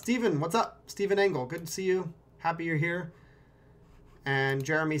that. Steven, what's up? Steven Engel, good to see you. Happy you're here. And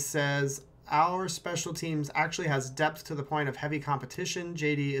Jeremy says, our special teams actually has depth to the point of heavy competition.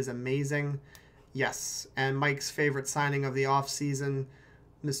 JD is amazing. Yes. And Mike's favorite signing of the offseason,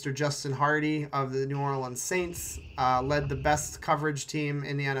 Mr. Justin Hardy of the New Orleans Saints, led the best coverage team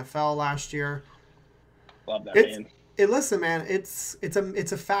in the NFL last year. Love that, man. Listen, man, it's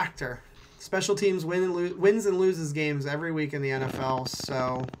a factor. Special teams wins and loses games every week in the NFL.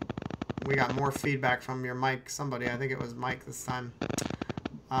 So we got more feedback from your Mike. Somebody, I think it was Mike this time.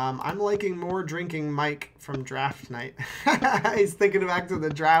 I'm liking more drinking Mike from draft night. He's thinking back to the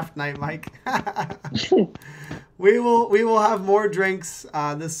draft night, Mike. We will have more drinks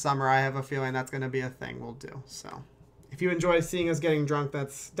this summer. I have a feeling that's going to be a thing we'll do. So if you enjoy seeing us getting drunk,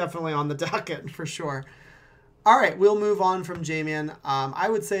 that's definitely on the docket for sure. All right, we'll move on from Jamian. I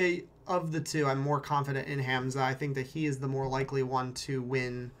would say of the two, I'm more confident in Hamza. I think that he is the more likely one to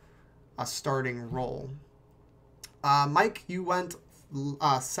win a starting role. Mike, you went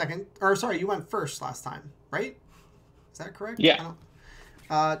you went first last time, right? Is that correct? Yeah.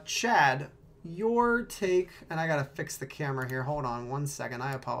 Chad, your take, and I gotta fix the camera here. Hold on 1 second.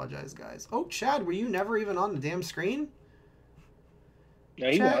 I apologize, guys. Oh, Chad, were you never even on the damn screen?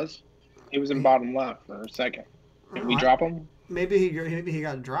 Yeah, he was. He was in bottom left for a second. Did we drop him? Maybe he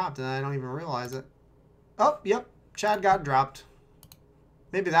got dropped and I don't even realize it. Oh, yep. Chad got dropped.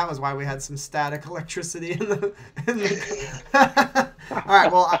 Maybe that was why we had some static electricity in the All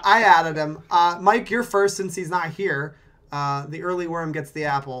right, well, I added him. Mike, you're first since he's not here. The early worm gets the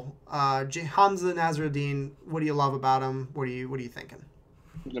apple. Hamza Nasruddin, what do you love about him? What are you thinking?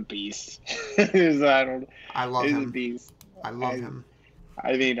 He's a beast. I love him. He's a beast. I love him.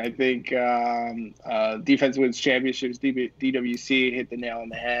 I think Defense Wins Championships, DWC, hit the nail on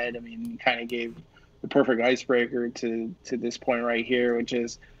the head. I mean, kind of gave the perfect icebreaker to this point right here, which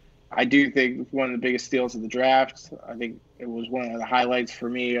is, I do think one of the biggest steals of the draft. I think it was one of the highlights for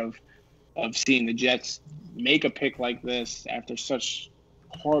me of seeing the Jets make a pick like this after such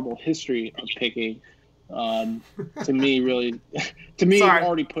horrible history of picking. To me, it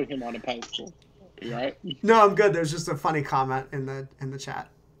already put him on a pedestal. You right? No, I'm good. There's just a funny comment in the chat.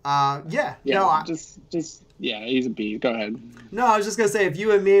 Yeah. No, just Yeah, he's a beast. Go ahead. No, I was just going to say, if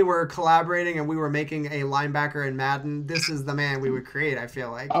you and me were collaborating and we were making a linebacker in Madden, this is the man we would create, I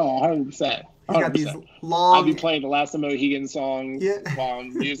feel like. Oh, 100%. He's got these long... I'd be playing the Last of Mohican songs while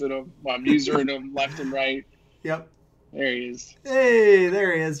I'm using them left and right. Yep. There he is. Hey,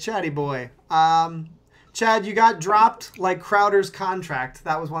 there he is. Chatty boy. Chad, you got dropped like Crowder's contract.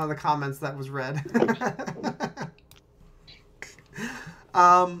 That was one of the comments that was read.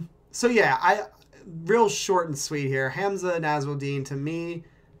 So yeah, real short and sweet here. Hamza Nasruddin, to me,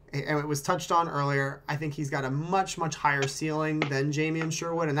 and it was touched on earlier, I think he's got a much, much higher ceiling than Jamison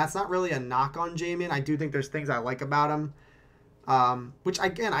Sherwood, and that's not really a knock on Jamison. I do think there's things I like about him, which,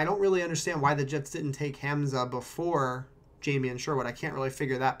 again, I don't really understand why the Jets didn't take Hamza before Jamison Sherwood. I can't really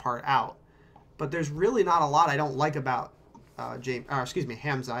figure that part out. But there's really not a lot I don't like about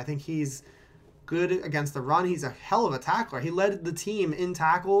Hamza. I think he's good against the run. He's a hell of a tackler. He led the team in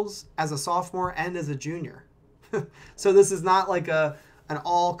tackles as a sophomore and as a junior. So this is not like an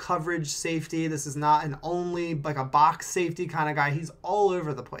all coverage safety. This is not an only like a box safety kind of guy. He's all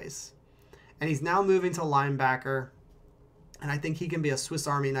over the place. And he's now moving to linebacker. And I think he can be a Swiss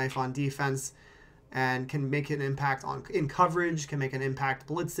Army knife on defense and can make an impact in coverage, can make an impact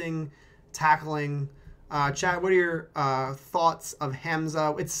blitzing, tackling. Chad, what are your thoughts of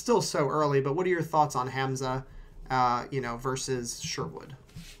Hamza? It's still so early, but what are your thoughts on Hamza, versus Sherwood?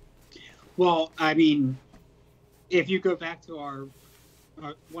 Well, I mean, if you go back to our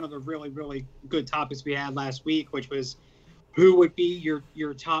one of the really, really good topics we had last week, which was who would be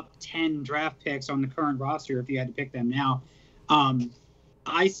your top 10 draft picks on the current roster if you had to pick them now,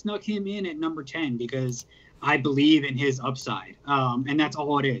 I snuck him in at number 10 because I believe in his upside. And that's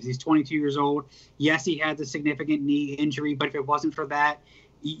all it is. He's 22 years old. Yes, he had the significant knee injury, but if it wasn't for that,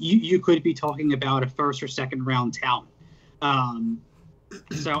 you could be talking about a first or second round talent.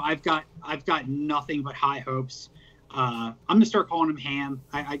 So I've got nothing but high hopes. I'm going to start calling him Ham.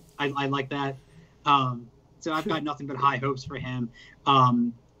 I like that. So I've got nothing but high hopes for him.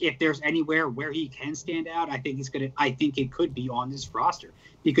 If there's anywhere where he can stand out, I think it could be on this roster,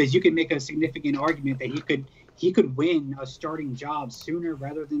 because you can make a significant argument that he could win a starting job sooner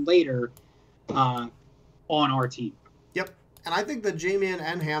rather than later on our team. Yep. And I think that Jamison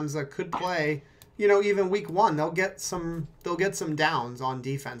and Hamza could play, even week 1, they'll get some downs on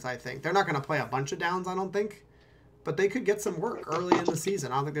defense, I think. They're not going to play a bunch of downs, I don't think, but they could get some work early in the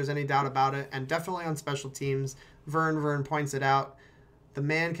season. I don't think there's any doubt about it. And definitely on special teams, Vern points it out. The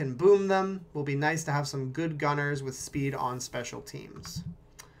man can boom them. Will be nice to have some good gunners with speed on special teams.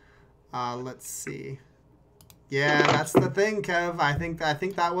 Let's see. Yeah, that's the thing, Kev. I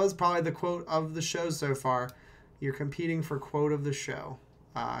think that was probably the quote of the show so far. You're competing for quote of the show.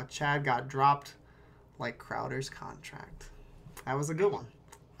 Chad got dropped like Crowder's contract. That was a good one.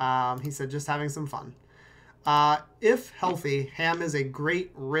 He said just having some fun. If healthy, Ham is a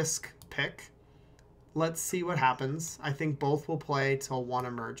great risk pick. Let's see what happens. I think both will play till one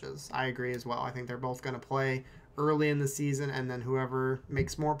emerges. I agree as well. I think they're both going to play early in the season, and then whoever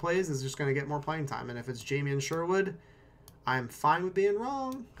makes more plays is just going to get more playing time. And if it's Jamison Sherwood, I'm fine with being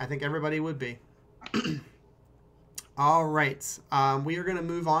wrong. I think everybody would be. All right. We are going to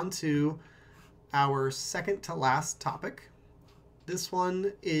move on to our second to last topic. This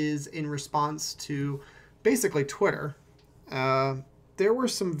one is in response to basically Twitter. There were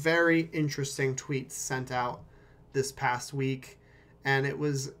some very interesting tweets sent out this past week, and it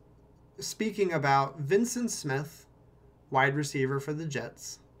was speaking about Vincent Smith, wide receiver for the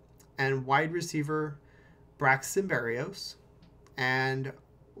Jets, and wide receiver Braxton Berrios. And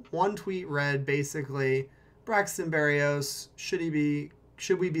one tweet read basically, Braxton Berrios, should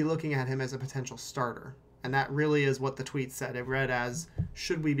we be looking at him as a potential starter? And that really is what the tweet said. It read as,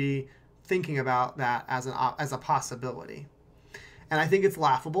 should we be thinking about that as a possibility? And I think it's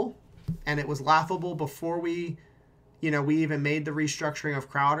laughable, and it was laughable before we even made the restructuring of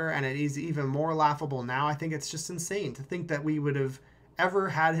Crowder, and it is even more laughable now. I think it's just insane to think that we would have ever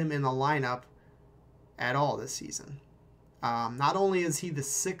had him in the lineup at all this season. Not only is he the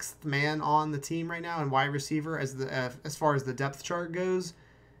 6th man on the team right now in wide receiver as far as the depth chart goes,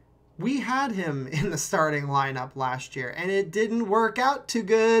 we had him in the starting lineup last year, and it didn't work out too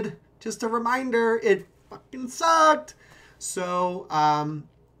good. Just a reminder, it fucking sucked. So,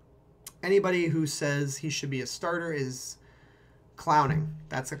 anybody who says he should be a starter is clowning.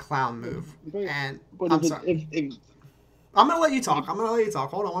 That's a clown move. I'm sorry. I'm going to let you talk.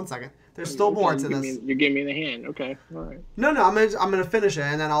 Hold on one second. There's still more to this. You're giving me the hand. Okay. All right. No, I'm gonna finish it,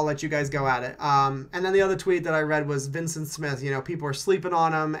 and then I'll let you guys go at it. And then the other tweet that I read was Vincent Smith. People are sleeping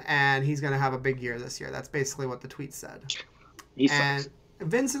on him, and he's going to have a big year this year. That's basically what the tweet said. He sucks.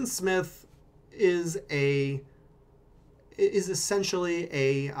 And Vincent Smith is essentially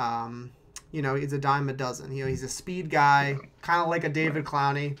a he's a dime a dozen. He's a speed guy, kind of like a David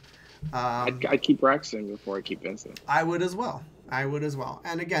Clowney. I'd keep Braxton before I keep Vincent. I would as well.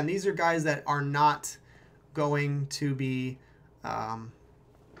 And again, these are guys that are not going to be.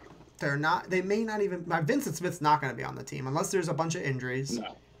 They may not even. Vincent Smith's not going to be on the team unless there's a bunch of injuries.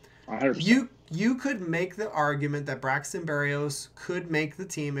 No, 100%. You could make the argument that Braxton Berrios could make the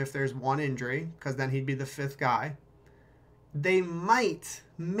team if there's one injury, because then he'd be the fifth guy. They might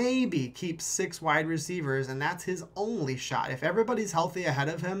maybe keep 6 wide receivers, and that's his only shot. If everybody's healthy ahead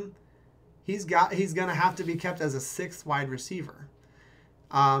of him, he's going to have to be kept as a 6th wide receiver.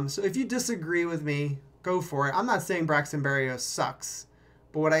 So if you disagree with me, go for it. I'm not saying Braxton Berrios sucks,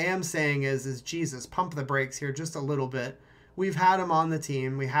 but what I am saying is Jesus, pump the brakes here just a little bit. We've had him on the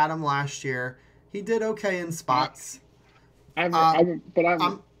team. We had him last year. He did okay in spots. I'm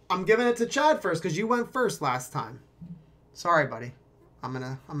giving it to Chad first because you went first last time. Sorry, buddy. I'm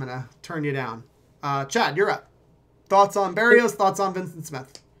gonna turn you down. Chad, you're up. Thoughts on Berrios? Thoughts on Vincent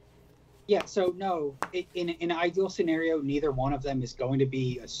Smith? Yeah. So no, in an ideal scenario, neither one of them is going to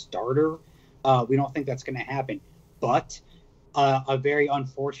be a starter. We don't think that's going to happen. But a very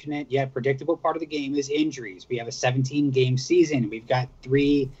unfortunate yet predictable part of the game is injuries. We have a 17-game season. We've got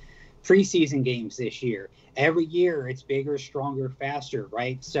 3 preseason games this year. Every year, it's bigger, stronger, faster,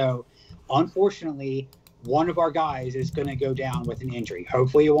 right? So, unfortunately, one of our guys is going to go down with an injury.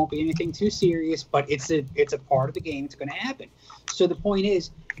 Hopefully, it won't be anything too serious, but it's a part of the game. It's going to happen. So the point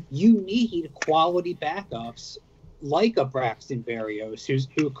is, you need quality backups like a Braxton Berrios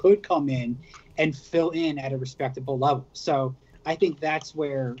who could come in and fill in at a respectable level. So I think that's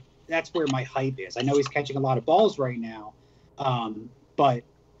where my hype is. I know he's catching a lot of balls right now, but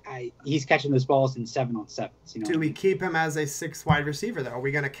he's catching those balls in 7-on-7s. Do we keep him as a 6th wide receiver, though? Are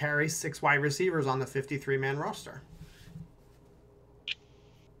we going to carry 6 wide receivers on the 53-man roster?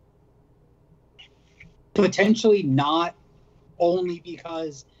 Potentially not, only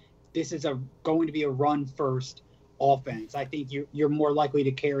because this is going to be a run-first offense. I think you're more likely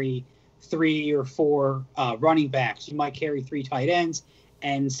to carry 3 or 4 running backs. You might carry 3 tight ends,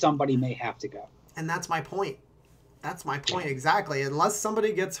 and somebody may have to go. And that's my point. That's my point exactly. Unless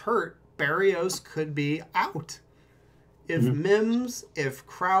somebody gets hurt, Berrios could be out. If Mims, if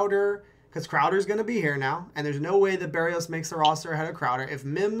Crowder, because Crowder's going to be here now, and there's no way that Berrios makes the roster ahead of Crowder. If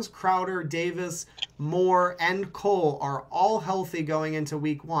Mims, Crowder, Davis, Moore, and Cole are all healthy going into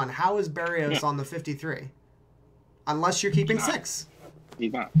week 1, how is Berrios on the 53? Unless you're keeping 6.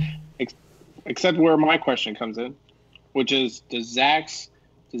 He's not. Except where my question comes in, which is, does Zach's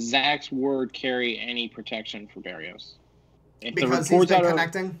word carry any protection for Berrios? Because he's been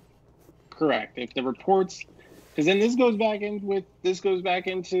connecting? Correct. If the reports, because then this goes back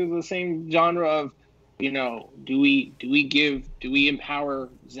into the same genre of, do we empower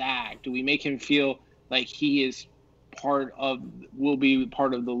Zach? Do we make him feel like he is will be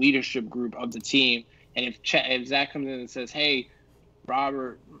part of the leadership group of the team? And if Zach comes in and says, hey,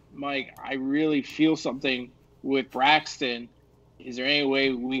 Robert, Mike, I really feel something with Braxton, is there any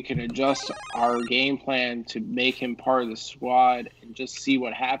way we can adjust our game plan to make him part of the squad and just see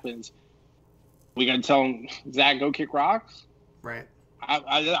what happens? We gonna tell him, Zach, go kick rocks? Right.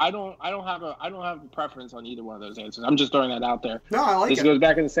 I don't have a preference on either one of those answers. I'm just throwing that out there. No, I like it. This goes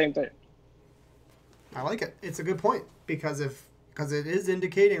back in the same thing. I like it. It's a good point because it is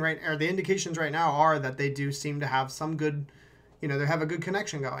indicating or the indications right now are that they do seem to have some good, they have a good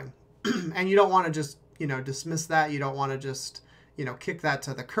connection going, and you don't want to just dismiss that. You don't want to just kick that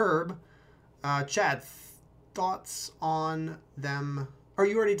to the curb. Chad, thoughts on them? Or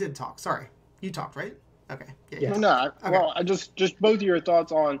you already did talk. Sorry, you talked, right? Okay. Yeah. No. Okay. Well, I just both of your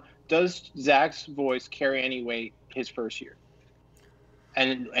thoughts on, does Zach's voice carry any weight his first year?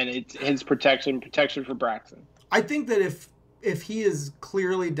 And it's his protection for Braxton. I think that if he is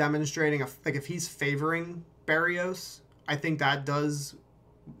clearly demonstrating if he's favoring Berrios, I think that does,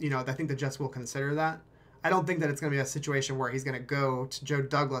 I think the Jets will consider that. I don't think that it's going to be a situation where he's going to go to Joe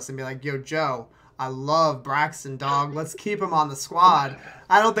Douglas and be like, yo, Joe, I love Braxton, dog. Let's keep him on the squad.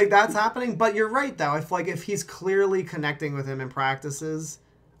 I don't think that's happening, but you're right, though. If he's clearly connecting with him in practices,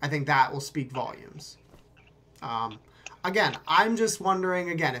 I think that will speak volumes. Again, I'm just wondering,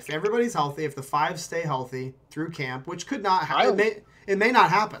 if everybody's healthy, if the 5 stay healthy through camp, which could not happen. It may not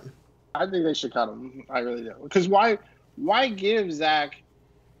happen. I think they should cut him. I really do. Because why give Zach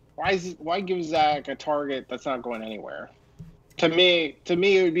a target that's not going anywhere? To me,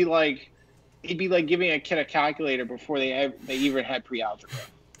 it would be like giving a kid a calculator before they even had pre-algebra.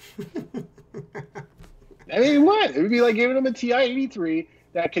 I mean, what? It would be like giving him a TI-83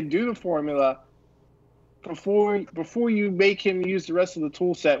 that could do the formula, before you make him use the rest of the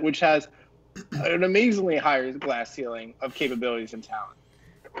tool set, which has an amazingly higher glass ceiling of capabilities and talent.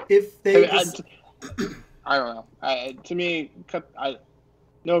 If they, I don't know. To me,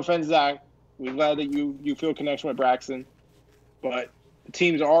 no offense, Zach. We're glad that you feel a connection with Braxton, but the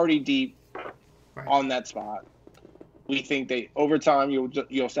team's already deep on that spot. We think that over time you'll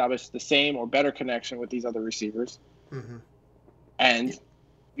establish the same or better connection with these other receivers, and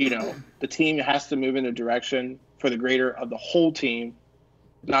the team has to move in a direction for the greater of the whole team,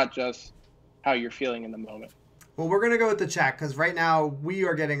 not just how you're feeling in the moment. Well, we're gonna go with the chat because right now we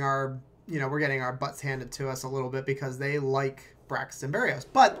are getting our butts handed to us a little bit because they like Braxton Berrios.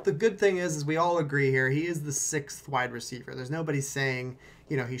 But the good thing is we all agree here he is the 6th wide receiver. There's nobody saying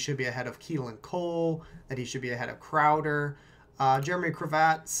he should be ahead of Keelan Cole, that he should be ahead of Crowder. Jeremy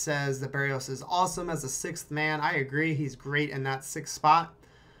Cravat says that Berrios is awesome as a 6th man. I agree. He's great in that 6th spot.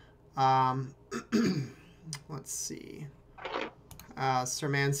 Let's see. Sir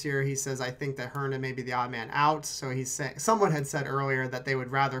Mansier, he says, I think that Herndon may be the odd man out. So he's saying, someone had said earlier that they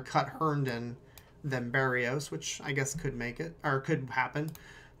would rather cut Herndon than Berrios, which I guess could happen.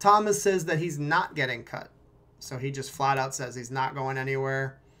 Thomas says that he's not getting cut. So he just flat out says he's not going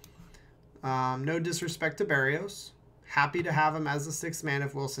anywhere. No disrespect to Berrios. Happy to have him as the 6th man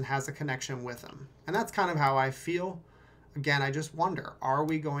if Wilson has a connection with him. And that's kind of how I feel. Again, I just wonder, are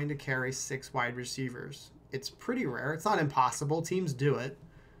we going to carry 6 wide receivers? It's pretty rare. It's not impossible. Teams do it.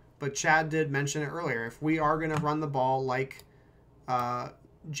 But Chad did mention it earlier. If we are going to run the ball like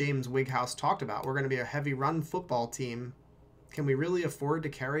James Wighouse talked about, we're going to be a heavy run football team. Can we really afford to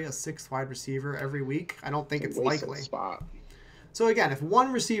carry a 6th wide receiver every week? I don't think it's likely. Spot. So again, if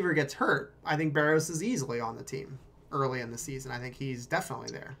one receiver gets hurt, I think Berrios is easily on the team early in the season. I think he's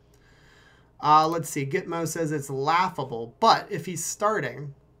definitely there. Let's see. Gitmo says it's laughable, but if he's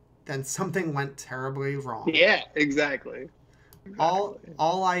starting, then something went terribly wrong. Yeah, exactly.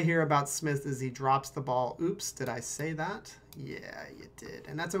 All I hear about Smith is he drops the ball. Oops, did I say that? Yeah, you did.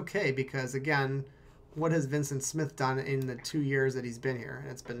 And that's okay because, again, what has Vincent Smith done in the 2 years that he's been here? And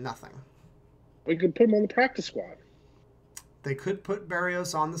it's been nothing. We could put him on the practice squad. They could put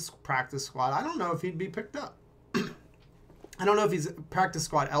Berrios on the practice squad. I don't know if he'd be picked up. I don't know if he's practice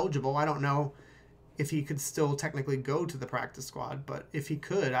squad eligible. I don't know if he could still technically go to the practice squad, but if he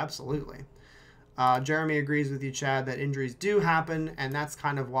could, absolutely. Jeremy agrees with you, Chad, that injuries do happen, and that's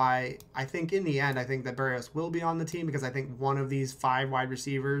kind of why I think in the end, I think that Berrios will be on the team because I think one of these 5 wide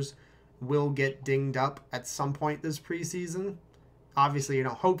receivers will get dinged up at some point this preseason. Obviously, you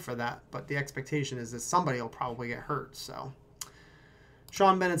don't hope for that, but the expectation is that somebody will probably get hurt. So,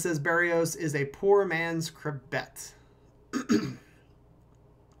 Sean Bennett says Berrios is a poor man's Chrebet.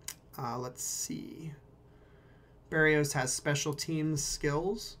 Let's see. Berrios has special teams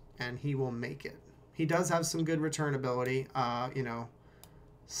skills, and he will make it. He does have some good return ability,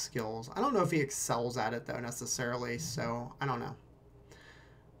 skills. I don't know if he excels at it, though, necessarily, so I don't know.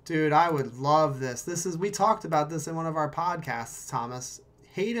 Dude, I would love this. We talked about this in one of our podcasts, Thomas.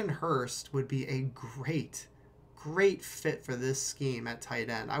 Hayden Hurst would be a great fit for this scheme at tight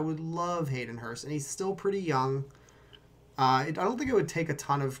end. I would love Hayden Hurst, and he's still pretty young. I don't think it would take a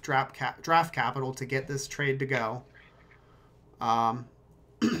ton of draft capital to get this trade to go.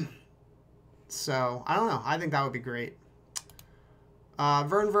 So, I don't know. I think that would be great.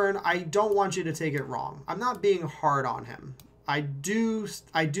 Vern, I don't want you to take it wrong. I'm not being hard on him. I do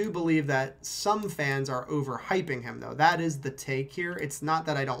believe that some fans are overhyping him, though. That is the take here. It's not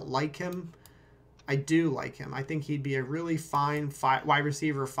that I don't like him. I do like him. I think he'd be a really fine wide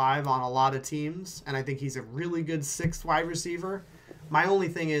receiver 5 on a lot of teams, and I think he's a really good 6th wide receiver. My only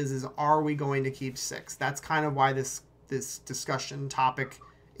thing is are we going to keep 6? That's kind of why this discussion topic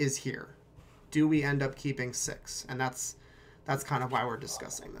is here. Do we end up keeping 6? And that's kind of why we're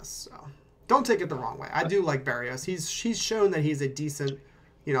discussing this. So don't take it the wrong way. I do like Berrios. He's shown that he's a decent,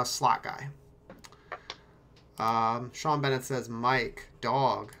 slot guy. Sean Bennett says Mike,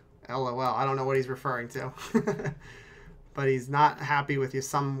 dog. LOL. I don't know what he's referring to. But he's not happy with you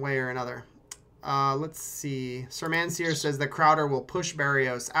some way or another. Let's see. Sir Mansier says that Crowder will push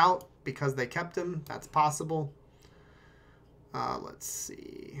Berrios out because they kept him. That's possible. Let's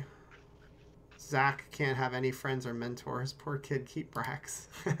see. Zach can't have any friends or mentors. Poor kid, keep Brax.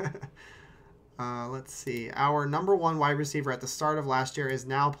 Let's see. Our number 1 wide receiver at the start of last year is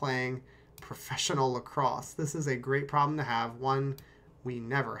now playing professional lacrosse. This is a great problem to have. One we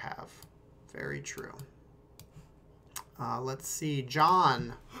never have. Very true. Let's see.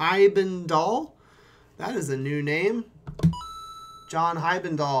 John Heibendahl. That is a new name. John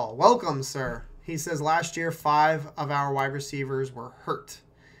Heibendahl. Welcome, sir. He says last year 5 of our wide receivers were hurt.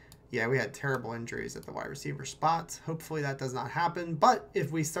 Yeah, we had terrible injuries at the wide receiver spot. Hopefully that does not happen. But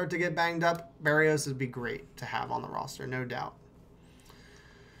if we start to get banged up, Berrios would be great to have on the roster, no doubt.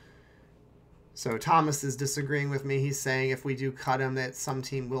 So Thomas is disagreeing with me. He's saying if we do cut him, that some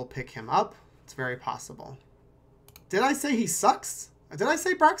team will pick him up. It's very possible. Did I say he sucks? Did I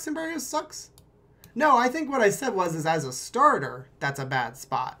say Braxton Berrios sucks? No, I think what I said is as a starter, that's a bad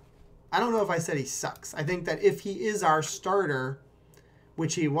spot. I don't know if I said he sucks. I think that if he is our starter,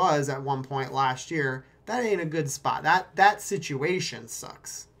 which he was at one point last year, that ain't a good spot. That situation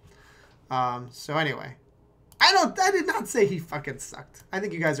sucks. So anyway, I did not say he fucking sucked. I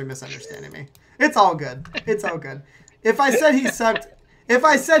think you guys are misunderstanding me. It's all good. It's all good. If I said he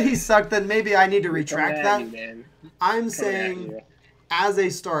sucked, then maybe I need to retract that. I'm saying as a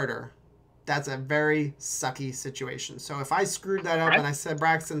starter, that's a very sucky situation. So if I screwed that up and I said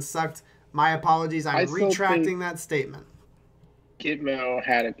Braxton sucked, my apologies. I'm retracting that statement. Gitmo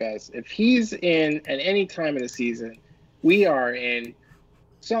had it best. If he's in at any time of the season, we are in.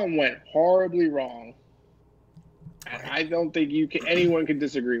 Something went horribly wrong. I don't think anyone can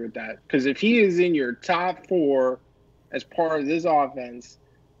disagree with that. Because if he is in your top 4 as part of this offense,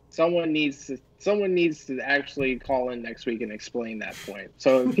 someone needs to actually call in next week and explain that point.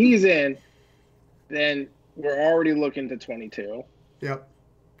 So if he's in, then we're already looking to 22. Yep.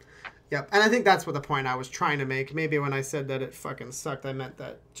 And I think that's what the point I was trying to make. Maybe when I said that it fucking sucked, I meant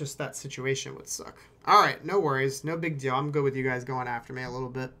that just that situation would suck. All right, no worries. No big deal. I'm good with you guys going after me a little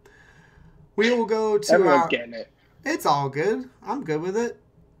bit. We will go to Everyone's getting it. It's all good. I'm good with it.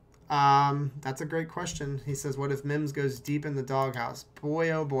 That's a great question. He says, what if Mims goes deep in the doghouse?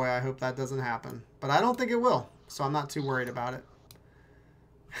 Boy, oh boy, I hope that doesn't happen. But I don't think it will, so I'm not too worried about it.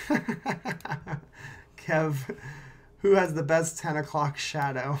 Kev, who has the best 10 o'clock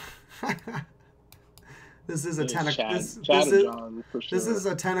shadow? This is a 10 This is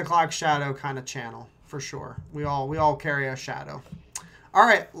a 10 o'clock shadow kind of channel for sure. We all carry a shadow. All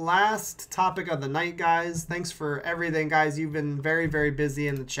right, last topic of the night, guys. Thanks for everything, guys. You've been very, very busy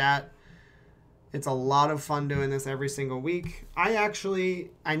in the chat. It's a lot of fun doing this every single week. I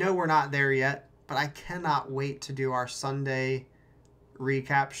know we're not there yet, but I cannot wait to do our Sunday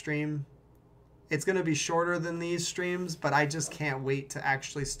recap stream. It's going to be shorter than these streams, but I just can't wait to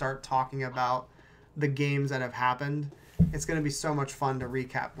actually start talking about the games that have happened. It's going to be so much fun to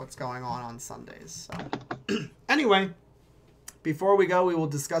recap what's going on Sundays. So anyway, before we go, we will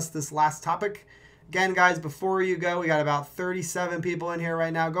discuss this last topic. Again, guys, before you go, we got about 37 people in here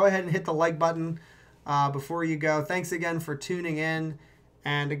right now. Go ahead and hit the like button before you go. Thanks again for tuning in.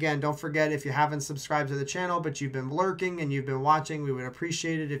 And again, don't forget, if you haven't subscribed to the channel, but you've been lurking and you've been watching, we would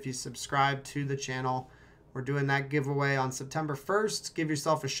appreciate it if you subscribe to the channel. We're doing that giveaway on September 1st. Give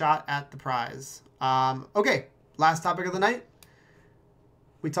yourself a shot at the prize. Okay, last topic of the night.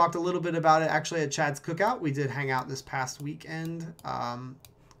 We talked a little bit about it actually at Chad's Cookout. We did hang out this past weekend. DIY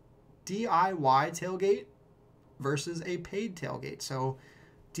tailgate versus a paid tailgate. So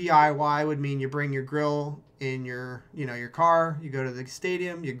DIY would mean you bring your grill in your car, you go to the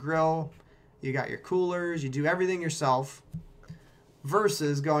stadium, you grill, you got your coolers, you do everything yourself,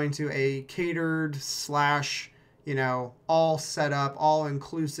 versus going to a catered / all set up, all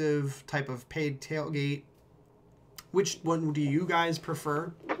inclusive type of paid tailgate. Which one do you guys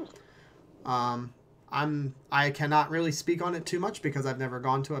prefer? I cannot really speak on it too much because I've never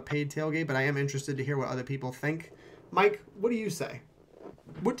gone to a paid tailgate, but I am interested to hear what other people think. Mike, what do you say?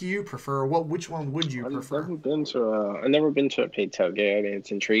 What do you prefer? Which one would you prefer? I've never been to a paid tailgate. I mean, it's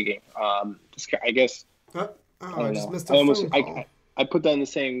intriguing. I guess. I just missed a phone call. I put that in the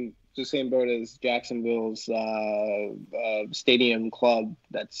same boat as Jacksonville's stadium club.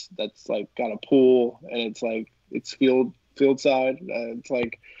 That's like got a pool and it's field side. It's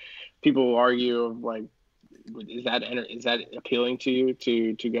like people will argue of like, is that appealing to you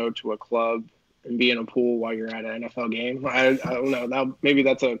to go to a club and be in a pool while you're at an NFL game? I don't know. Now maybe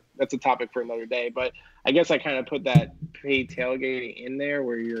that's a topic for another day. But I guess I kind of put that paid tailgating in there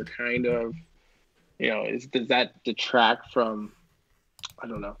where you're kind of, does that detract from, I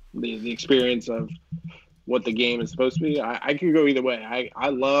don't know, the experience of what the game is supposed to be? I could go either way. I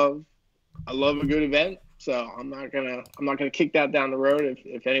love a good event, so I'm not gonna kick that down the road.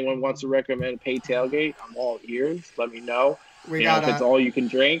 If anyone wants to recommend a paid tailgate, I'm all ears. Let me know. If it's all you can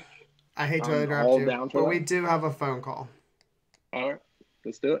drink. I hate to interrupt you, but we do have a phone call. All right,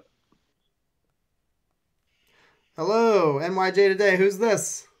 let's do it. Hello, NYJ Today. Who's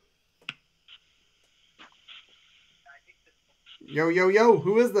this? Yo,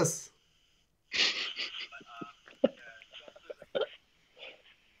 who is this?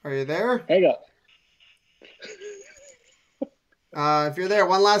 Are you there? Hang up. If you're there,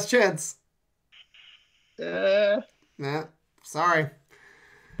 one last chance. Uh, Nah, sorry.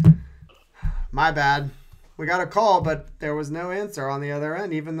 My bad. We got a call, but there was no answer on the other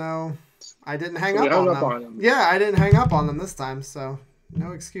end, even though I didn't hang we up hung on up them. on him. Yeah, I didn't hang up on them this time, so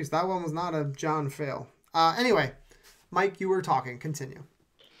no excuse. That one was not a John fail. Anyway, Mike, you were talking. Continue.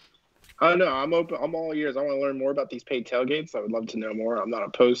 No, I'm open. I'm all ears. I want to learn more about these paid tailgates. I would love to know more. I'm not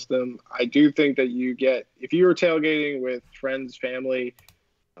opposed to them. I do think that if you were tailgating with friends, family,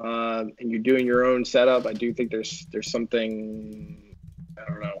 and you're doing your own setup, I do think there's something, I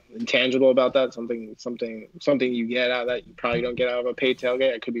don't know, intangible about that. Something you get out of that you probably don't get out of a paid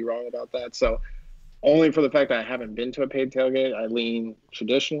tailgate. I could be wrong about that. So only for the fact that I haven't been to a paid tailgate, I lean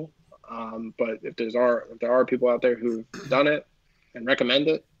traditional. But if there are people out there who've done it and recommend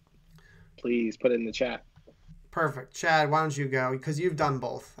it, please put it in the chat. Perfect. Chad, why don't you go? Because you've done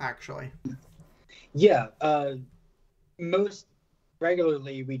both, actually. Yeah. Most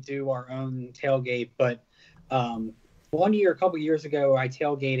regularly we do our own tailgate, but a couple years ago, I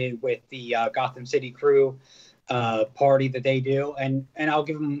tailgated with the Gotham City crew party that they do, and I'll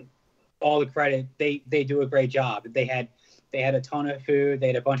give them all the credit. They do a great job. They had a ton of food. They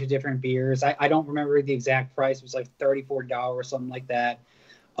had a bunch of different beers. I don't remember the exact price. It was like $34 or something like that.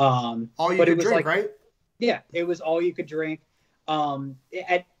 All you could drink, right? Yeah, it was all you could drink.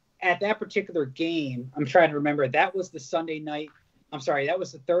 At that particular game, I'm trying to remember. That was the Sunday night. I'm sorry, that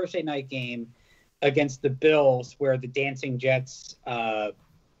was the Thursday night game against the Bills, where the Dancing Jets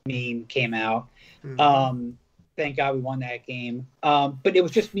meme came out. Mm-hmm. Thank God we won that game. But it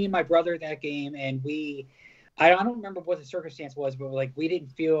was just me and my brother that game, and I don't remember what the circumstance was, but like we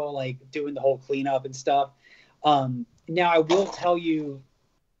didn't feel like doing the whole cleanup and stuff. Now I will tell you,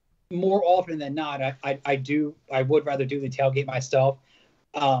 more often than not, I would rather do the tailgate myself.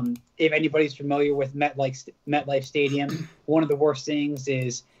 If anybody's familiar with MetLife Stadium, one of the worst things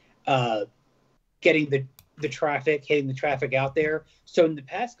is getting the traffic, hitting the traffic out there. So in the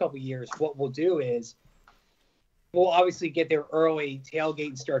past couple of years, what we'll do is we'll obviously get there early, tailgate,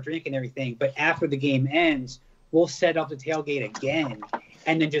 and start drinking everything. But after the game ends, we'll set up the tailgate again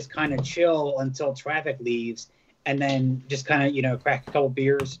and then just kind of chill until traffic leaves, and then just kind of, crack a couple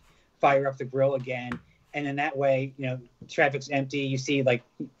beers, fire up the grill again. And then that way, traffic's empty. You see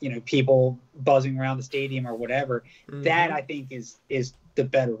people buzzing around the stadium or whatever. Mm-hmm. That I think is the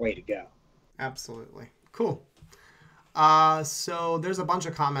better way to go. Absolutely. Cool. So there's a bunch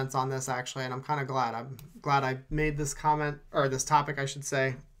of comments on this actually, and I'm kind of glad. I'm glad I made this comment, or this topic, I should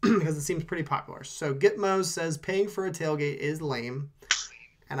say, because it seems pretty popular. So Gitmo says paying for a tailgate is lame,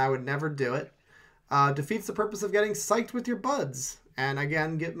 and I would never do it. Defeats the purpose of getting psyched with your buds. And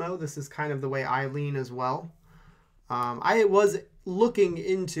again, Gitmo, this is kind of the way I lean as well. I was looking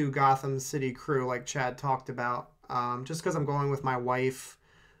into Gotham City crew, like Chad talked about, just because I'm going with my wife.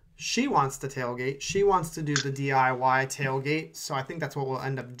 She wants to tailgate. She wants to do the DIY tailgate, so I think that's what we'll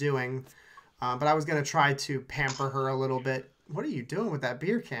end up doing. But I was going to try to pamper her a little bit. What are you doing with that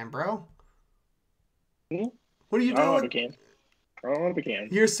beer can, bro? Hmm? What are you doing? I don't want a can.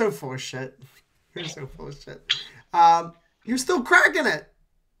 You're so full of shit. You're so full of shit. You're still cracking it.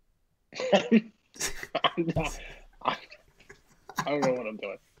 I don't know what I'm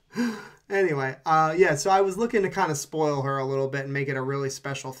doing. Anyway, so I was looking to kind of spoil her a little bit and make it a really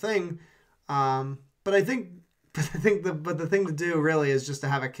special thing. But I think the thing to do really is just to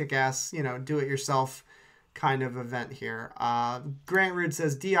have a kick-ass, do it yourself kind of event here. Grant Rude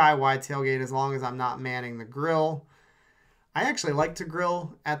says DIY tailgate as long as I'm not manning the grill. I actually like to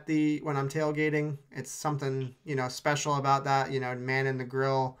grill when I'm tailgating. It's something, special about that, manning the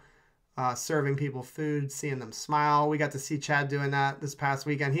grill, serving people food, seeing them smile. We got to see Chad doing that this past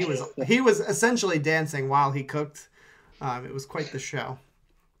weekend. He was essentially dancing while he cooked. It was quite the show.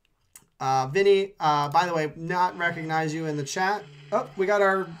 Vinny, by the way, not recognize you in the chat. Oh, we got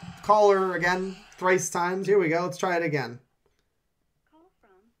our caller again, thrice times. Here we go. Let's try it again.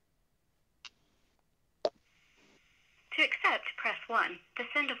 To accept, press 1. To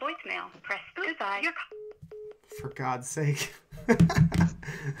send a voicemail, press goodbye. For God's sake.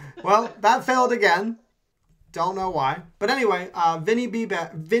 Well, that failed again. Don't know why. But anyway,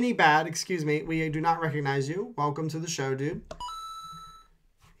 Vinny Bad, excuse me. We do not recognize you. Welcome to the show, dude.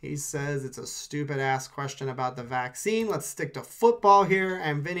 He says it's a stupid-ass question about the vaccine. Let's stick to football here.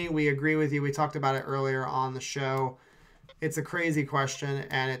 And Vinny, we agree with you. We talked about it earlier on the show. It's a crazy question,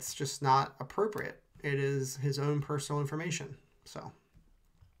 and it's just not appropriate. It is his own personal information. So,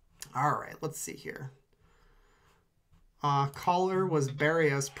 all right, let's see here. Caller was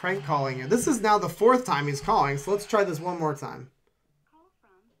Barrios prank calling you. This is now the 4th time he's calling, so let's try this one more time.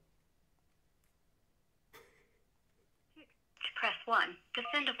 Press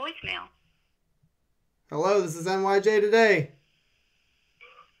send a voicemail. Hello, this is NYJ Today.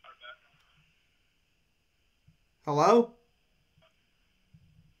 Hello?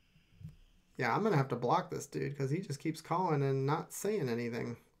 Yeah, I'm going to have to block this dude because he just keeps calling and not saying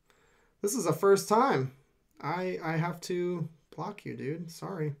anything. This is the first time. I have to block you, dude.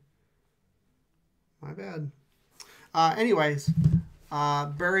 Sorry. My bad. Anyways,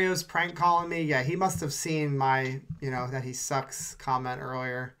 Barrios prank calling me. Yeah, he must have seen my, that he sucks comment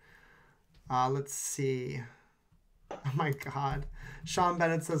earlier. Let's see. Oh my God. Sean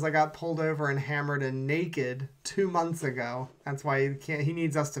Bennett says I got pulled over and hammered and naked 2 months ago. That's why he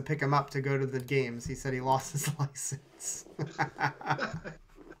needs us to pick him up to go to the games. He said he lost his license.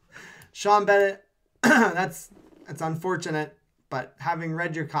 Sean Bennett, that's unfortunate, but having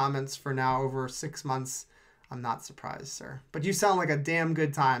read your comments for now over 6 months, I'm not surprised, sir. But you sound like a damn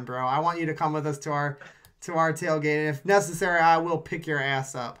good time, bro. I want you to come with us to our tailgate, and if necessary, I will pick your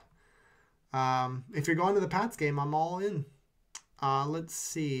ass up. If you're going to the Pats game, I'm all in. Let's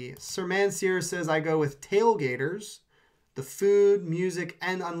see. Sir Mansier says I go with tailgaters. The food, music,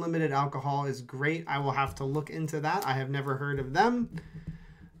 and unlimited alcohol is great. I will have to look into that. I have never heard of them.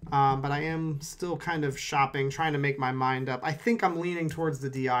 But I am still kind of shopping, trying to make my mind up. I think I'm leaning towards the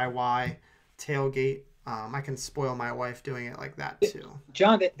DIY tailgate. I can spoil my wife doing it like that too.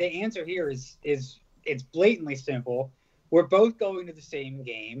 John, the answer here is it's blatantly simple. We're both going to the same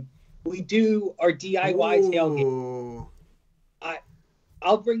game. We do our DIY tailgate.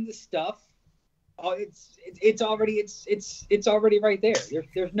 I'll bring the stuff. It's already right there.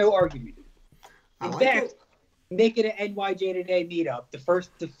 There's no argument. In fact, make it an NYJ Today meetup, the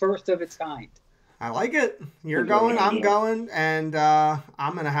first of its kind. I like it. You're going, I'm going, and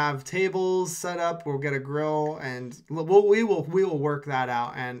I'm gonna have tables set up. We'll get a grill, and we will work that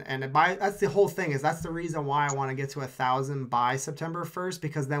out. And that's the whole thing. That's the reason why I want to get to 1,000 by September 1st,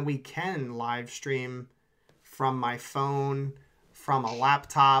 because then we can live stream from my phone, from a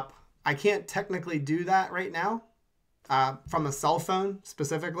laptop. I can't technically do that right now, from a cell phone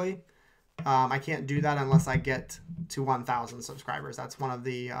specifically. I can't do that unless I get to 1,000 subscribers. That's one of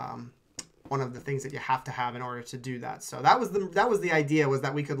the things that you have to have in order to do that. So that was the idea, was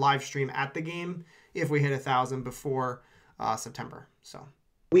that we could live stream at the game if we hit 1,000 before September. So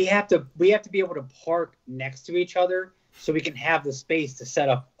we have to be able to park next to each other so we can have the space to set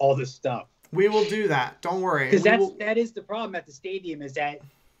up all this stuff. We will do that. Don't worry. Because that is the problem at the stadium, is that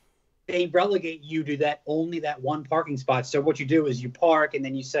they relegate you to only that one parking spot. So what you do is you park and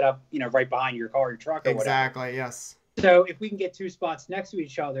then you set up, right behind your car or truck or whatever. Exactly. Yes. So if we can get 2 spots next to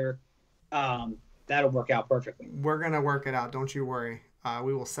each other, that'll work out perfectly. We're going to work it out. Don't you worry.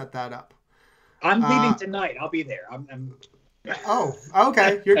 We will set that up. I'm leaving tonight. I'll be there. Oh,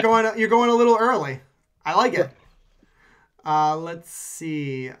 okay. You're going a little early. I like it. Let's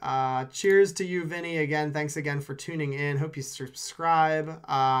see. Cheers to you, Vinny. Again, thanks again for tuning in. Hope you subscribe.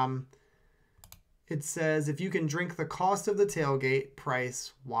 It says, if you can drink the cost of the tailgate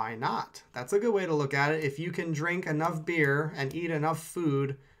price, why not? That's a good way to look at it. If you can drink enough beer and eat enough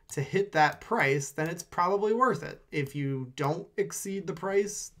food to hit that price, then it's probably worth it. If you don't exceed the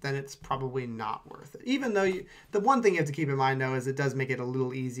price, then it's probably not worth it. Even though the one thing you have to keep in mind, though, is it does make it a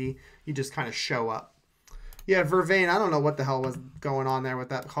little easy. You just kind of show up. Yeah, Vervain, I don't know what the hell was going on there with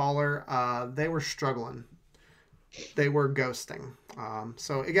that caller. They were struggling. They were ghosting.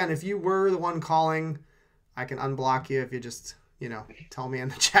 So, again, if you were the one calling, I can unblock you if you just, tell me in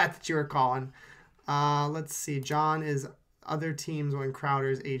the chat that you were calling. Let's see. John is other teams when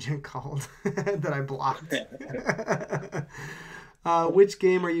Crowder's agent called that I blocked. Which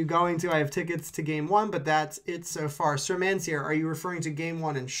game are you going to? I have tickets to game 1, but that's it so far. Sir Mansier, are you referring to game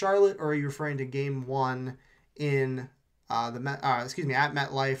 1 in Charlotte, or are you referring to game 1 in at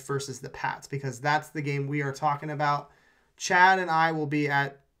MetLife versus the Pats? Because that's the game we are talking about. Chad and I will be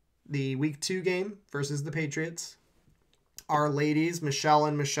at the week 2 game versus the Patriots. Our ladies, Michelle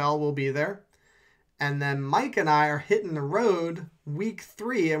and Michelle, will be there. And then Mike and I are hitting the road week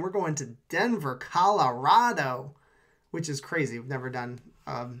 3, and we're going to Denver, Colorado, which is crazy. We've never done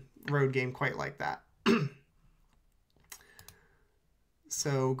a road game quite like that.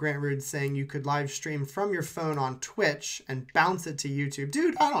 So Grant Rude's saying you could live stream from your phone on Twitch and bounce it to YouTube.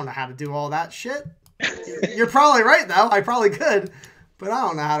 Dude, I don't know how to do all that shit. You're probably right, though. I probably could, but I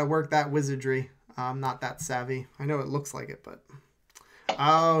don't know how to work that wizardry. I'm not that savvy. I know it looks like it, but...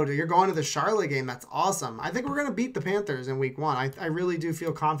 Oh, you're going to the Charlotte game. That's awesome. I think we're going to beat the Panthers in week 1. I really do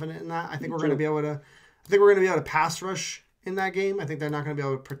feel confident in that. I think we're going to be able to pass rush in that game. I think they're not going to be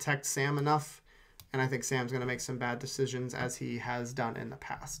able to protect Sam enough. And I think Sam's going to make some bad decisions, as he has done in the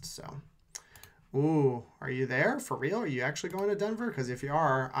past. So Ooh, are you there for real? Are you actually going to Denver? Because if you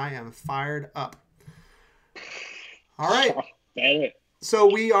are, I am fired up. All right. Damn it. So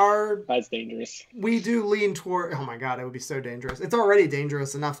we are. That's dangerous. We do lean toward. Oh my God, it would be so dangerous. It's already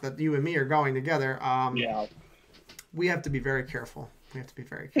dangerous enough that you and me are going together. Yeah. We have to be very careful. We have to be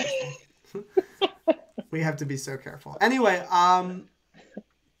very careful. We have to be so careful. Anyway,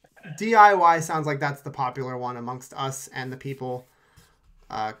 DIY sounds like that's the popular one amongst us and the people.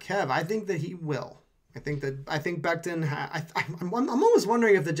 Kev, I think that he will. I think Becton. I'm almost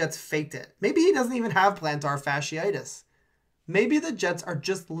wondering if the Jets faked it. Maybe he doesn't even have plantar fasciitis. Maybe the Jets are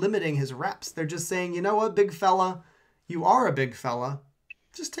just limiting his reps. They're just saying, you know what, big fella, you are a big fella.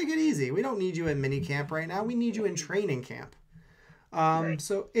 Just take it easy. We don't need you in mini camp right now. We need you in training camp. Right.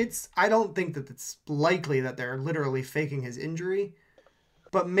 So I don't think that it's likely that they're literally faking his injury,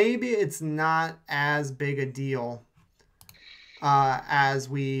 but maybe it's not as big a deal as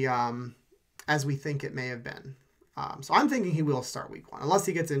we think it may have been. So I'm thinking he will start week 1, unless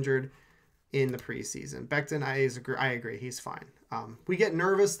he gets injured in the preseason. Becton, I agree. He's fine. We get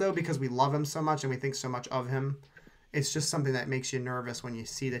nervous, though, because we love him so much and we think so much of him. It's just something that makes you nervous when you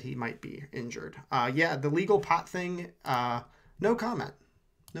see that he might be injured. Yeah, the legal pot thing, no comment.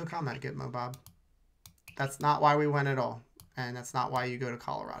 No comment, Gitmo Bob. That's not why we went at all. And that's not why you go to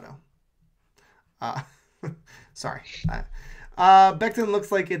Colorado. Sorry. Becton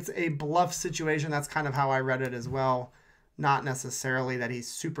looks like it's a bluff situation. That's kind of how I read it as well. Not necessarily that he's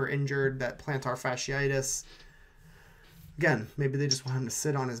super injured, that plantar fasciitis. Again, maybe they just want him to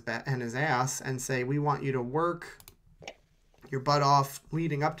sit on his ass and say, we want you to work your butt off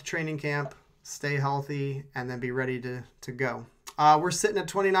leading up to training camp, stay healthy, and then be ready to go. We're sitting at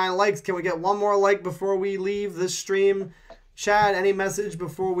 29 likes. Can we get one more like before we leave this stream? Chad, any message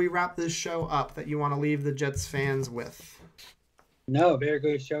before we wrap this show up that you want to leave the Jets fans with? No, very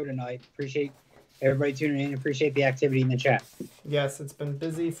good show tonight. Appreciate everybody tuning in. Appreciate the activity in the chat. Yes, it's been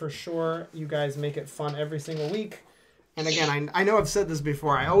busy for sure. You guys make it fun every single week. And again, I know I've said this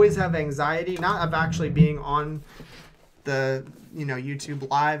before. I always have anxiety, not of actually being on the YouTube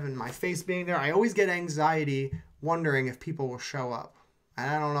live and my face being there. I always get anxiety wondering if people will show up. And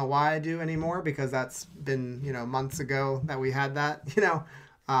I don't know why I do anymore, because that's been months ago that we had that.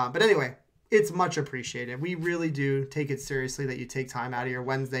 But anyway, it's much appreciated. We really do take it seriously that you take time out of your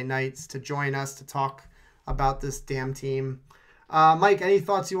Wednesday nights to join us to talk about this damn team. Mike, any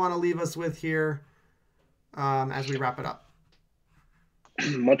thoughts you want to leave us with here as we wrap it up?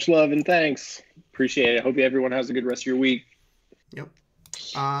 Much love and thanks. Appreciate it. Hope everyone has a good rest of your week. Yep.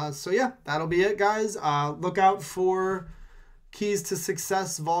 So yeah, that'll be it, guys. Look out for Keys to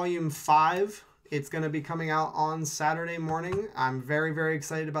Success Volume 5. It's going to be coming out on Saturday morning. I'm very, very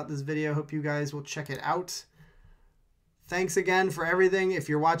excited about this video. Hope you guys will check it out. Thanks again for everything. If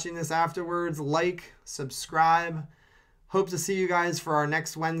you're watching this afterwards, like, subscribe. Hope to see you guys for our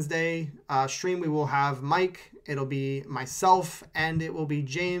next Wednesday stream. We will have Mike. It'll be myself, and it will be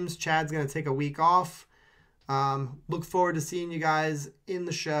James. Chad's going to take a week off. Look forward to seeing you guys in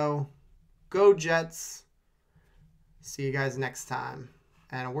the show. Go Jets. See you guys next time.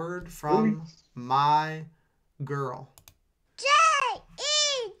 And a word from my girl.